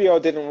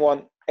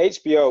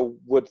 HBO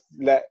would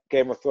let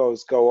Game of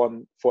Thrones go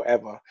on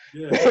forever.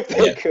 If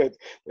they could.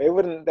 They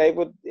wouldn't.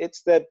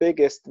 It's their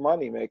biggest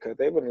money maker.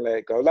 They wouldn't let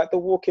it go. Like The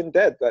Walking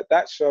Dead,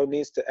 that show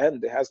needs to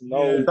end. It has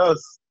no.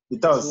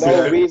 It does.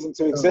 No reason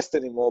to exist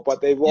anymore.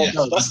 But they won't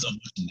stop.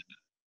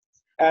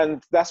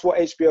 And that's what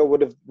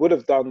HBO would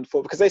have done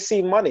because they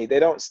see money. They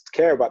don't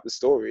care about the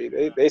story.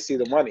 They see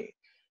the money.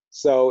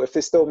 So if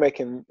it's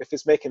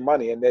making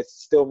money and they're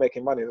still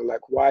making money, they're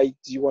like, why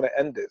do you want to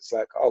end it? It's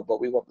like, oh, but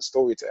we want the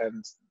story to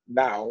end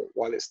now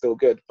while it's still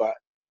good. But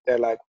they're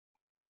like,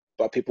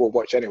 but people will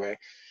watch anyway.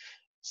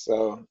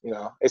 So,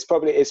 it's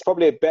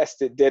probably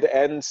best it did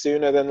end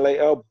sooner than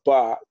later,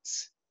 but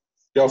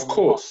yeah, of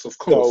course.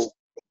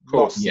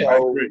 I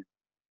agree.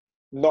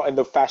 Not in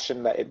the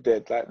fashion that it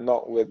did, like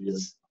not with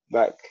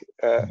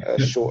a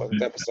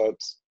shortened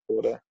episodes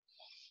order.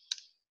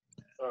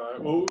 All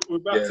right. Well, we're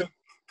about to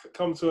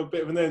come to a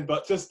bit of an end,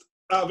 but just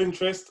out of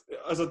interest,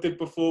 as I did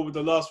before with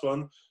the last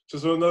one,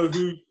 just want to know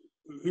who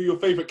your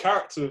favourite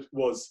character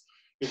was.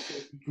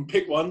 If you can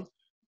pick one,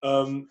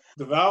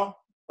 Val.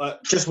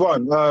 Just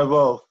one.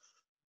 Well,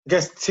 I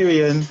guess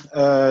Tyrion.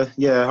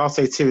 I'll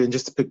say Tyrion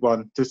just to pick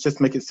one.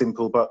 Just make it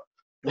simple, but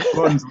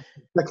one's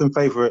second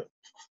favourite.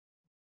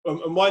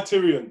 And why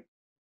Tyrion?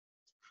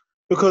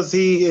 Because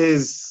he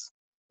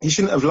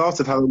shouldn't have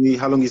lasted how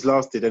long he's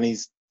lasted, and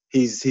his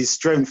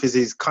strength is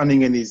his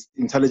cunning and his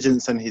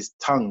intelligence and his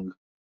tongue.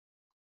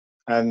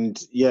 And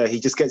he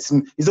just gets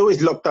him. He's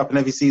always locked up in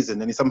every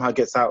season, and he somehow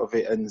gets out of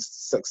it and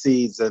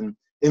succeeds and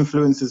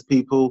influences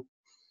people.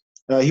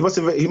 He's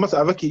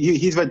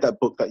read that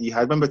book that you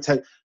had. Remember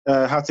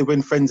How to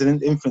Win Friends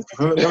and Influence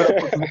People? Remember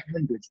that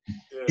book?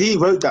 He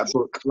wrote that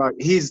book. Like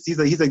he's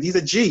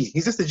a G.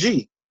 He's just a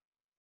G.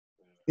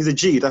 He's a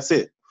G. That's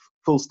it.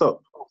 Full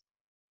stop.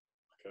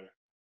 Okay.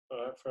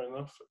 All right. Fair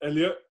enough.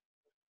 Elliot.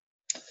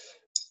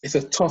 It's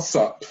a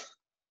toss-up.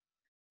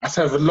 I have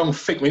to have a long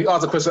think. When you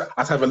ask the question,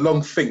 I have to have a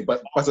long think,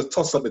 but it's a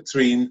toss-up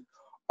between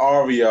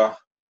Arya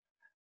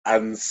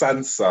and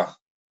Sansa.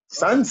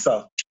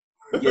 Sansa?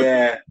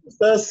 Yeah.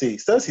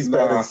 Cersei's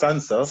better than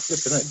Sansa.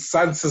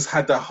 Sansa's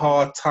had a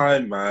hard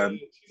time, man.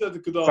 She's had a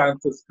good arc.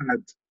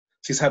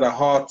 She's had a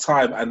hard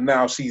time, and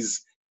now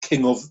she's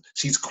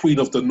she's queen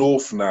of the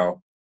North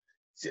now.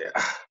 Yeah.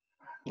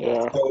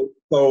 Yeah.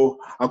 So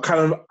I'm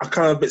kind of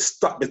a bit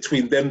stuck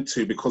between them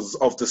two because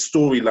of the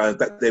storylines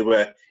that they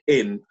were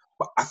in.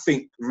 But I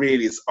think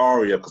really it's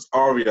Arya, because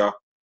Arya,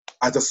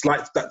 I just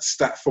liked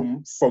that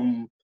from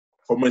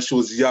when she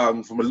was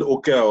young, from a little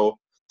girl,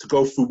 to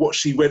go through what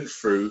she went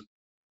through,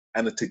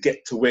 and to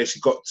get to where she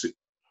got to.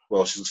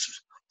 Well,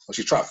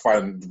 she tried to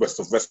find the rest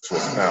of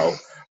Westeros now,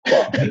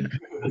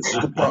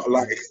 but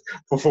like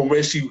from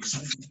where she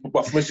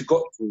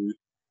got to,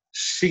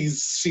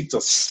 she's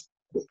just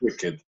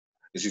wicked.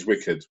 She's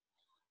wicked.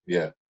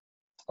 Yeah,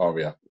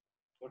 Arya.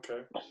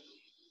 Okay.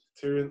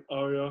 Tyrion,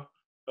 Arya,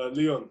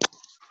 Leon.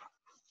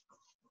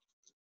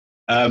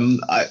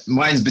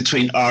 Mine's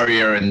between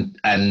Arya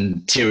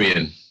and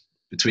Tyrion.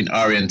 Between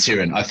Arya and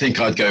Tyrion, I think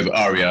I'd go with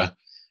Arya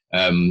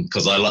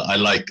because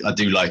I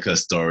do like her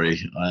story.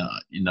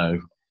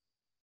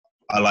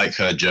 I like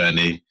her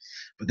journey.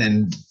 But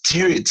then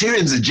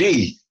Tyrion's a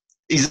G.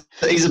 He's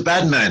a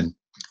bad man.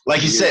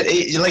 Like you said,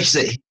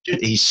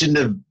 he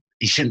shouldn't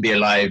be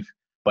alive,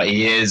 but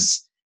he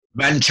is.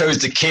 Man chose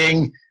the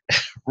king.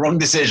 Wrong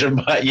decision,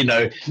 but he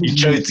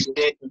chose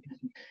the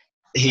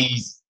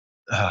king.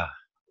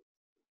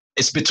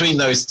 It's between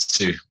those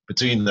two.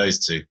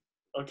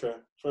 Okay,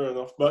 fair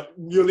enough. But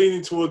you're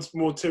leaning towards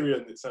more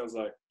Tyrion, it sounds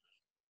like.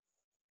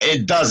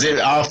 It does.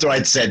 After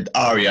I'd said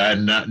Arya,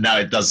 and now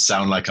it does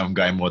sound like I'm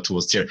going more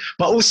towards Tyrion.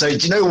 But also, do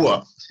you know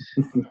what?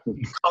 You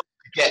can't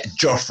forget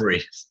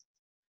Joffrey.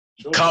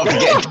 Sure. Can't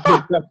forget.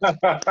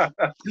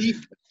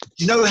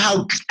 You know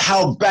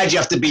how bad you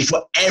have to be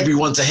for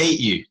everyone to hate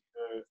you?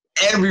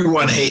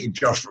 Everyone hated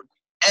Joffrey.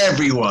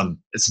 Everyone.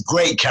 It's a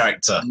great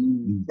character.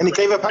 And he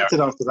gave up acting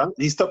after that.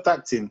 He stopped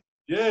acting.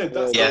 Yeah,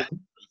 that's yeah.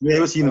 Yeah, he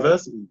was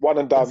university. One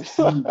and done.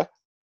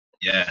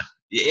 Yeah.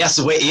 He has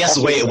to wait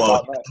a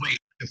while.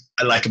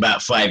 Like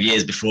about 5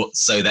 years before,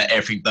 so that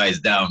everything dies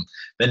down.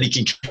 Then he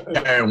can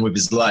carry on with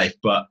his life.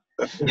 But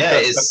yeah,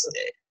 it's a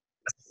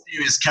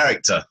serious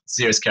character.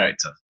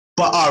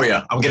 But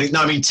Arya,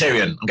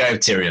 Tyrion. I'm going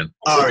with Tyrion.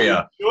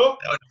 Arya. Sure?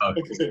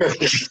 Okay.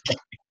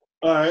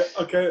 All right,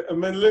 okay. And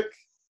Menelik?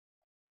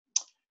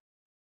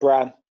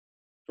 Bran?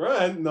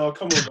 No,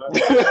 come on,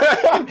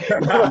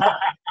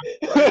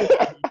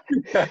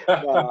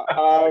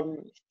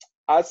 man.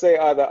 I'd say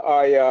either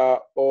Arya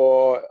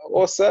or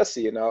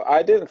Cersei.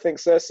 I didn't think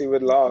Cersei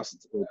would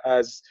last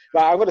as.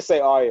 I'm going to say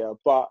Arya,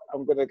 but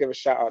I'm going to give a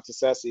shout out to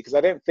Cersei because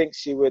I didn't think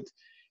she would,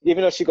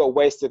 even though she got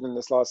wasted in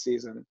this last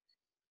season.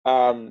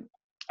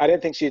 I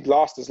didn't think she'd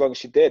last as long as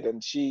she did,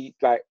 and she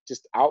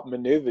just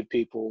outmaneuvered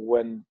people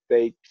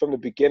from the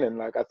beginning.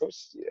 I thought,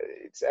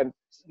 and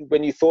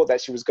when you thought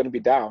that she was going to be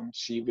down,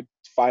 she would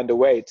find a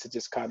way to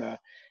just kind of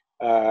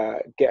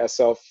get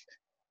herself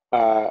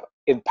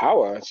in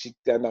power. She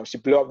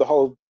blew up the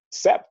whole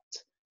sept.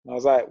 And I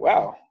was like,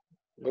 wow,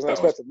 wasn't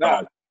expecting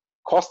that.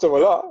 Cost her a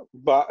lot,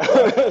 but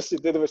she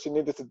did what she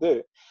needed to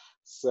do.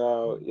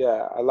 So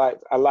yeah, I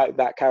like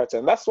that character,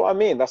 and that's what I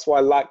mean. That's what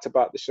I liked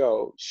about the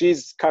show.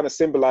 She's kind of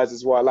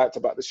symbolizes what I liked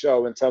about the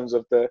show in terms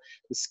of the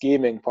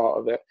scheming part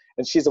of it,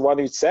 and she's the one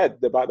who said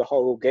about the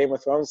whole Game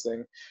of Thrones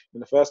thing in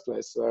the first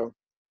place. So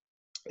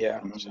yeah,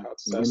 shout out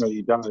to Cersei.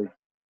 You died.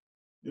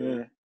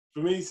 Yeah.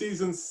 For me,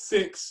 season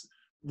 6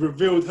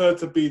 revealed her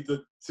to be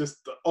the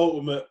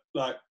ultimate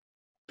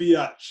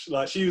biatch.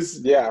 She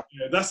was. Yeah.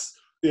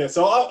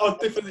 So I'll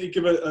definitely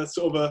give it a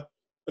sort of a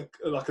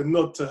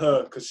nod to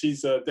her because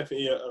she's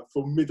definitely a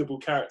formidable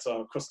character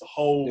across the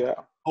whole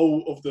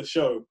of the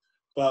show.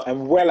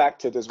 And well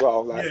acted as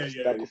well.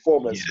 That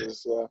performance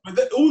was.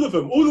 But all of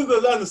the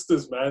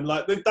Lannisters, man,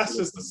 that's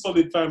just a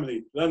solid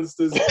family.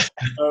 Lannisters,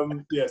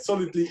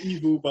 solidly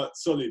evil but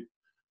solid.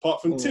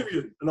 Apart from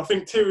Tyrion, and I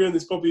think Tyrion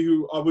is probably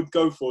who I would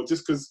go for,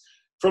 just because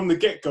from the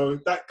get-go,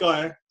 that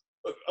guy.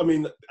 I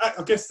mean,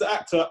 I guess the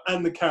actor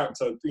and the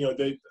character,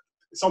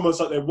 it's almost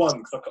like they're one.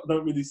 Because I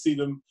don't really see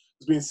them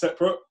as being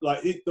separate.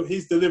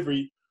 His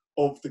delivery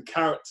of the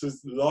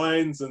characters'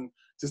 lines and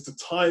just the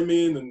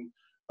timing and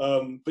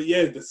but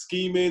the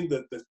scheming,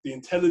 the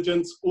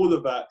intelligence, all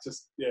of that.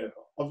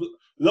 I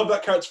love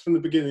that character from the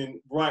beginning,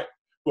 right?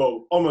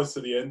 Well, almost to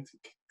the end.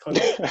 Kind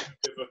of,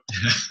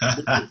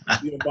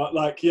 but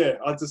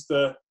I just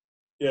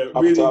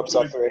really enjoyed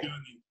the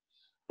journey.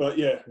 But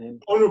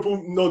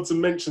honourable nods and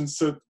mentions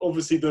to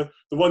obviously the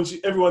ones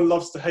everyone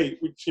loves to hate,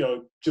 which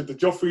the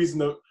Joffreys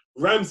and the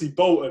Ramsay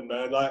Bolton,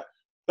 man,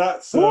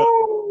 that's that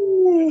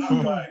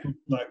guy,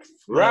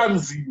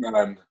 Ramsay,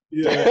 man.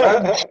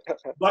 Yeah,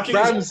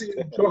 Ramsay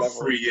and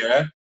Joffrey,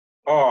 yeah.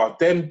 Oh,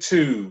 them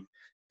two.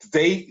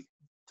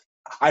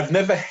 I've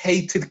never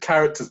hated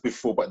characters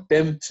before, but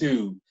them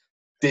two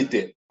did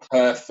it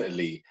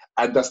perfectly,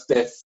 and just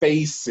their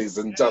faces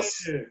and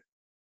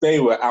they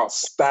were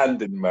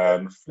outstanding,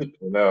 man.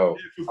 Flipping hell,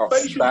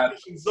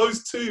 outstanding.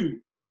 Those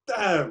two,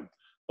 damn.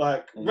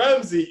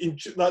 Ramsay,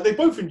 they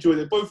both enjoyed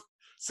it. Both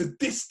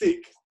sadistic,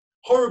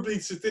 horribly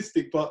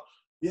sadistic, but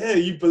yeah,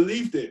 you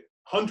believed it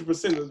 100%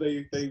 that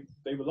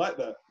they were like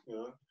that, you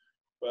know.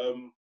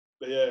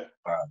 But yeah.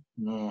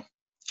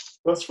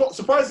 But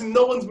surprisingly,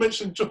 no one's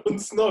mentioned Jon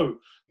Snow.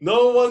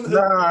 No one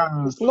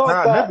has. It's not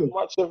that never.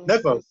 much of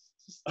Never.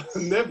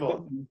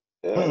 Never.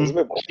 Yeah, it's a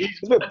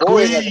bit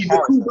boring as a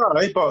character. Cool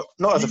guy, but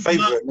not as a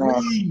favourite.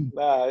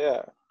 Nah,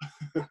 yeah.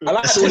 I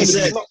like That's what he Queen.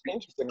 said. Not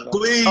interesting enough.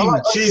 Queen, I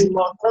like she's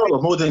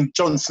Martell more than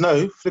Jon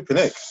Snow. Flipping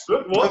heck.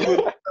 What?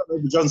 Over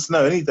Jon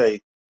Snow any day.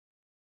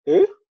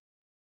 Who?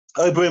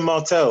 Oberyn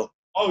Martell.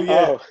 Oh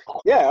yeah.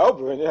 Oh, yeah,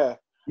 Oberyn, yeah.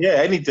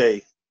 Yeah, any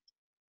day.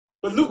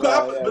 But look what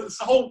happened. But it's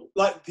the whole,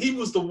 like, he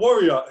was the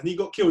warrior and he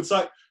got killed. It's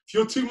like, if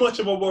you're too much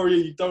of a warrior,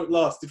 you don't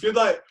last. If you're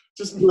like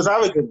just, He was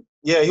arrogant.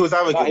 Yeah, he was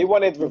arrogant. No, he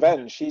wanted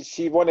revenge.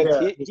 He wanted.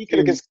 Yeah, he could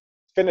have just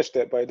finished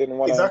it, but he didn't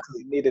want to.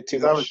 Exactly. He needed too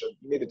He's much. arrogant.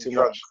 He needed too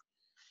Drunk. much.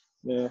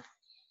 Yeah.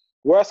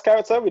 Worst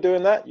character? We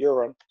doing that?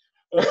 Euron.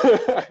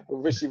 I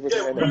wish he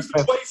wasn't in who's it.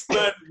 the waste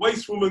man,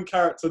 waste woman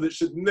character that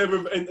should never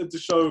have entered the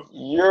show?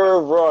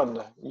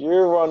 Euron.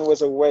 Euron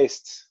was a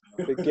waste.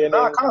 Beginning.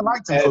 No, I kind of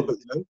liked him for a bit,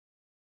 you know.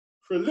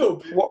 For a little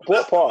bit.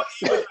 What part?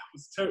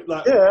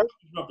 Like, Yeah.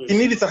 rubbish. He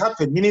needed to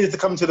happen. He needed to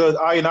come to the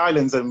Iron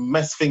Islands and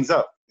mess things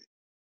up.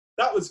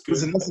 That was It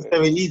was a good.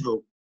 necessary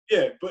evil.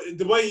 Yeah, but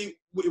the way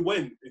it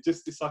went,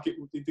 it's like it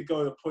did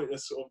go in a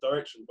pointless sort of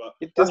direction. But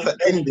It That's doesn't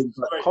the ending.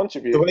 But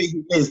contribute. the way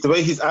he is, the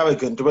way he's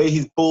arrogant, the way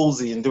he's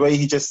ballsy, and the way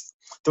he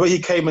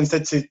came and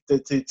said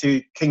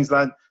to King's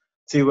Land,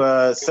 to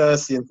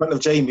Cersei in front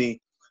of Jaime,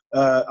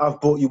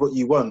 I've bought you what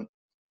you want.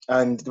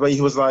 And the way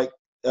he was like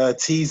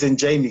teasing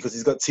Jaime because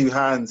he's got two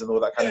hands and all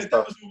that kind of that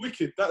stuff. was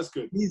wicked. That was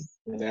good. He's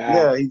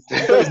got his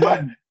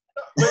man.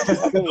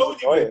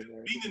 Nobody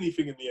mean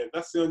anything in the end.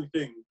 That's the only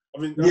thing. I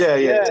mean,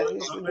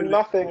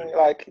 Nothing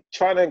like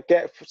trying to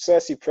get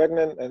Cersei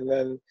pregnant, and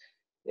then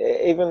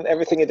even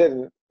everything he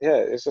did.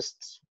 It's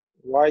just,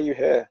 why are you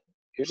here?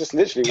 He was just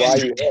literally, why are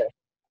you here?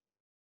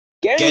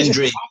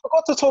 Gendry. I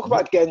forgot to talk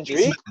about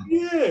Gendry.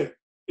 Yeah.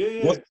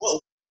 What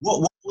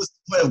was the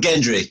point of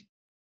Gendry?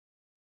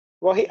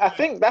 Well, I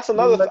think that's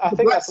another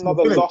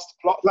lost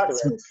plot thread.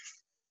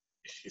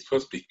 He's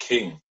supposed to be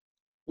king.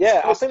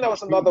 Yeah, I think that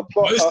was another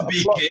plot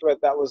thread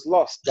that was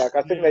lost. Like,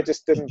 I think they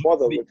just didn't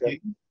bother with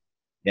him.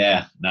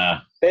 Yeah,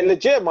 nah. They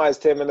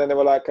legitimized him, and then they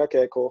were like,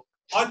 okay, cool.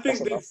 I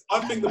think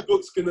the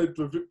book's gonna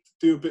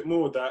do a bit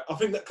more of that. I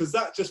think that because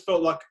that just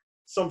felt like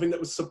something that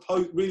was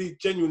really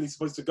genuinely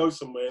supposed to go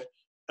somewhere,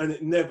 and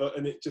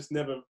it just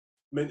never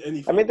meant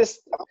anything. I mean,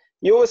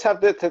 you always have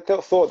the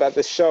thought that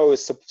the show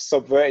is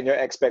subverting your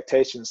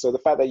expectations. So the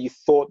fact that you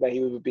thought that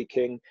he would be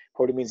king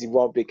probably means he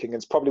won't be king.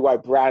 It's probably why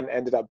Bran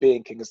ended up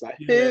being king. It's like,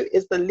 who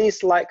is the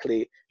least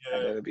likely?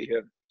 And then it'll be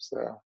him.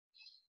 So.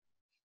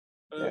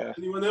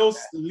 Anyone else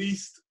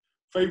least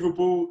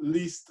favourable,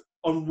 least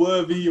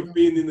unworthy of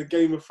being in the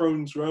Game of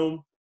Thrones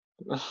realm?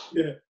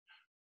 Yeah.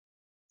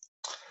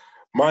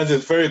 Mine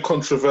is very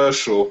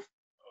controversial.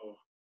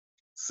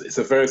 It's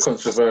a very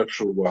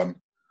controversial one,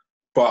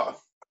 but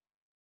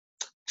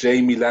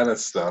Jaime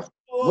Lannister.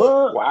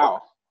 What?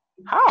 Wow.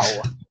 How?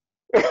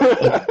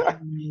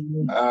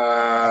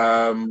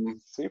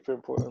 Super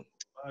important.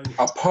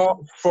 Apart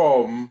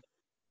from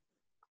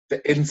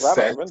the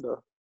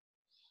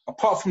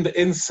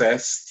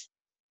incest,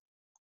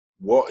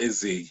 what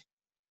is he?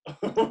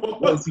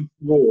 What is he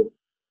for?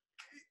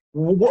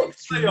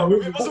 What's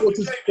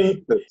his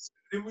purpose?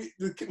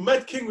 The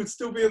Mad King would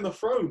still be on the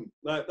throne.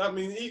 Like, I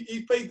mean,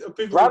 he played a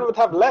big. Bran would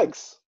have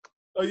legs.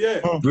 Oh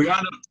yeah.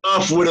 Brianna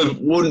Earth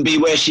wouldn't be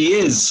where she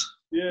is.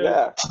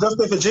 Yeah. She does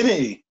the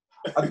virginity.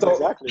 I don't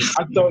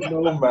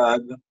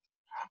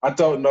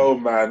know,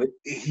 man.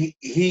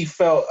 He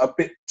felt a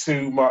bit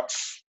too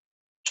much.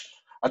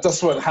 I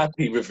just wasn't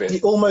happy with it. He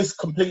almost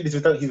completed his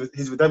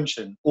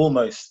redemption,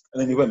 almost,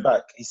 and then he went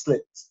back. He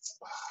slipped.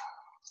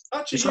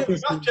 Actually,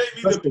 without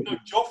Jaime, there'd be no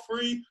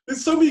Joffrey.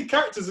 There's so many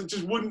characters that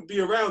just wouldn't be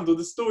around, or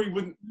the story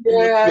wouldn't.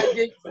 Yeah,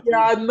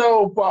 I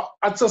know, but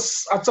I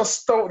just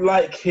don't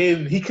like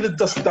him. He could have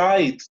just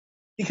died.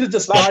 He could have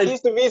just died.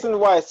 He's the reason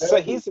why.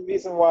 So he's the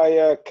reason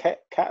why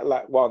Cat.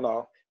 Well,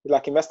 no,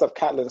 like he messed up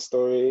Catelyn's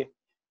story.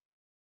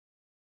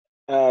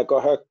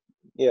 Got her.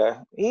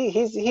 Yeah, he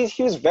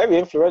was very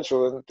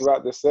influential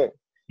throughout this thing.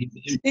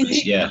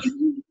 Yeah.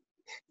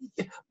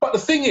 But the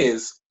thing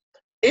is,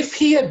 if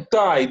he had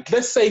died,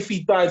 let's say if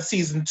he died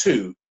season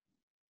 2.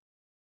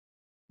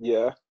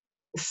 Yeah.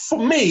 For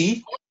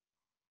me,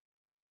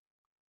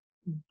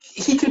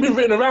 he could have been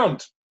written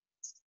around.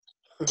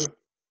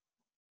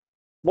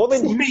 More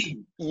than for me.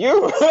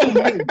 You.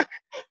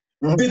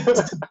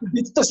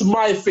 It's just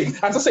my thing.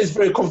 As I say, it's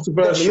very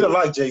controversial. You don't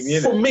like Jaime,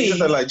 For me, I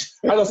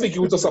don't think it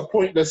was just a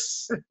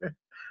pointless.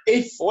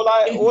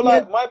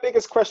 My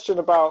biggest question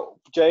about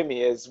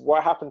Jaime is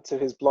what happened to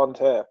his blonde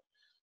hair.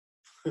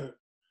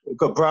 It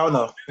got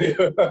browner.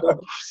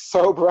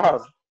 So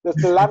brown. The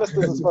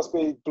Lannisters are supposed to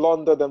be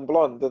blonder than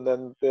blonde, and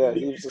then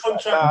he's just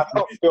like, I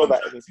don't feel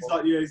that anymore. He's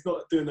like, he's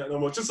not doing that no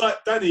more. Just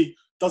like Dany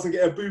doesn't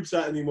get her boobs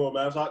out anymore,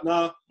 man. I was like,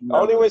 nah.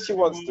 Only when she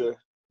wants to.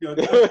 You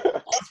know,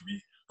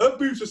 her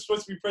boobs are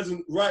supposed to be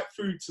present right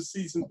through to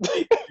season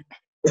 8.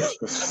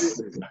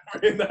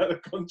 written out the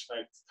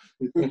contract.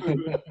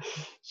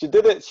 She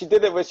did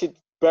it when she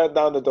burned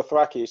down the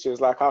Dothraki. She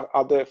was like,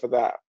 I'll do it for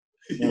that.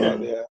 Yeah.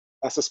 Yeah,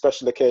 that's a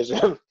special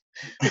occasion.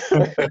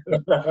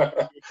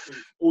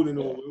 All in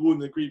all, we're all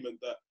in agreement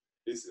that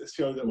it's a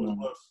show that was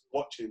worth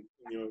watching.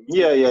 Yeah.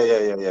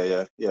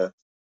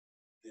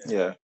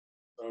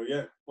 So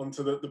yeah, on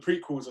to the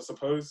prequels, I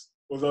suppose.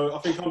 Although I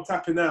think I'm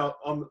tapping out.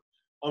 I'm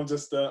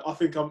just. I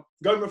think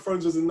Game of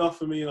Thrones was enough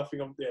for me, and I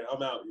think I'm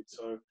out.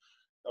 So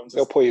I'm just.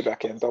 They'll pull you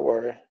back in. Don't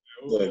worry.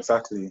 Yeah,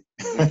 exactly.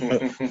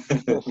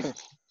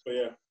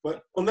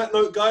 But on that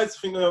note, guys, I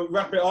think we'll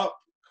wrap it up.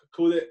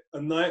 Call it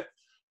a night.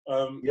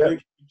 Thank you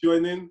for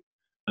joining.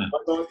 Thank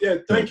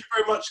you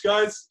very much,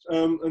 guys.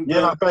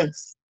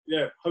 Thanks.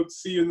 Yeah, hope to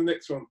see you in the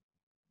next one.